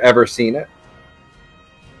than you've ever seen it.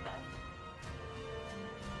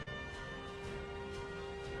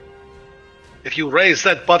 If you raise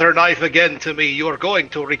that butter knife again to me, you're going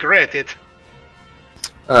to regret it.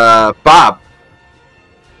 Bob.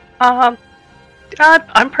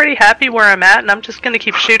 I'm pretty happy where I'm at, and I'm just going to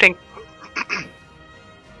keep shooting.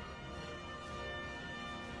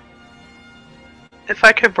 If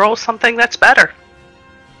I could roll something that's better.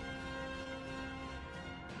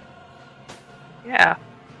 Yeah.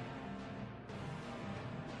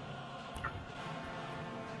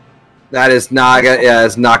 That is not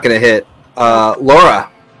gonna hit. Laura.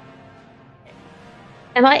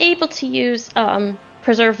 Am I able to use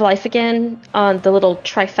Preserve Life again on the little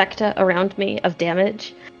trifecta around me of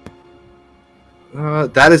damage?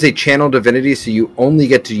 That is a channel divinity, so you only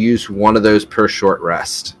get to use one of those per short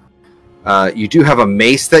rest. You do have a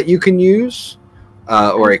mace that you can use,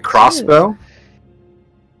 or a crossbow.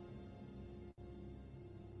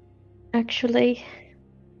 Actually,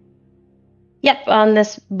 yep, on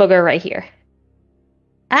this booger right here.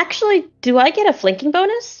 Actually, do I get a flanking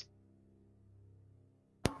bonus?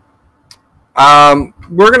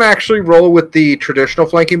 We're going to actually roll with the traditional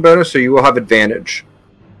flanking bonus, so you will have advantage.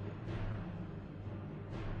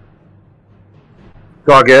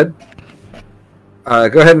 All good.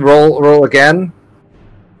 Go ahead and roll again.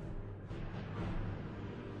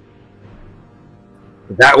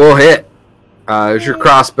 That will hit. It's your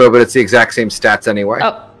crossbow, but it's the exact same stats anyway.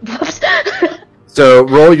 Oh, whoops. So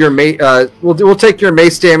roll your mace. We'll take your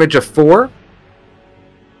mace damage of 4.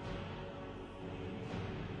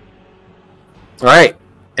 All right.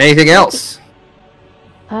 Anything else?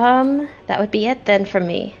 That would be it then from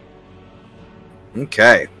me.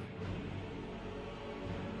 Okay.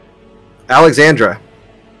 Alexandra.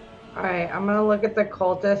 All right, I'm gonna look at the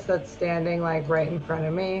cultist that's standing like right in front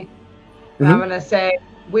of me. And I'm gonna say,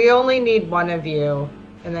 we only need one of you,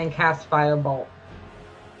 and then cast Firebolt.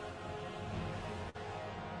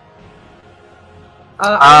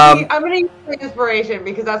 I'm gonna use inspiration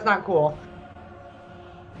because that's not cool.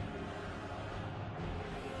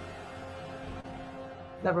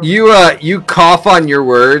 Never mind. You cough on your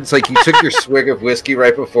words like you took your swig of whiskey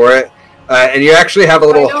right before it, and you actually have a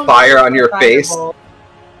little fire on your face.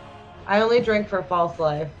 I only drink for false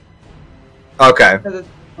life. Okay. Because it's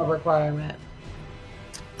a requirement.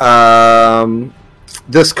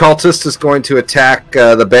 This cultist is going to attack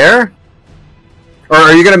the bear. Or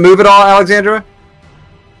are you going to move at all, Alexandra?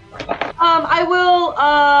 I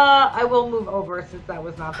will move over since that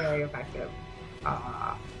was not very effective.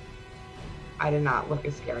 I did not look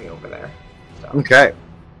as scary over there. So. Okay.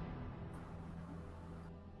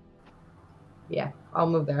 Yeah, I'll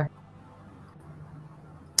move there.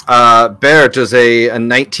 Bear, does a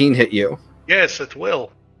 19 hit you? Yes, it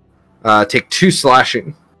will. Take 2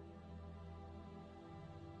 slashing.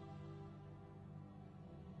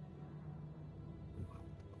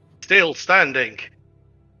 Still standing.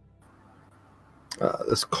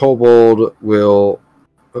 This kobold will...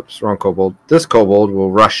 Oops, wrong kobold. This kobold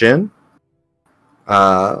will rush in.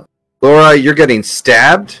 Laura, you're getting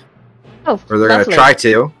stabbed. Oh, or they're going to try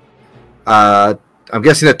to. I'm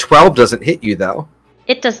guessing a 12 doesn't hit you, though.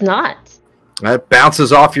 It does not. It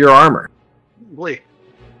bounces off your armor. Boy.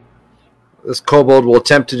 This kobold will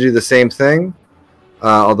attempt to do the same thing,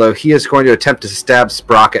 although he is going to attempt to stab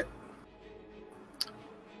Sprocket.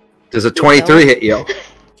 Does a 23 hit you?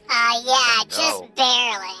 Yeah, just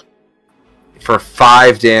barely. For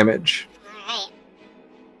 5 damage. Alright.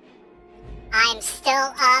 I'm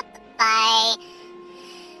still up by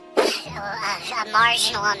a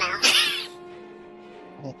marginal amount.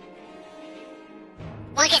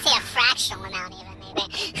 One could say a fractional amount even,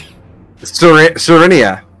 maybe.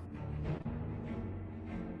 Serenia.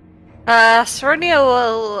 Serenia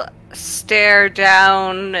will stare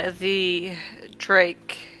down the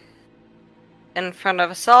Drake in front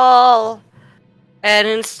of us all, and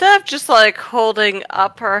instead of just like holding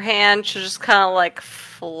up her hand, she'll just kind of like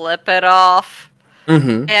flip it off.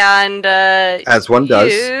 Mm-hmm. And as one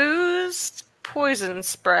does, use poison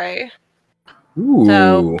spray. Ooh.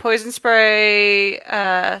 So poison spray,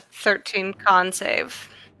 13 con save.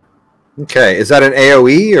 Okay, is that an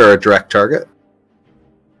AOE or a direct target?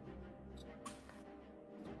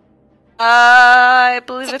 I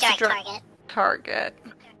believe it's a direct target.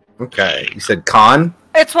 Okay, you said con?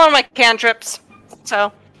 It's one of my cantrips,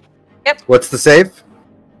 so, yep. What's the save?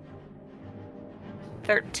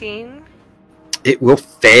 13. It will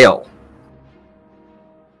fail.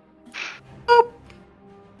 Boop.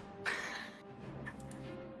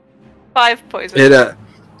 5 poison.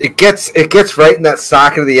 It gets right in that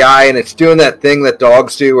socket of the eye, and it's doing that thing that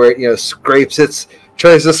dogs do, where it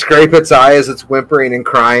tries to scrape its eye as it's whimpering and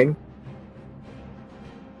crying.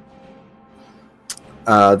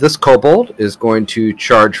 This kobold is going to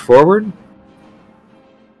charge forward.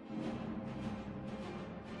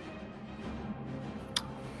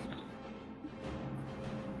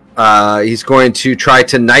 He's going to try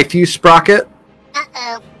to knife you, Sprocket.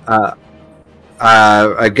 Uh-oh.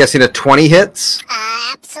 I'm guessing a 20 hits.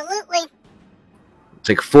 Absolutely.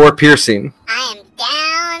 Take 4 piercing. I am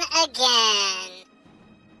down again.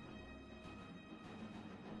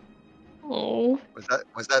 Oh.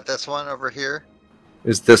 Was that this one over here?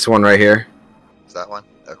 Is this one right here? Is that one?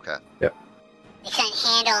 Okay. Yep. They couldn't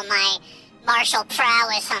handle my martial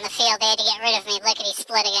prowess on the field. They had to get rid of me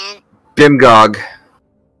lickety-split again. Bimgog.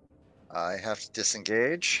 I have to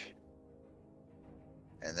disengage.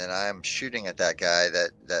 And then I'm shooting at that guy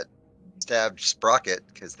that stabbed Sprocket,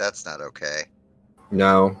 because that's not okay.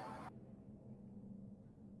 No.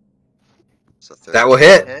 So that will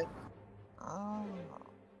hit. Oh.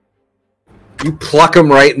 You pluck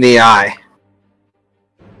him right in the eye.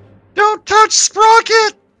 Don't touch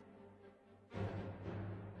Sprocket!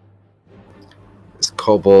 This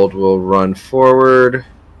kobold will run forward.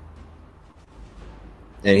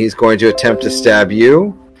 And he's going to attempt to stab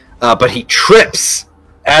you. But he trips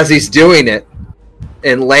as he's doing it.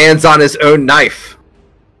 And lands on his own knife.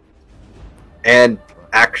 And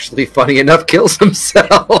actually, funny enough, kills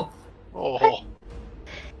himself. Oh.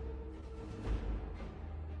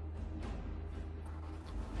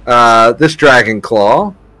 This dragon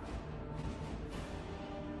claw.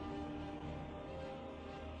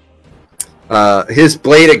 His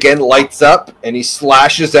blade again lights up, and he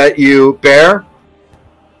slashes at you, Bear.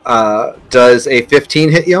 Does a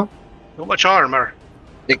 15 hit you? So much armor.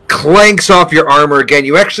 It clanks off your armor again.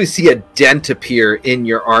 You actually see a dent appear in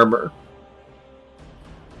your armor.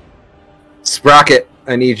 Sprocket,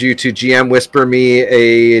 I need you to GM whisper me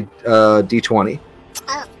a D20.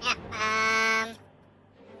 Oh, yeah. I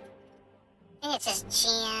think it's just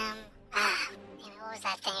GM. Damn it, what was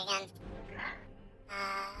that thing again?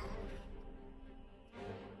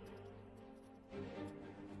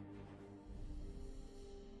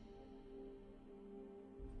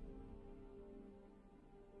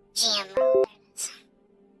 GM roll. There it is.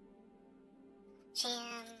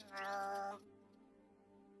 GM roll.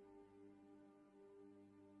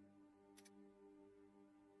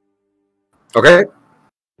 Okay.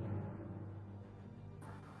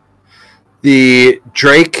 The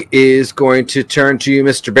Drake is going to turn to you,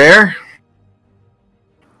 Mr. Bear.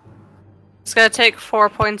 It's gonna take 4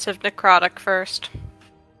 points of necrotic first.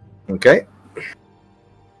 Okay.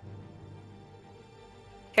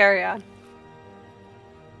 Carry on.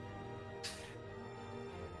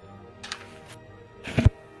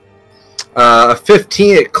 A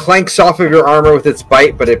 15, it clanks off of your armor with its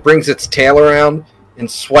bite, but it brings its tail around and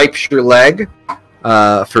swipes your leg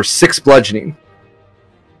for 6 bludgeoning.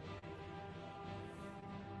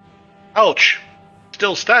 Ouch.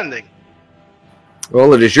 Still standing.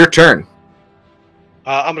 Well, it is your turn.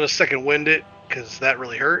 I'm going to second wind it because that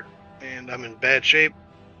really hurt, and I'm in bad shape.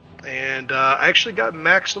 And I actually got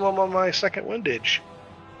maximum on my second windage.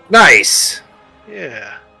 Nice.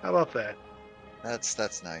 Yeah, how about that?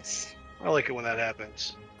 That's nice. I like it when that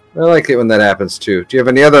happens. I like it when that happens too. Do you have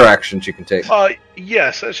any other actions you can take?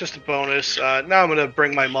 Yes, that's just a bonus. Now I'm going to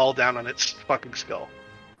bring my maul down on its fucking skull.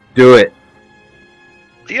 Do it.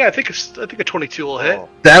 Yeah, I think a 22 will hit.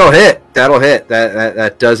 That'll hit. That'll hit.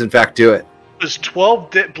 That does in fact do it. Does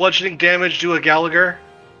 12 bludgeoning damage do a Gallagher?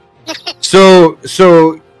 So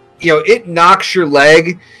it knocks your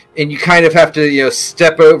leg, and you kind of have to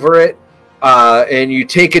step over it, and you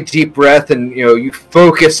take a deep breath, and you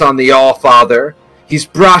focus on the All-Father. He's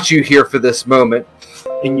brought you here for this moment,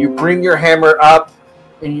 and you bring your hammer up,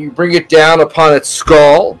 and you bring it down upon its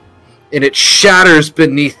skull, and it shatters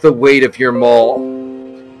beneath the weight of your maul.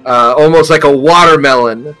 Almost like a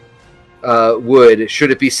watermelon would,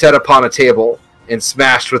 should it be set upon a table and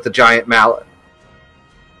smashed with a giant mallet.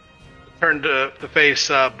 Turn to face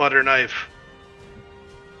butter knife.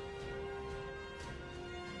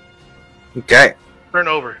 Okay. Turn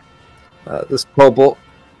over. This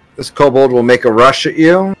kobold will make a rush at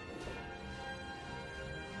you.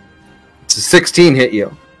 It's a 16 hit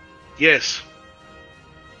you. Yes.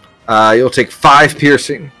 You'll take 5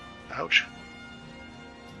 piercing. Ouch.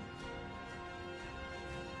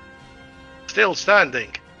 Still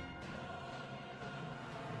standing.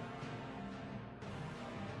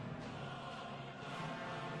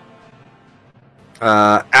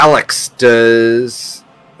 Alex does...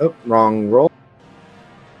 Oh, wrong roll.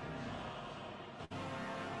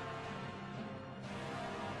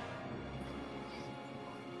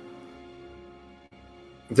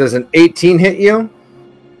 Does an 18 hit you?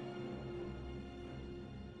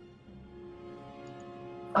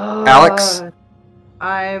 Alex?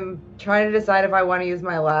 I'm trying to decide if I want to use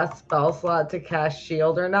my last spell slot to cast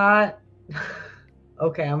shield or not.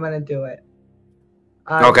 Okay, I'm gonna do it.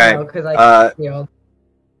 Okay. Because I cast shield.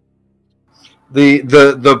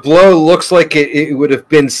 The blow looks like it would have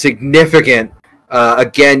been significant.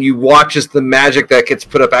 Again, you watch as the magic that gets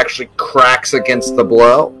put up actually cracks against the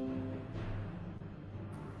blow.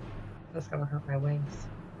 That's gonna hurt my wings.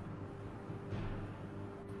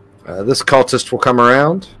 This cultist will come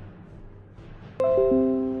around.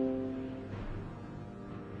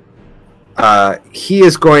 He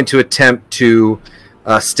is going to attempt to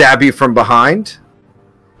stab you from behind.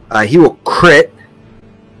 He will crit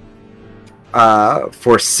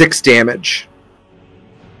for 6 damage.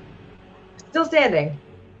 Still standing.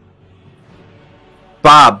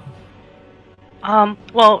 Bob.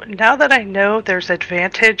 Well, now that I know there's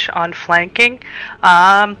advantage on flanking,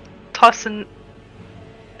 tossing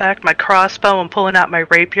back my crossbow and pulling out my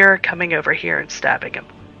rapier, coming over here and stabbing him.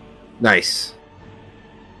 Nice.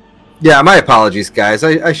 Yeah, my apologies, guys.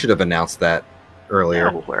 I should have announced that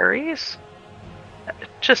earlier. No worries. It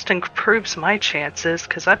just improves my chances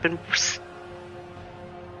because I've been.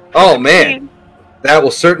 Oh man, that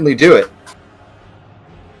will certainly do it.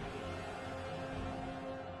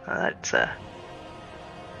 That's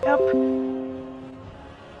Yep.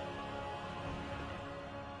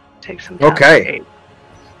 Take some time. Okay.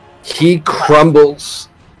 He crumbles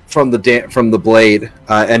from the blade,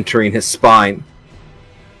 entering his spine.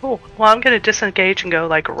 Cool. Well, I'm gonna disengage and go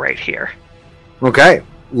like right here. Okay,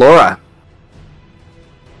 Laura.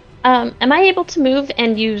 Am I able to move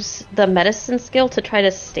and use the medicine skill to try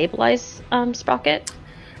to stabilize Sprocket?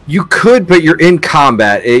 You could, but you're in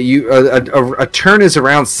combat. A turn is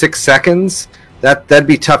around 6 seconds. That'd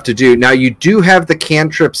be tough to do. Now you do have the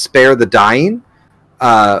cantrip Spare the Dying,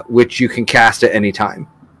 which you can cast at any time.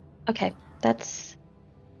 Okay, that's.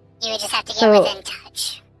 You would just have to get within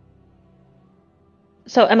touch.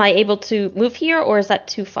 So am I able to move here, or is that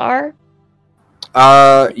too far?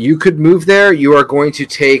 You could move there. You are going to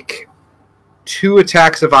take 2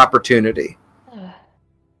 attacks of opportunity.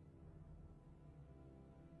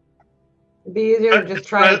 It'd be easier to just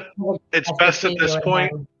try. It's best at this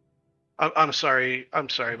point. I'm sorry. I'm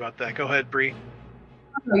sorry about that. Go ahead, Bree.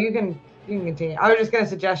 No, you can continue. I was just going to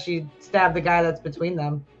suggest you stab the guy that's between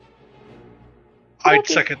them. I'd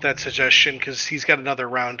second that suggestion because he's got another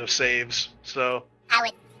round of saves. So I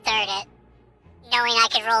would third it, knowing I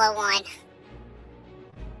could roll a 1.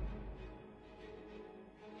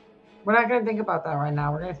 We're not going to think about that right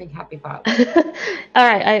now. We're going to think happy thoughts. All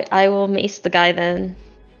right, I will mace the guy then.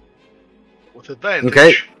 With advantage.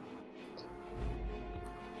 Okay.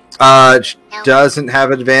 Doesn't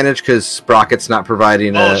have advantage because Sprocket's not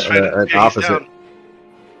providing an opposite.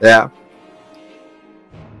 Yeah.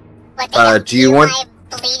 But do you want my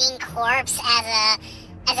bleeding corpse as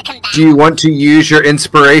a combatant? Do you want to use your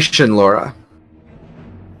inspiration, Laura?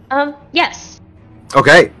 Yes.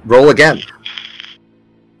 Okay, roll again.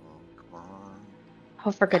 Oh,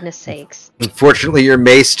 for goodness sakes. Unfortunately, your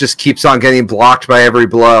mace just keeps on getting blocked by every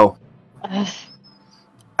blow.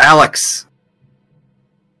 Alex.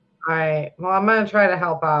 Alright, well, I'm going to try to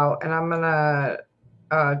help out, and I'm going to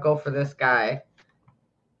go for this guy,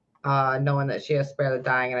 knowing that she has Spare the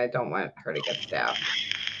Dying, and I don't want her to get stabbed.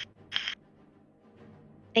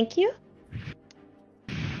 Thank you.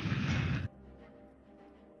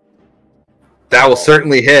 That will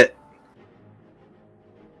certainly hit.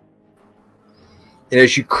 And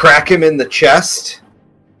as you crack him in the chest,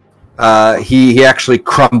 he actually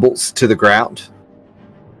crumbles to the ground.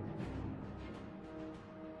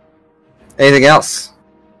 Anything else?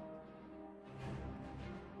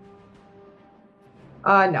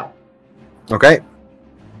 No. Okay.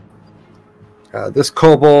 This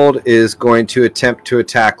kobold is going to attempt to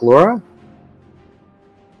attack Laura.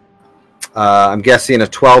 I'm guessing a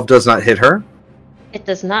 12 does not hit her. It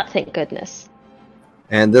does not, thank goodness.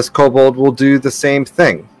 And this kobold will do the same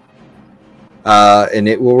thing. And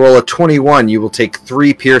it will roll a 21. You will take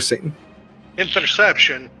 3 piercing.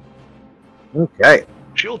 Interception. Okay.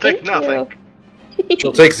 She'll take nothing.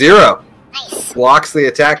 She'll take 0. Nice. Blocks the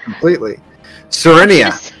attack completely.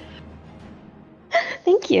 Serenia.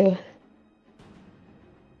 Thank you.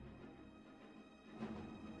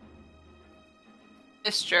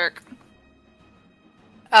 This jerk.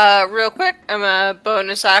 Real quick, I'm a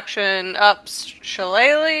bonus action up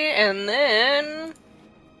Shillelagh, and then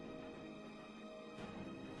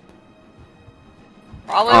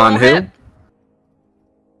probably On won't who? hit.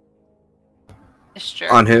 This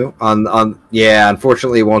jerk. On who? On yeah,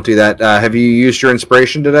 unfortunately it won't do that. Have you used your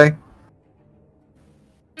inspiration today?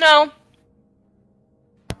 No.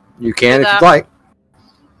 You can Do if that. you'd like.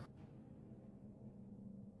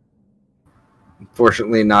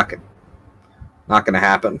 Unfortunately, not going to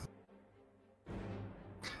happen.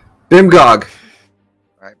 Bimgog.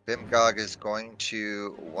 Alright, Bimgog is going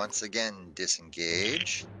to once again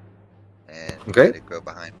disengage. And Okay. let it go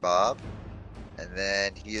behind Bob. And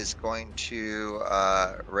then he is going to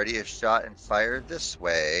ready a shot and fire this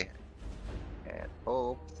way. And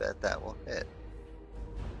hope that that will hit.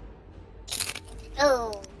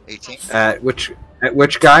 Ooh. 18. At which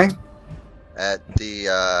guy? At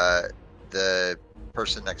the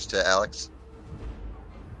person next to Alex.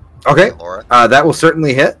 Okay. Laura. That will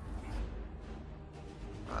certainly hit.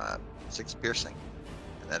 6 piercing.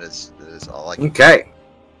 And that is all I can Okay.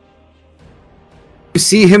 You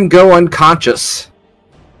see him go unconscious.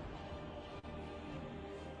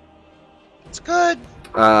 It's good.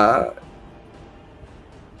 That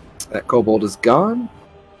kobold is gone.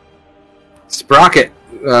 Sprocket,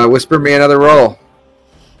 whisper me another roll.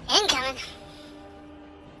 Incoming.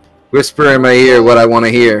 Whisper in my ear what I want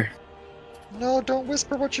to hear. No, don't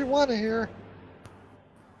whisper what you want to hear.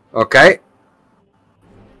 Okay.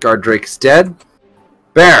 Guard Drake's dead.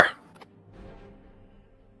 Bear.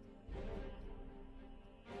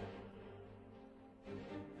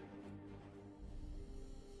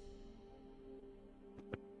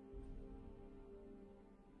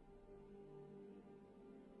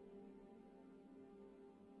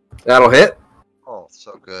 That'll hit. Oh,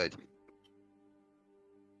 so good.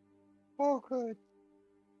 Oh, good.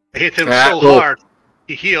 I hit him That so will- hard.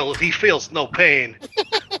 He heals. He feels no pain.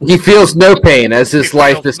 He feels no pain as his He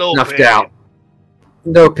life feels is no snuffed pain. out.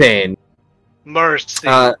 No pain. Mercy.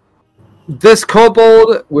 This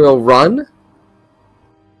kobold will run.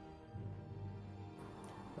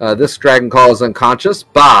 This dragon call is unconscious.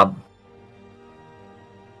 Bob.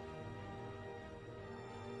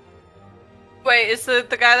 Wait, is the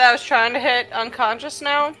guy that I was trying to hit unconscious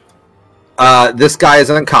now? This guy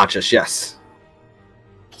is unconscious. Yes.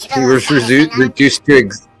 Did you He go was with anything on him?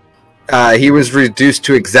 reduced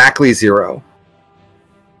to exactly 0.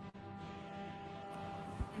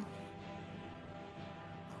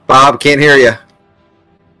 Bob, can't hear you.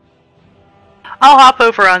 I'll hop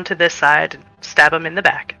over onto this side and stab him in the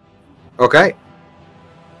back. Okay.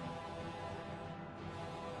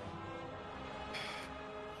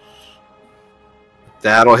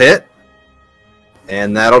 That'll hit.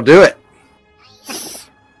 And that'll do it.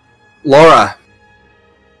 Laura.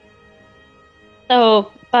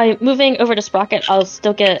 So by moving over to Sprocket, I'll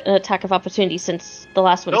still get an attack of opportunity since the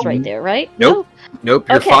last one's Nope. right there, right? Nope. Nope,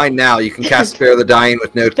 you're Okay. fine now. You can cast Spare the Dying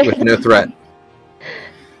with no threat. No.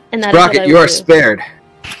 And that is what Sprocket, I you will are do. spared.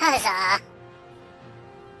 Huzzah.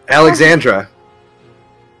 Alexandra.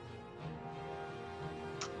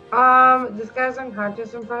 This guy's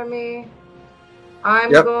unconscious in front of me.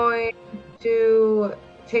 I'm Yep. going to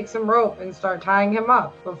take some rope and start tying him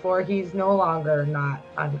up before he's no longer not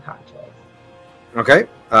unconscious. Okay.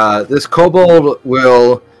 This kobold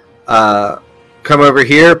will come over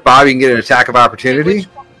here. Bob, you can get an attack of opportunity.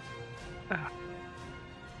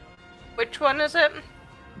 Which one is it?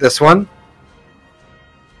 This one.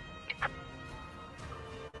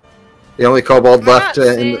 The only kobold I'm left not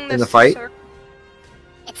in seeing the this fight.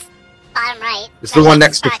 It's bottom right. It's the one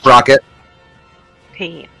next to Sprocket.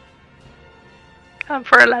 15.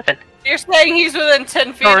 For 11. You're saying he's within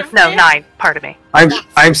 10 feet Or, of no, me? 9. Pardon me.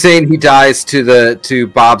 I'm saying he dies to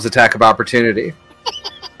Bob's attack of opportunity.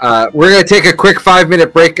 We're gonna take a quick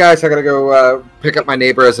 5-minute break, guys. I gotta go pick up my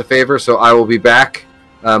neighbor as a favor, so I will be back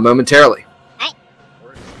momentarily. I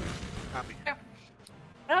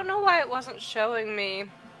don't know why it wasn't showing me,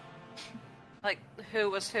 like, who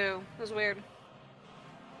was who. It was weird.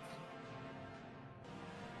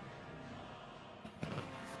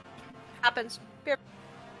 Happens. Here.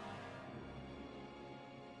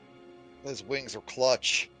 Those wings are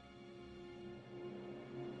clutch.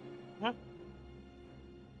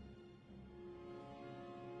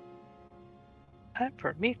 Time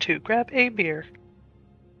for me to grab a beer.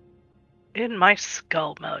 In my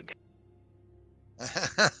skull mug.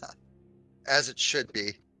 As it should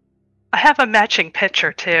be. I have a matching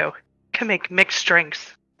pitcher, too. Can make mixed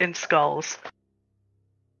drinks in skulls.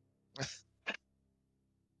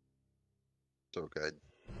 So good.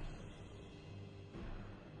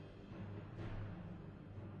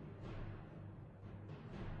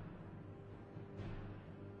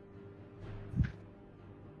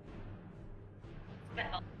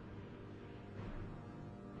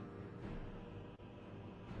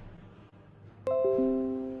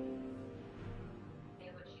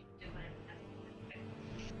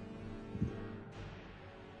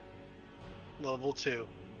 Level 2.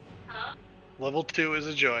 Level 2 is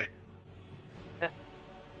a joy.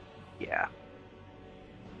 Yeah.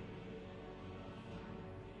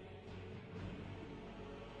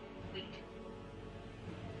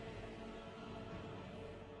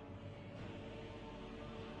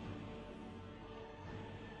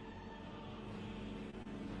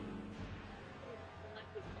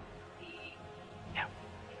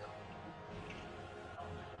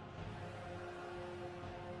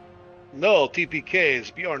 No,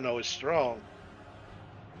 TPKs. Bjorno is strong.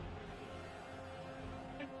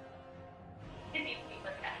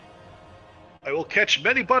 I will catch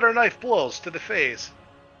many butter knife blows to the face.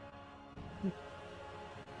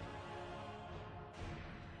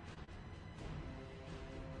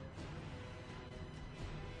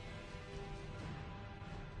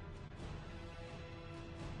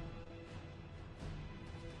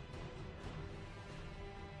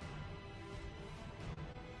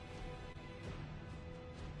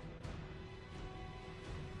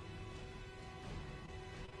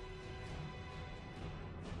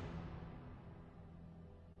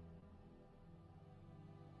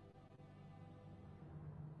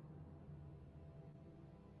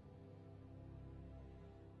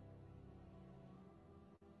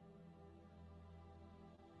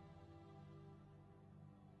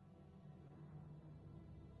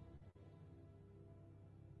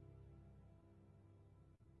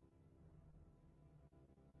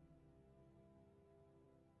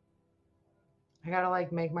 I gotta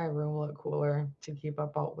like make my room look cooler to keep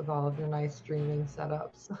up with all of your nice streaming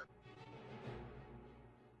setups.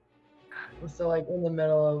 I'm still like in the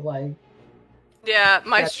middle of like. Yeah,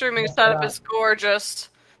 my Yeah, streaming that's setup that. is gorgeous.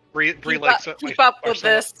 Bree Keep likes up, it. keep up our with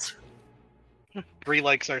setup. this. Bree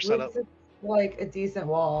likes our setup. Looks like a decent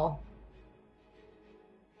wall.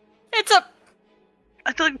 It's a.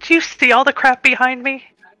 Do you see all the crap behind me?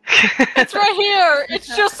 It's right here. It's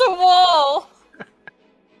just a wall.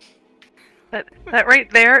 That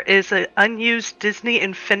right there is an unused Disney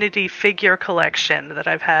Infinity figure collection that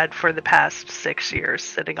I've had for the past 6 years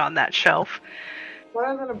sitting on that shelf.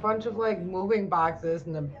 Better than a bunch of like moving boxes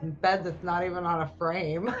and a bed that's not even on a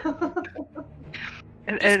frame.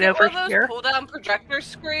 And Just get over one of those here, pull-down projector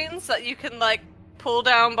screens that you can like pull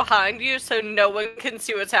down behind you, so no one can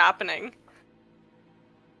see what's happening.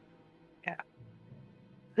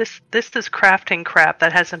 this is crafting crap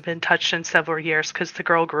that hasn't been touched in several years because the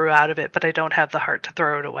girl grew out of it, but I don't have the heart to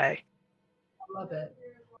throw it away. I love it.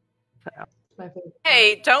 So. It's my favorite.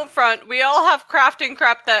 Hey, don't front. We all have crafting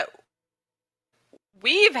crap that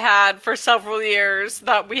we've had for several years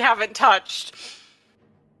that we haven't touched,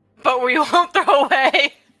 but we won't throw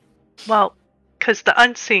away. Well, because the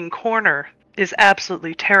unseen corner is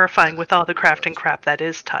absolutely terrifying with all the crafting crap that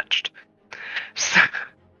is touched. So,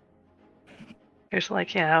 there's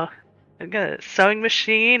like, I've got a sewing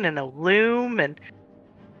machine and a loom and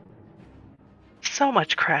so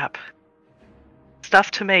much crap.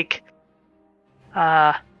 Stuff to make,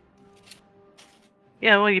 when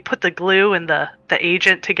you put the glue and the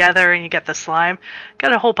agent together and you get the slime.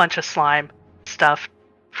 Got a whole bunch of slime stuff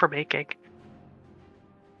for making.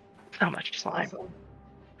 So much slime. Awesome.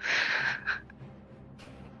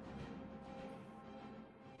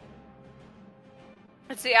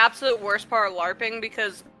 It's the absolute worst part of LARPing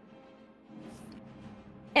because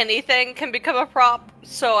anything can become a prop,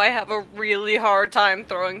 so I have a really hard time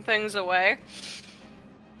throwing things away.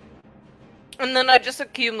 And then I just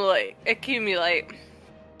accumulate.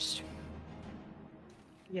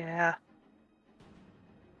 Yeah.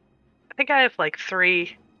 I think I have like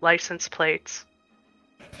 3 license plates.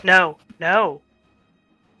 No.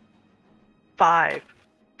 5.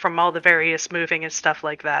 From all the various moving and stuff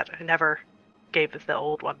like that. I never gave the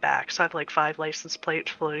old one back, so I have like 5 license plates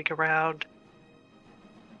floating around.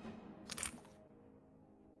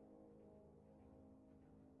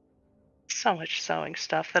 So much sewing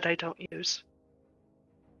stuff that I don't use.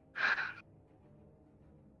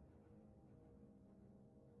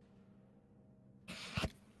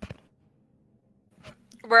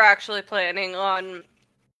 We're actually planning on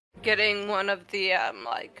getting one of the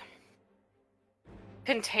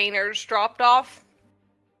containers dropped off.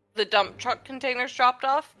 The dump truck containers dropped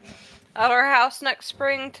off at our house next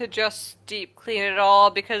spring to just deep clean it all,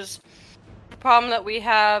 because the problem that we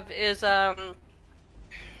have is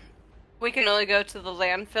we can only go to the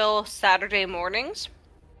landfill Saturday mornings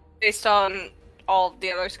based on all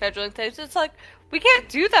the other scheduling things. It's like, we can't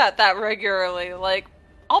do that regularly. Like,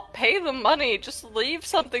 I'll pay the money, just leave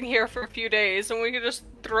something here for a few days and we can just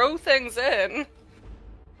throw things in.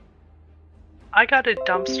 I got a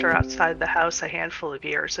dumpster outside the house a handful of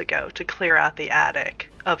years ago to clear out the attic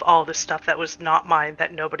of all the stuff that was not mine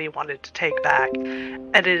that nobody wanted to take back.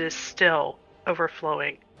 And it is still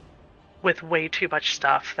overflowing with way too much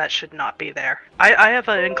stuff that should not be there. I have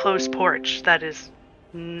an enclosed porch that is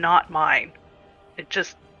not mine. It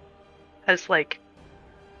just has like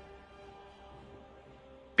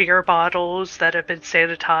beer bottles that have been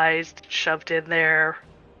sanitized, shoved in there,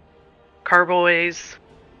 carboys,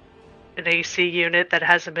 an AC unit that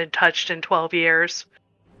hasn't been touched in 12 years.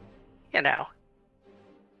 I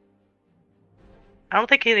don't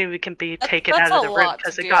think any of it can be taken out of the room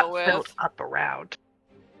because it got filled up around.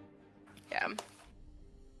 Yeah.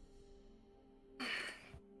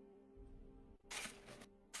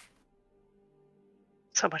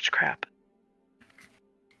 So much crap.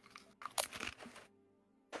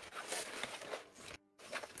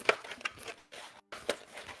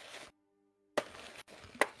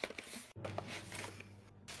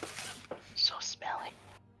 So smelly.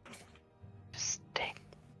 Stink.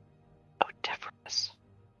 Odoriferous.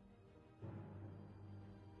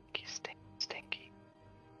 Stinky.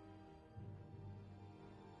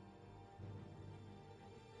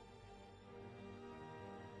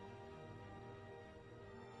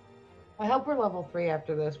 I hope we're level 3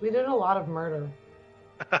 after this. We did a lot of murder.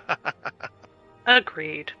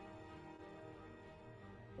 Agreed.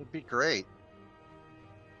 It'd be great.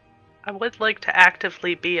 I would like to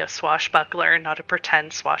actively be a swashbuckler, not a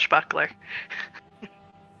pretend swashbuckler.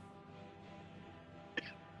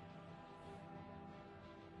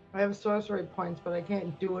 I have sorcery points, but I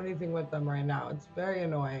can't do anything with them right now. It's very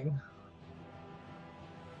annoying.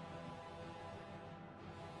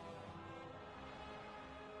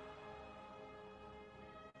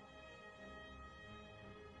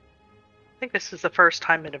 I think this is the first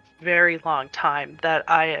time in a very long time that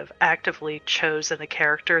I have actively chosen a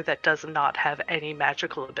character that does not have any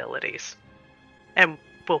magical abilities. And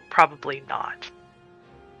will probably not.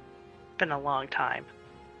 Been a long time.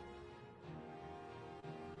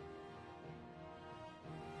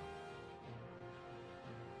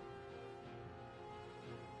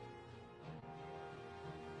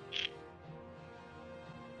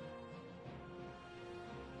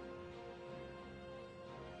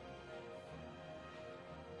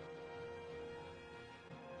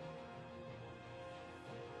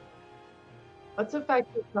 It's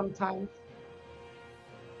effective sometimes.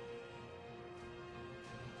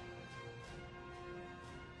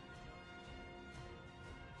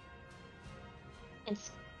 And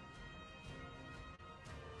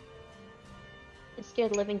it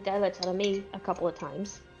scared the living daylights out of me a couple of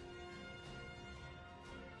times.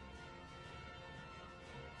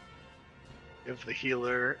 Give the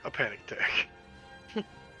healer a panic attack.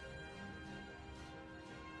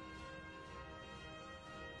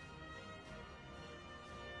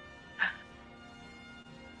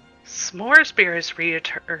 S'mores beer is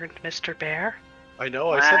returned, Mr. Bear. I know,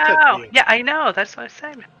 I said that to you. Yeah, I know. That's what I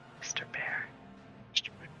said, Mr. Bear.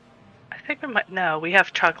 I think we might. No, we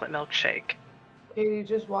have chocolate milkshake. Katie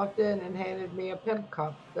just walked in and handed me a pimp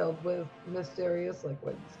cup filled with mysterious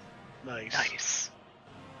liquids. Nice. Nice.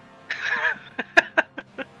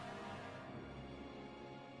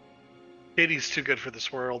 Katie's too good for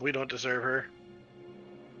this world. We don't deserve her.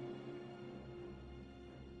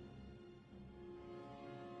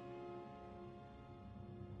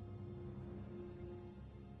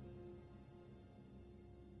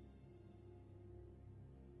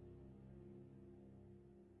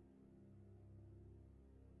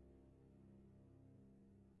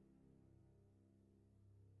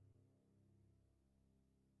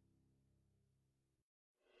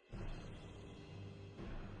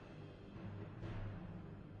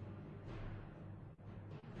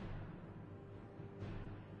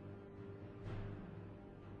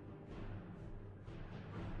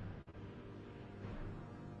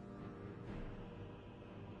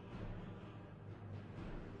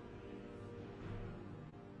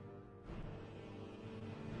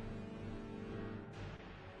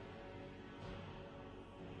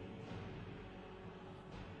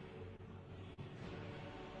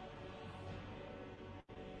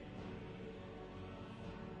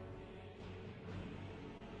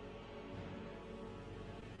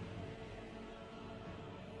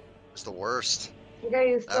 It's the worst.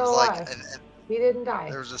 Okay, he's I still was alive. like, and He didn't die.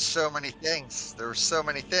 there was just so many things. There were so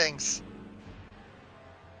many things.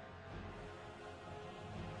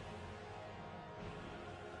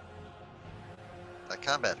 That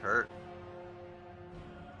combat hurt.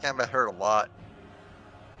 Combat hurt a lot.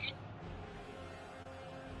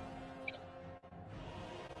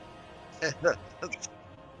 That's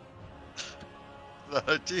not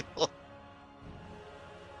ideal.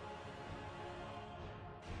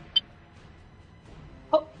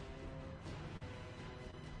 Oh,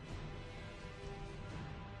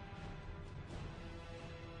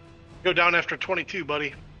 Go down after 22,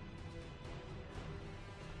 buddy.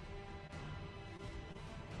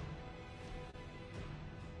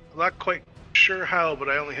 I'm not quite sure how, but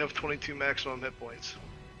I only have 22 maximum hit points.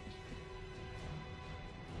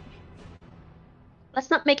 let's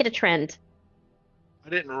not make it a trend. I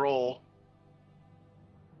didn't roll.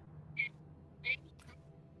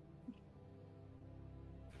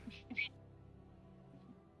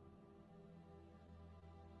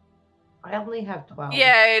 I only have 12.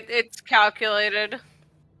 Yeah, it's calculated.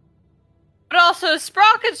 But also,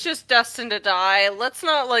 Sprocket's just destined to die. Let's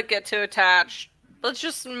not get too attached. Let's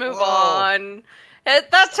just move on.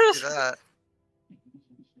 That's just. That.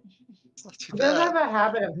 It's not too He does bad. have a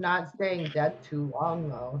habit of not staying dead too long,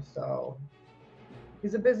 though, so.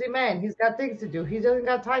 He's a busy man. He's got things to do. He doesn't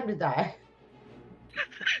got time to die.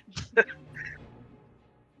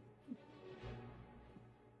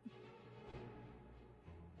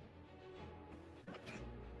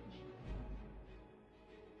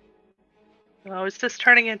 Oh, is this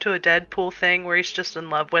turning into a Deadpool thing where he's just in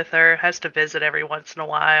love with her, has to visit every once in a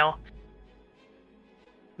while,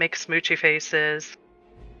 make smoochy faces,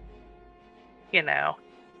 you know.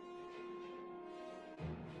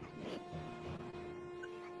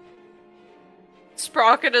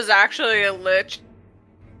 Sprocket is actually a lich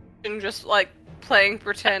and just playing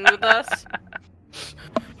pretend with us.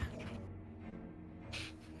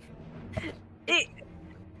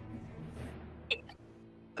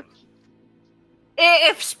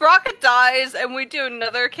 If Sprocket dies and we do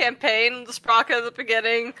another campaign, the Sprocket at the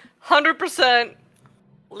beginning, 100%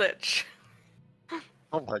 Lich.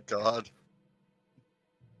 Oh my god.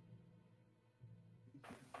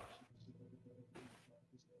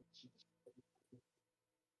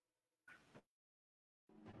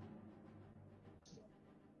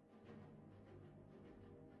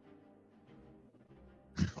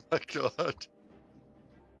 Oh my god.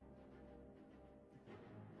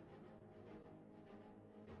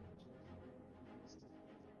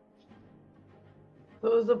 So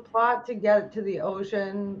it was a plot to get to the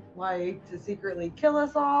ocean, like to secretly kill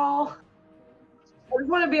us all. I just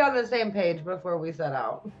want to be on the same page before we set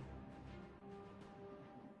out.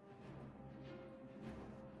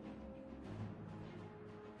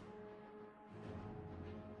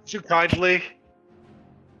 Too kindly.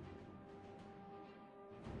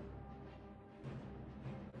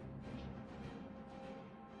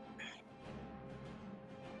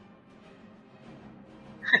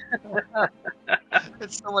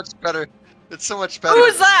 It's so much better. It's so much better.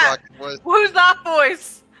 Who's than that? Sprocket was. Who's that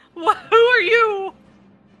voice? Who are you?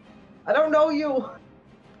 I don't know you.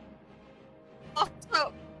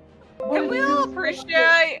 Also, can we all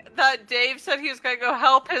appreciate that Dave said he was gonna go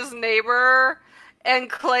help his neighbor and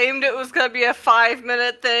claimed it was gonna be a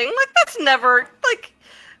 5-minute thing? Like, that's never, like,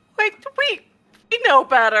 wait, we know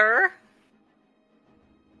better.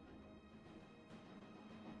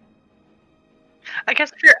 I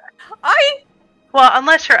guess if you're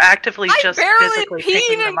unless you're actively I just barely physically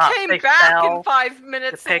picking peed them and up, came they back fell. in 5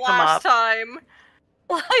 minutes the pick 'em last up. time.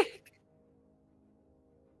 Like,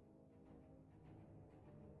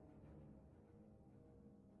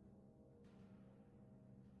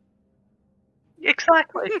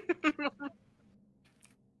 Exactly.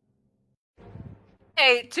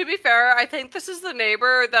 hey, to be fair, I think this is the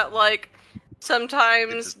neighbor that, like,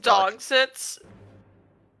 sometimes dog sits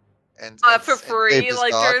And for saved free, his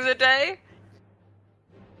like, dog. during the day.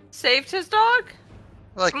 Saved his dog?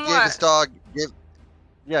 Like From gave his what? dog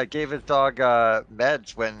gave his dog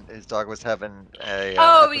meds when his dog was having a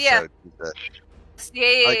Oh, episode.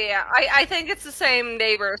 Yeah. I think it's the same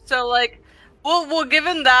neighbor. So, like, we'll give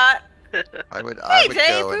him that. I would Hey, would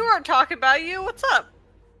Dave, go we and- weren't talking about you. What's up?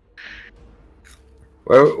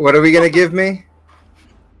 What are we gonna give me?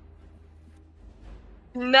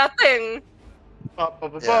 Nothing.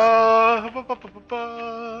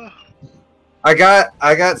 I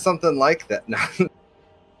got something like that. No.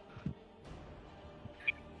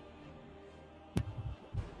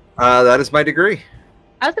 That is my degree.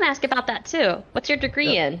 I was going to ask about that too. What's your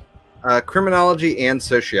degree in? Criminology and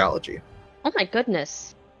sociology. Oh my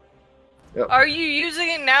goodness. Are you using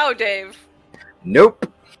it now, Dave?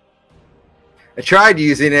 Nope. I tried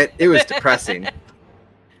using it. It was depressing. It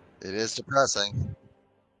is depressing.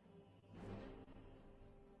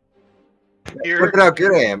 Look at how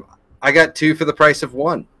good I am. I got 2 for the price of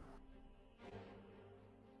 1.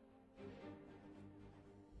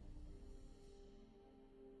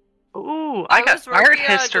 Ooh, I got was art working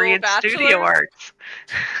on a history dual and studio bachelor. arts.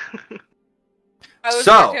 I was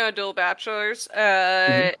So- working on a dual bachelor's.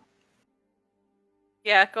 Mhm.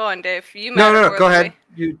 Yeah, go on, Dave. You No, matter more go than ahead. me.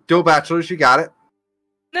 You dual bachelors, you got it.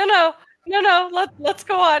 No. Let's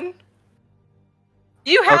go on.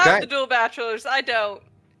 You have Okay. the dual bachelors. I don't.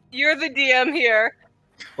 You're the DM here.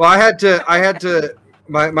 Well, I had to.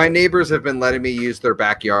 My neighbors have been letting me use their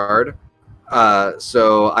backyard,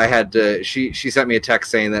 so I had to. She sent me a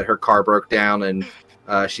text saying that her car broke down and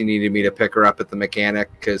she needed me to pick her up at the mechanic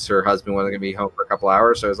because her husband wasn't going to be home for a couple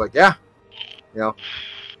hours. So I was like, yeah,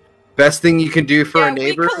 best thing you can do for a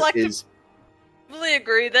neighbor is. Really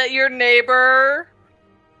agree that your neighbor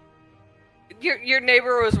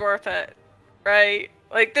was worth it, right?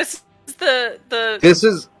 Like, this is This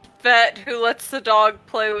is vet who lets the dog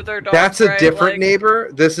play with their dog. That's a right? different Like,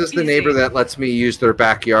 neighbor. This is the easy. neighbor that lets me use their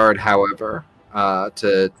backyard, however,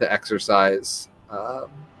 to exercise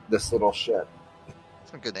this little shit.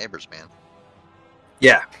 Some good neighbors, man.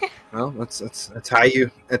 Yeah. Well, that's how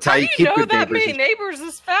you How do you keep know good that neighbors. many neighbors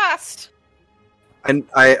is fast? And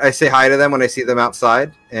I say hi to them when I see them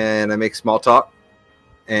outside, and I make small talk.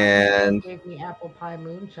 And Gave me apple pie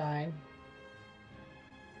moonshine.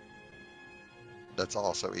 That's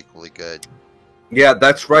also equally good. yeah,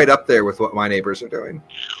 that's right up there with what my neighbors are doing.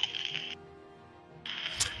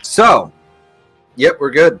 So, yep,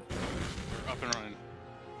 we're good. Up and running.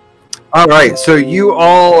 All right, so you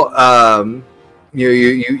all,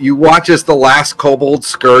 you watch as the last kobold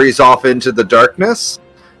scurries off into the darkness.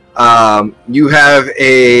 You have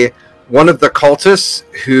one of the cultists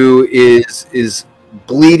who is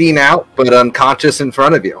bleeding out but unconscious in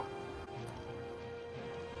front of you.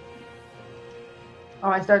 Oh,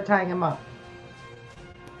 I start tying him up.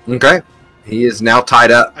 Okay. He is now tied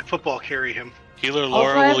up. I football carry him. Healer Also,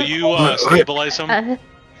 Laura, I have will a you question. stabilize him?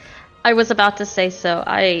 I was about to say so.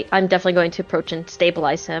 I'm definitely going to approach and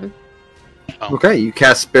stabilize him. Okay, you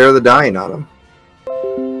cast Spare the Dying on him.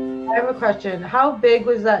 I have a question. How big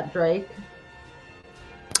was that Drake?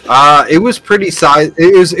 It was pretty size.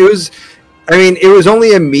 It was. I mean, it was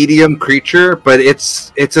only a medium creature, but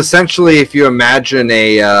it's essentially, if you imagine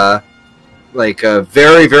a like a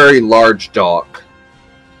very, very large dog.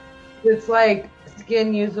 It's like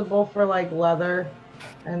skin usable for like leather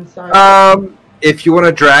and such. If you want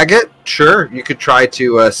to drag it, sure, you could try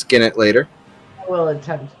to skin it later. I will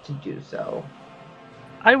attempt to do so.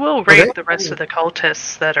 I will raid the rest of the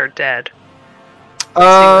cultists that are dead.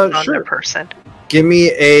 Sure. On their person. Give me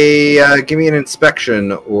an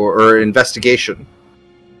inspection or investigation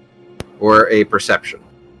or a perception.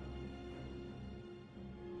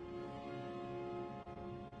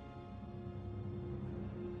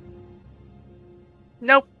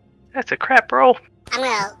 Nope, that's a crap roll. I'm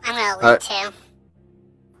gonna loot too.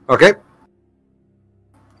 Okay.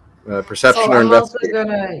 Perception So or I'm also investigation.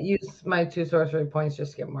 gonna use my 2 sorcery points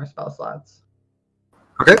just to get more spell slots.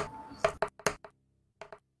 Okay.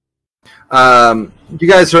 You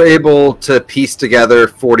guys are able to piece together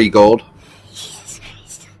 40 gold. Jesus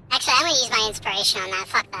Christ. Actually, I'm gonna use my inspiration on that.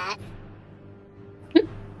 Fuck that.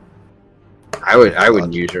 I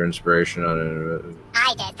wouldn't use your inspiration on it.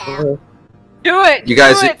 I did though. Do it. You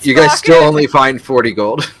guys do it, still only find 40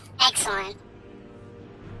 gold. Excellent.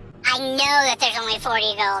 I know that there's only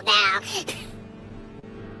 40 gold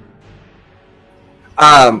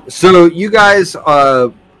now. So you guys,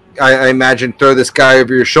 I imagine, throw this guy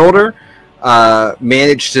over your shoulder,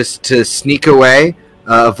 manage to sneak away,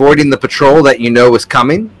 avoiding the patrol that you know is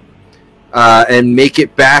coming, and make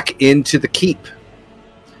it back into the keep,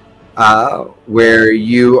 where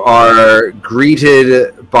you are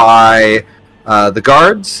greeted by the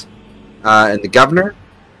guards and the governor,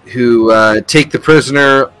 who take the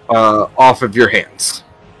prisoner off of your hands.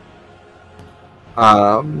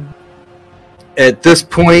 At this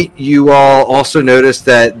point, you all also notice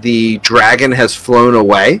that the dragon has flown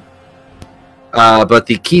away, but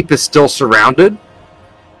the keep is still surrounded,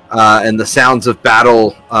 and the sounds of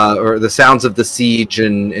battle, or the sounds of the siege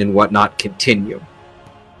and whatnot, continue.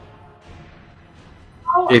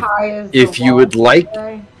 How high is If the you wall would like,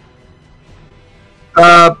 today?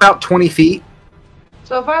 about 20 feet.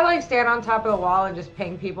 So if I like stand on top of the wall and just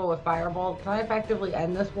ping people with firebolt, can I effectively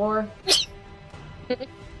end this war?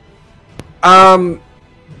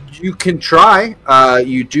 You can try.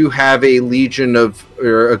 You do have a legion of,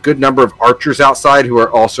 or a good number of archers outside who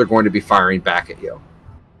are also going to be firing back at you.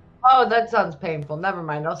 Oh, that sounds painful. Never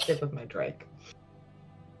mind. I'll stick with my Drake.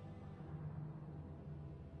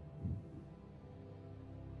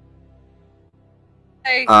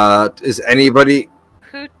 Hey, Is anybody?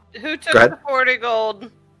 who took Go ahead. the 40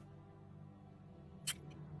 gold?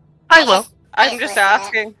 I will. I'm just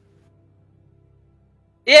asking.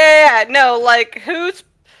 Yeah, no, like who's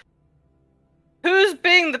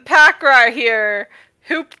being the pack rat here?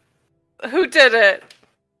 Who did it?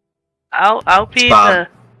 I'll be Bob.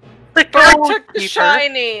 the Bird gold took the keeper.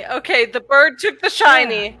 shiny. Okay, the bird took the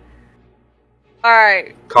shiny. All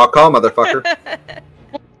right. Call, motherfucker.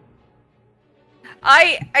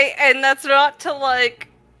 And that's not to like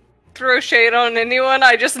throw shade on anyone.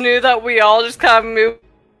 I just knew that we all just kind of moved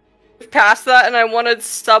past that, and I wanted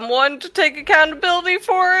someone to take accountability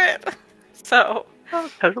for it. So I'll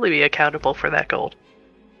totally be accountable for that gold.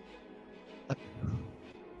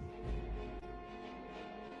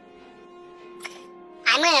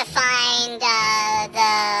 I'm gonna find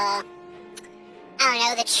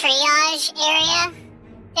the triage area,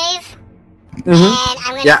 Dave. And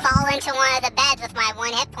I'm gonna fall into one of the beds with my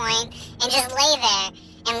 1 hit point and just lay there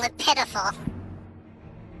and look pitiful.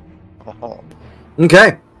 Oh.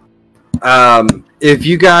 Okay. If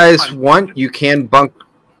you guys want, you can bunk.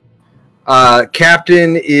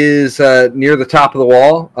 Captain is near the top of the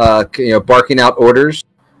wall, barking out orders.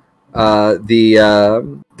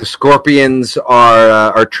 The scorpions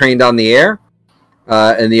are trained on the air,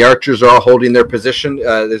 and the archers are all holding their position.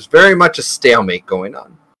 There's very much a stalemate going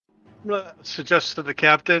on. I'm gonna suggest to the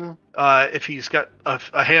captain, if he's got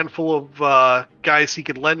a handful of guys he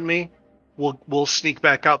could lend me, we'll sneak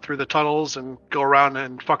back out through the tunnels and go around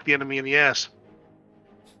and fuck the enemy in the ass.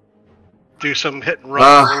 Do some hit and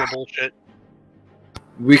run guerrilla bullshit.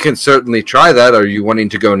 We can certainly try that. Are you wanting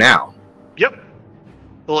to go now? Yep.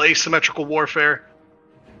 A little asymmetrical warfare.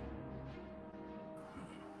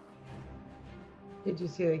 Did you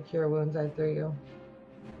see the cure wounds I threw you?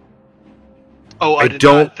 Oh, I did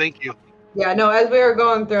don't- not. Thank you. Yeah, no, as we were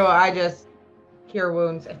going through, I just cure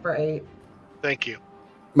wounds for 8. Thank you.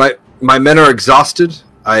 My men are exhausted.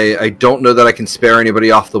 I don't know that I can spare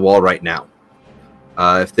anybody off the wall right now.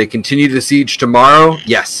 If they continue to siege tomorrow,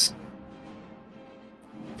 yes.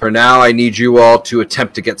 For now, I need you all to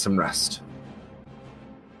attempt to get some rest.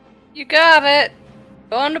 You got it.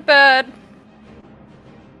 Going to bed.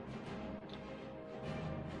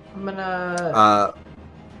 I'm gonna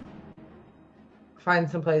find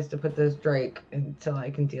some place to put this Drake until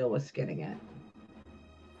I can deal with skinning it.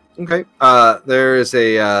 Okay. There is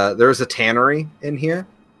a tannery in here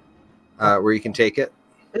where you can take it.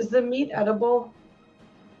 Is the meat edible?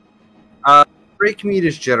 Drake meat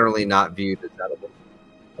is generally not viewed as edible.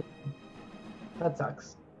 That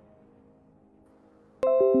sucks.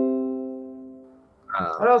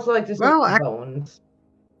 I'd also like to see the bones.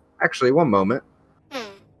 Actually, one moment.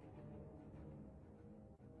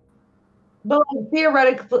 But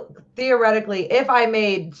like, theoretically, if I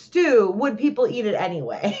made stew, would people eat it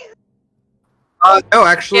anyway? No,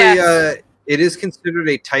 actually, Yes. It is considered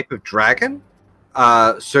a type of dragon.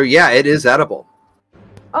 So yeah, it is edible.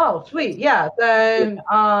 Oh, sweet. Yeah, then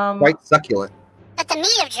Quite succulent. But the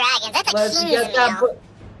meat of dragons, that's a let's king's get that meal.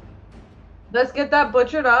 let's get that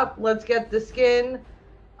butchered up. Let's get the skin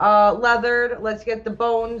leathered. Let's get the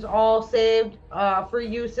bones all saved for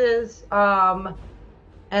uses. And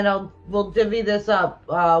we'll divvy this up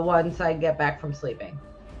once I get back from sleeping.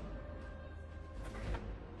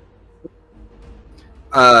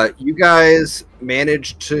 You guys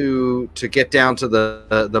managed to get down to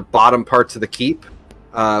the bottom parts of the keep,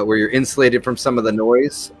 where you're insulated from some of the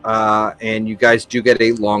noise, and you guys do get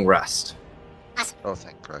a long rest. Oh,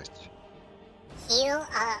 thank Christ. Heal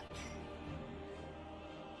up.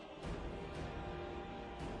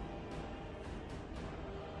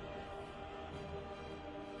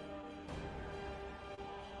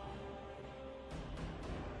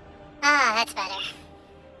 Ah, that's better.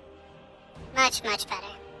 Much, much better.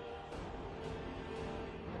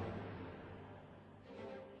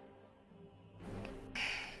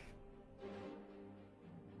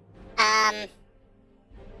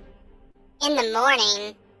 In the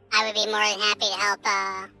morning, I would be more than happy to help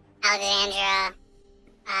Alexandra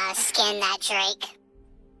skin that Drake.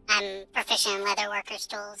 I'm proficient in leather workers'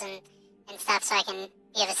 tools and stuff, so I can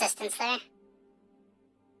be of assistance there.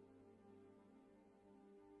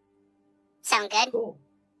 Sound good? Cool.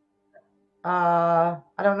 I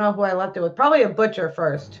don't know who I left it with. Probably a butcher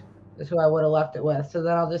first is who I would have left it with. So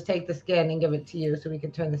then I'll just take the skin and give it to you so we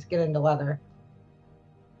can turn the skin into leather.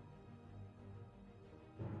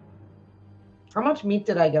 How much meat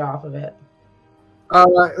did I get off of it?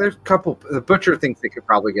 There's a couple. The butcher thinks they could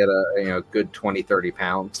probably get a good 20, 30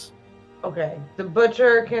 pounds. Okay. The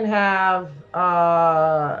butcher can have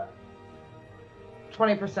 20%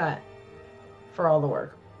 for all the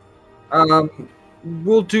work.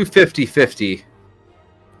 We'll do 50-50.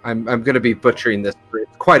 I'm going to be butchering this.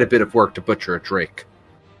 It's quite a bit of work to butcher a Drake.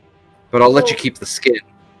 But I'll let you keep the skin.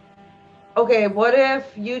 Okay, what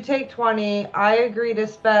if you take 20, I agree to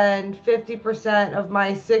spend 50% of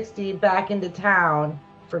my 60 back into town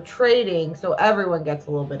for trading so everyone gets a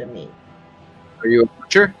little bit of meat? Are you a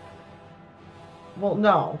butcher? Well,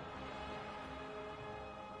 no.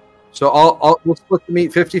 So we'll split the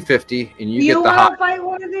meat 50-50, and you get the want hot. to fight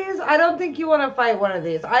one of these? I don't think you want to fight one of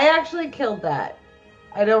these. I actually killed that.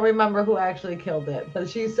 I don't remember who actually killed it, but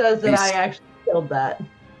she says that I actually killed that.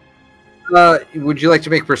 Would you like to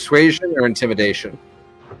make persuasion or intimidation?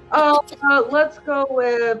 Let's go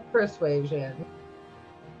with persuasion.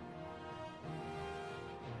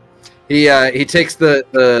 He takes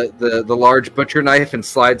the large butcher knife and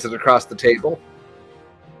slides it across the table.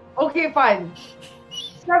 Okay, fine.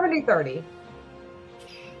 70-30.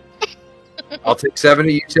 I'll take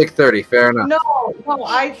 70, you take 30. Fair enough. No,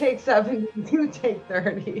 I take 70, you take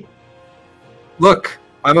 30. Look,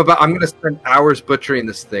 I'm going to spend hours butchering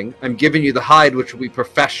this thing. I'm giving you the hide, which will be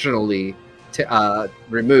professionally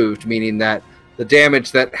removed, meaning that the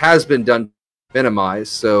damage that has been done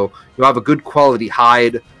minimized. So you'll have a good quality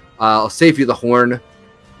hide. I'll save you the horn.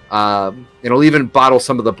 And I'll even bottle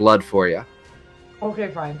some of the blood for you.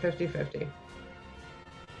 Okay, fine. 50-50.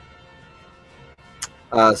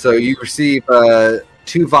 So you receive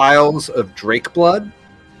 2 vials of Drake blood,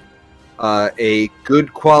 a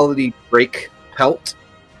good quality Drake pelt,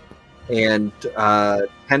 and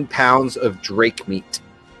 10 pounds of Drake meat.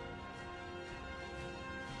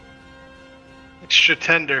 Extra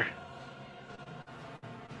tender.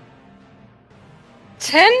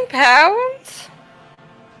 10 pounds?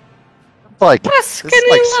 Like, What a this is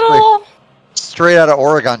skinny like little. straight out of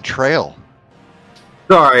Oregon Trail.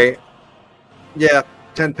 Sorry. Yeah,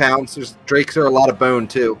 10 pounds. Drakes are a lot of bone,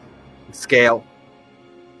 too. Scale.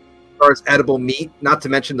 As far as edible meat, not to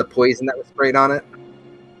mention the poison that was sprayed on it.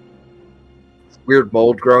 Weird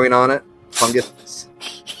mold growing on it. Fungus.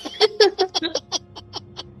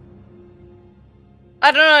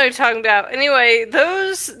 I don't know what you're talking about. Anyway,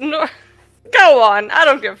 those... Go on. I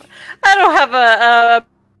don't have a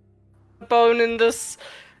bone in this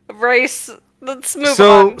race. Let's move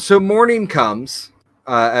on. So morning comes,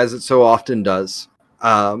 as it so often does.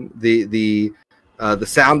 The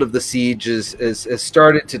sound of the siege has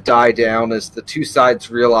started to die down as the two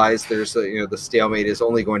sides realize the stalemate is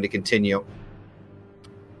only going to continue.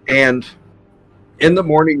 And in the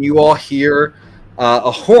morning, you all hear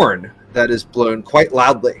a horn that is blown quite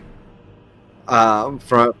loudly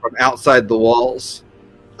from outside the walls,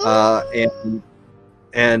 and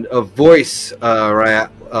a voice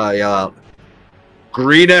yell out,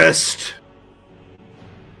 "Greenest,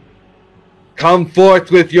 come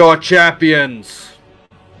forth with your champions.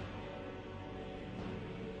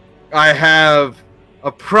 I have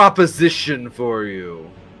a proposition for you."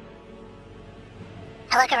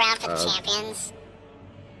 I look around for the champions.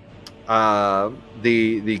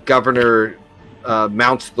 The governor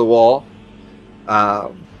mounts the wall.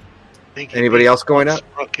 Anybody else going up?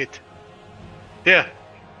 Yeah.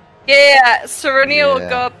 Yeah, Serenia will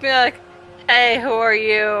go up and be like, "Hey, who are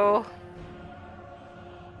you?"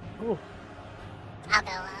 I'll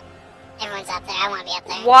go up. Everyone's up there. I want to be up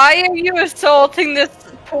there. Why are you assaulting this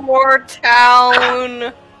poor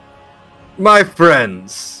town? My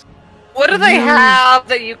friends. What do they have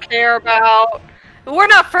that you care about? We're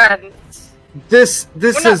not friends. This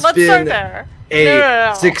has let's been start there. a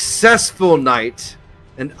No. successful night,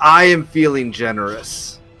 and I am feeling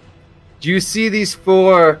generous. Do you see these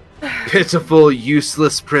 4 pitiful,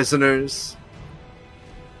 useless prisoners?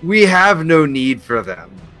 We have no need for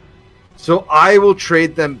them, so I will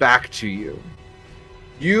trade them back to you.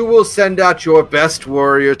 You will send out your best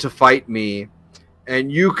warrior to fight me,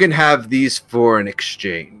 and you can have these 4 in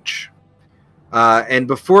exchange. And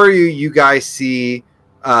before you guys see,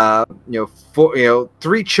 3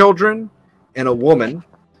 children and a woman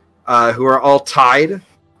who are all tied.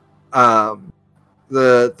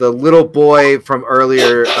 The little boy from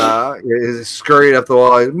earlier is scurried up the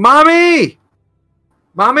wall. "Mommy!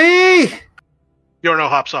 Mommy!" Yorno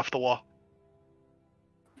hops off the wall.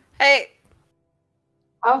 Hey,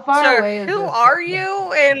 How far sir, away is who this? are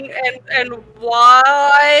you, and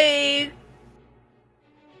why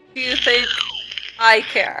do you think I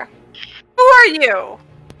care? Who are you?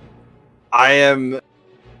 I am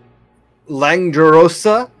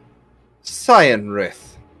Langdorosa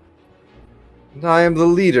Cyanrith. And I am the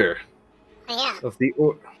leader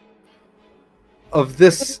of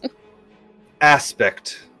this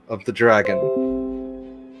aspect of the dragon.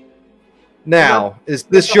 Now, is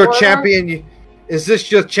this your champion? Is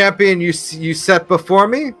this your champion you set before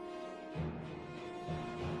me?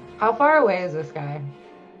 How far away is this guy?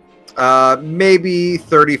 Maybe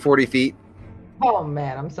 30, 40 feet. Oh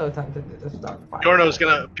man, I'm so tempted to just start fighting.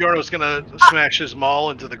 Bjorno's gonna smash his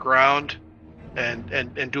maul into the ground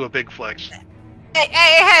and do a big flex.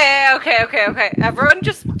 Hey, okay. Everyone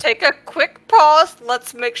just take a quick pause.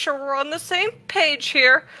 Let's make sure we're on the same page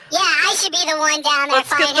here. Yeah, I should be the one down there Let's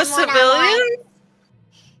fighting get the him one-on-one. civilians.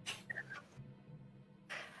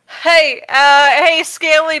 Hey,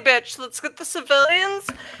 scaly bitch, let's get the civilians.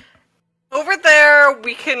 Over there,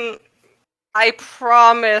 we can... I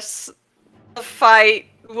promise the fight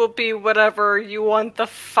will be whatever you want the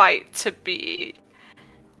fight to be.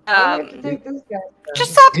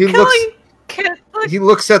 Just stop killing kids. He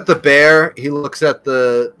looks at the bear. He looks at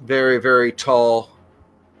the very, very tall,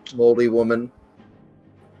 moldy woman.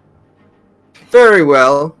 Very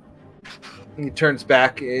well. He turns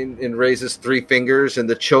back and raises 3 fingers, and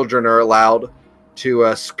the children are allowed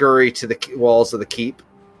to scurry to the walls of the keep.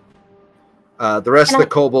 The rest of the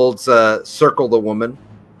kobolds circle the woman.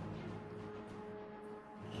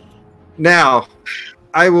 Now,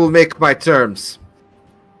 I will make my terms.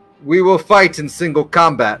 We will fight in single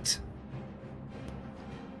combat.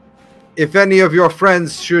 If any of your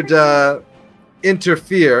friends should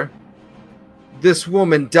interfere, this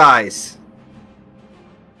woman dies.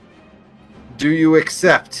 Do you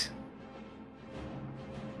accept?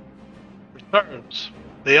 Terms.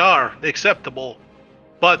 They are acceptable.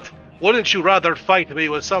 But wouldn't you rather fight me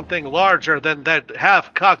with something larger than that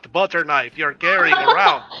half-cocked butter knife you're carrying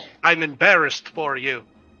around? I'm embarrassed for you.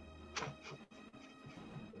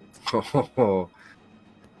 Oh,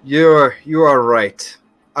 you are right.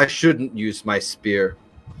 I shouldn't use my spear.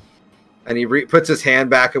 And he puts his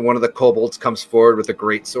hand back, and one of the kobolds comes forward with a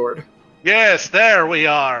greatsword. Yes, there we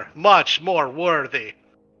are. Much more worthy.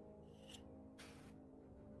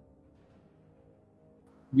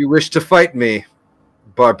 You wish to fight me,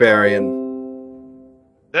 barbarian?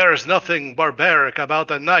 There is nothing barbaric about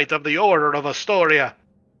the Knight of the Order of Astoria.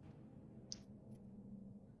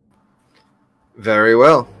 Very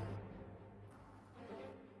well.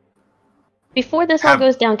 Before this all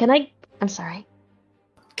goes down, I'm sorry.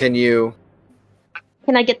 Can you...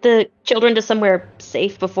 Can I get the children to somewhere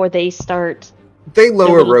safe before they start? They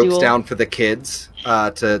lower little ropes duel? down for the kids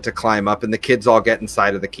to climb up, and the kids all get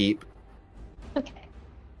inside of the keep. Okay.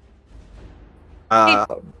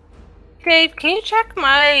 Dave, can you check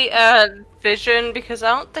my vision, because I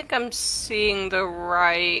don't think I'm seeing the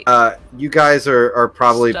right. You guys are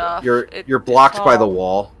probably Stuff. you're blocked by the all-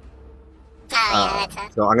 wall. Oh, yeah,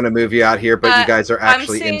 that's it. So I'm gonna move you out here, but you guys are I'm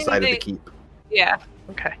actually seeing inside of the the- keep, Yeah.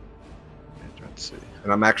 Okay. Let's see.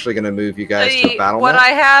 and I'm actually gonna move you guys to a battle What map. I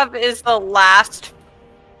have is the last.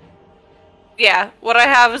 Yeah, what I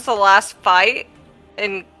have is the last fight,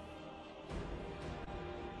 and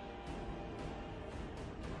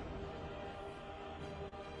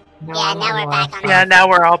Yeah, now we're back on Yeah, now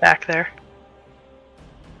we're all back there.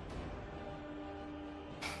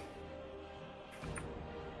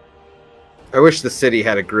 I wish the city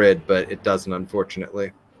had a grid, but it doesn't,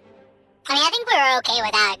 unfortunately. I mean, I think we were okay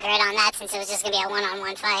without a grid on that since it was just going to be a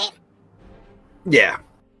one-on-one fight. Yeah.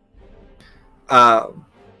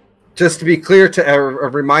 Just to be clear, a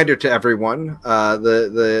reminder to everyone,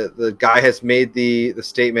 the guy has made the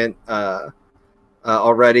statement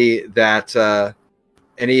already that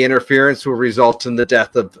any interference will result in the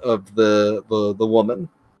death of the woman.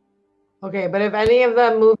 Okay, but if any of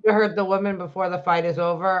them move to hurt the woman before the fight is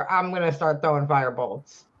over, I'm gonna start throwing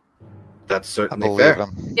firebolts. That's I certainly believe fair.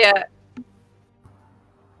 him. yeah,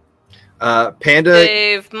 Panda,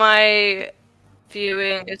 Dave, my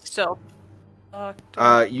viewing is still.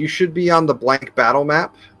 you should be on the blank battle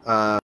map.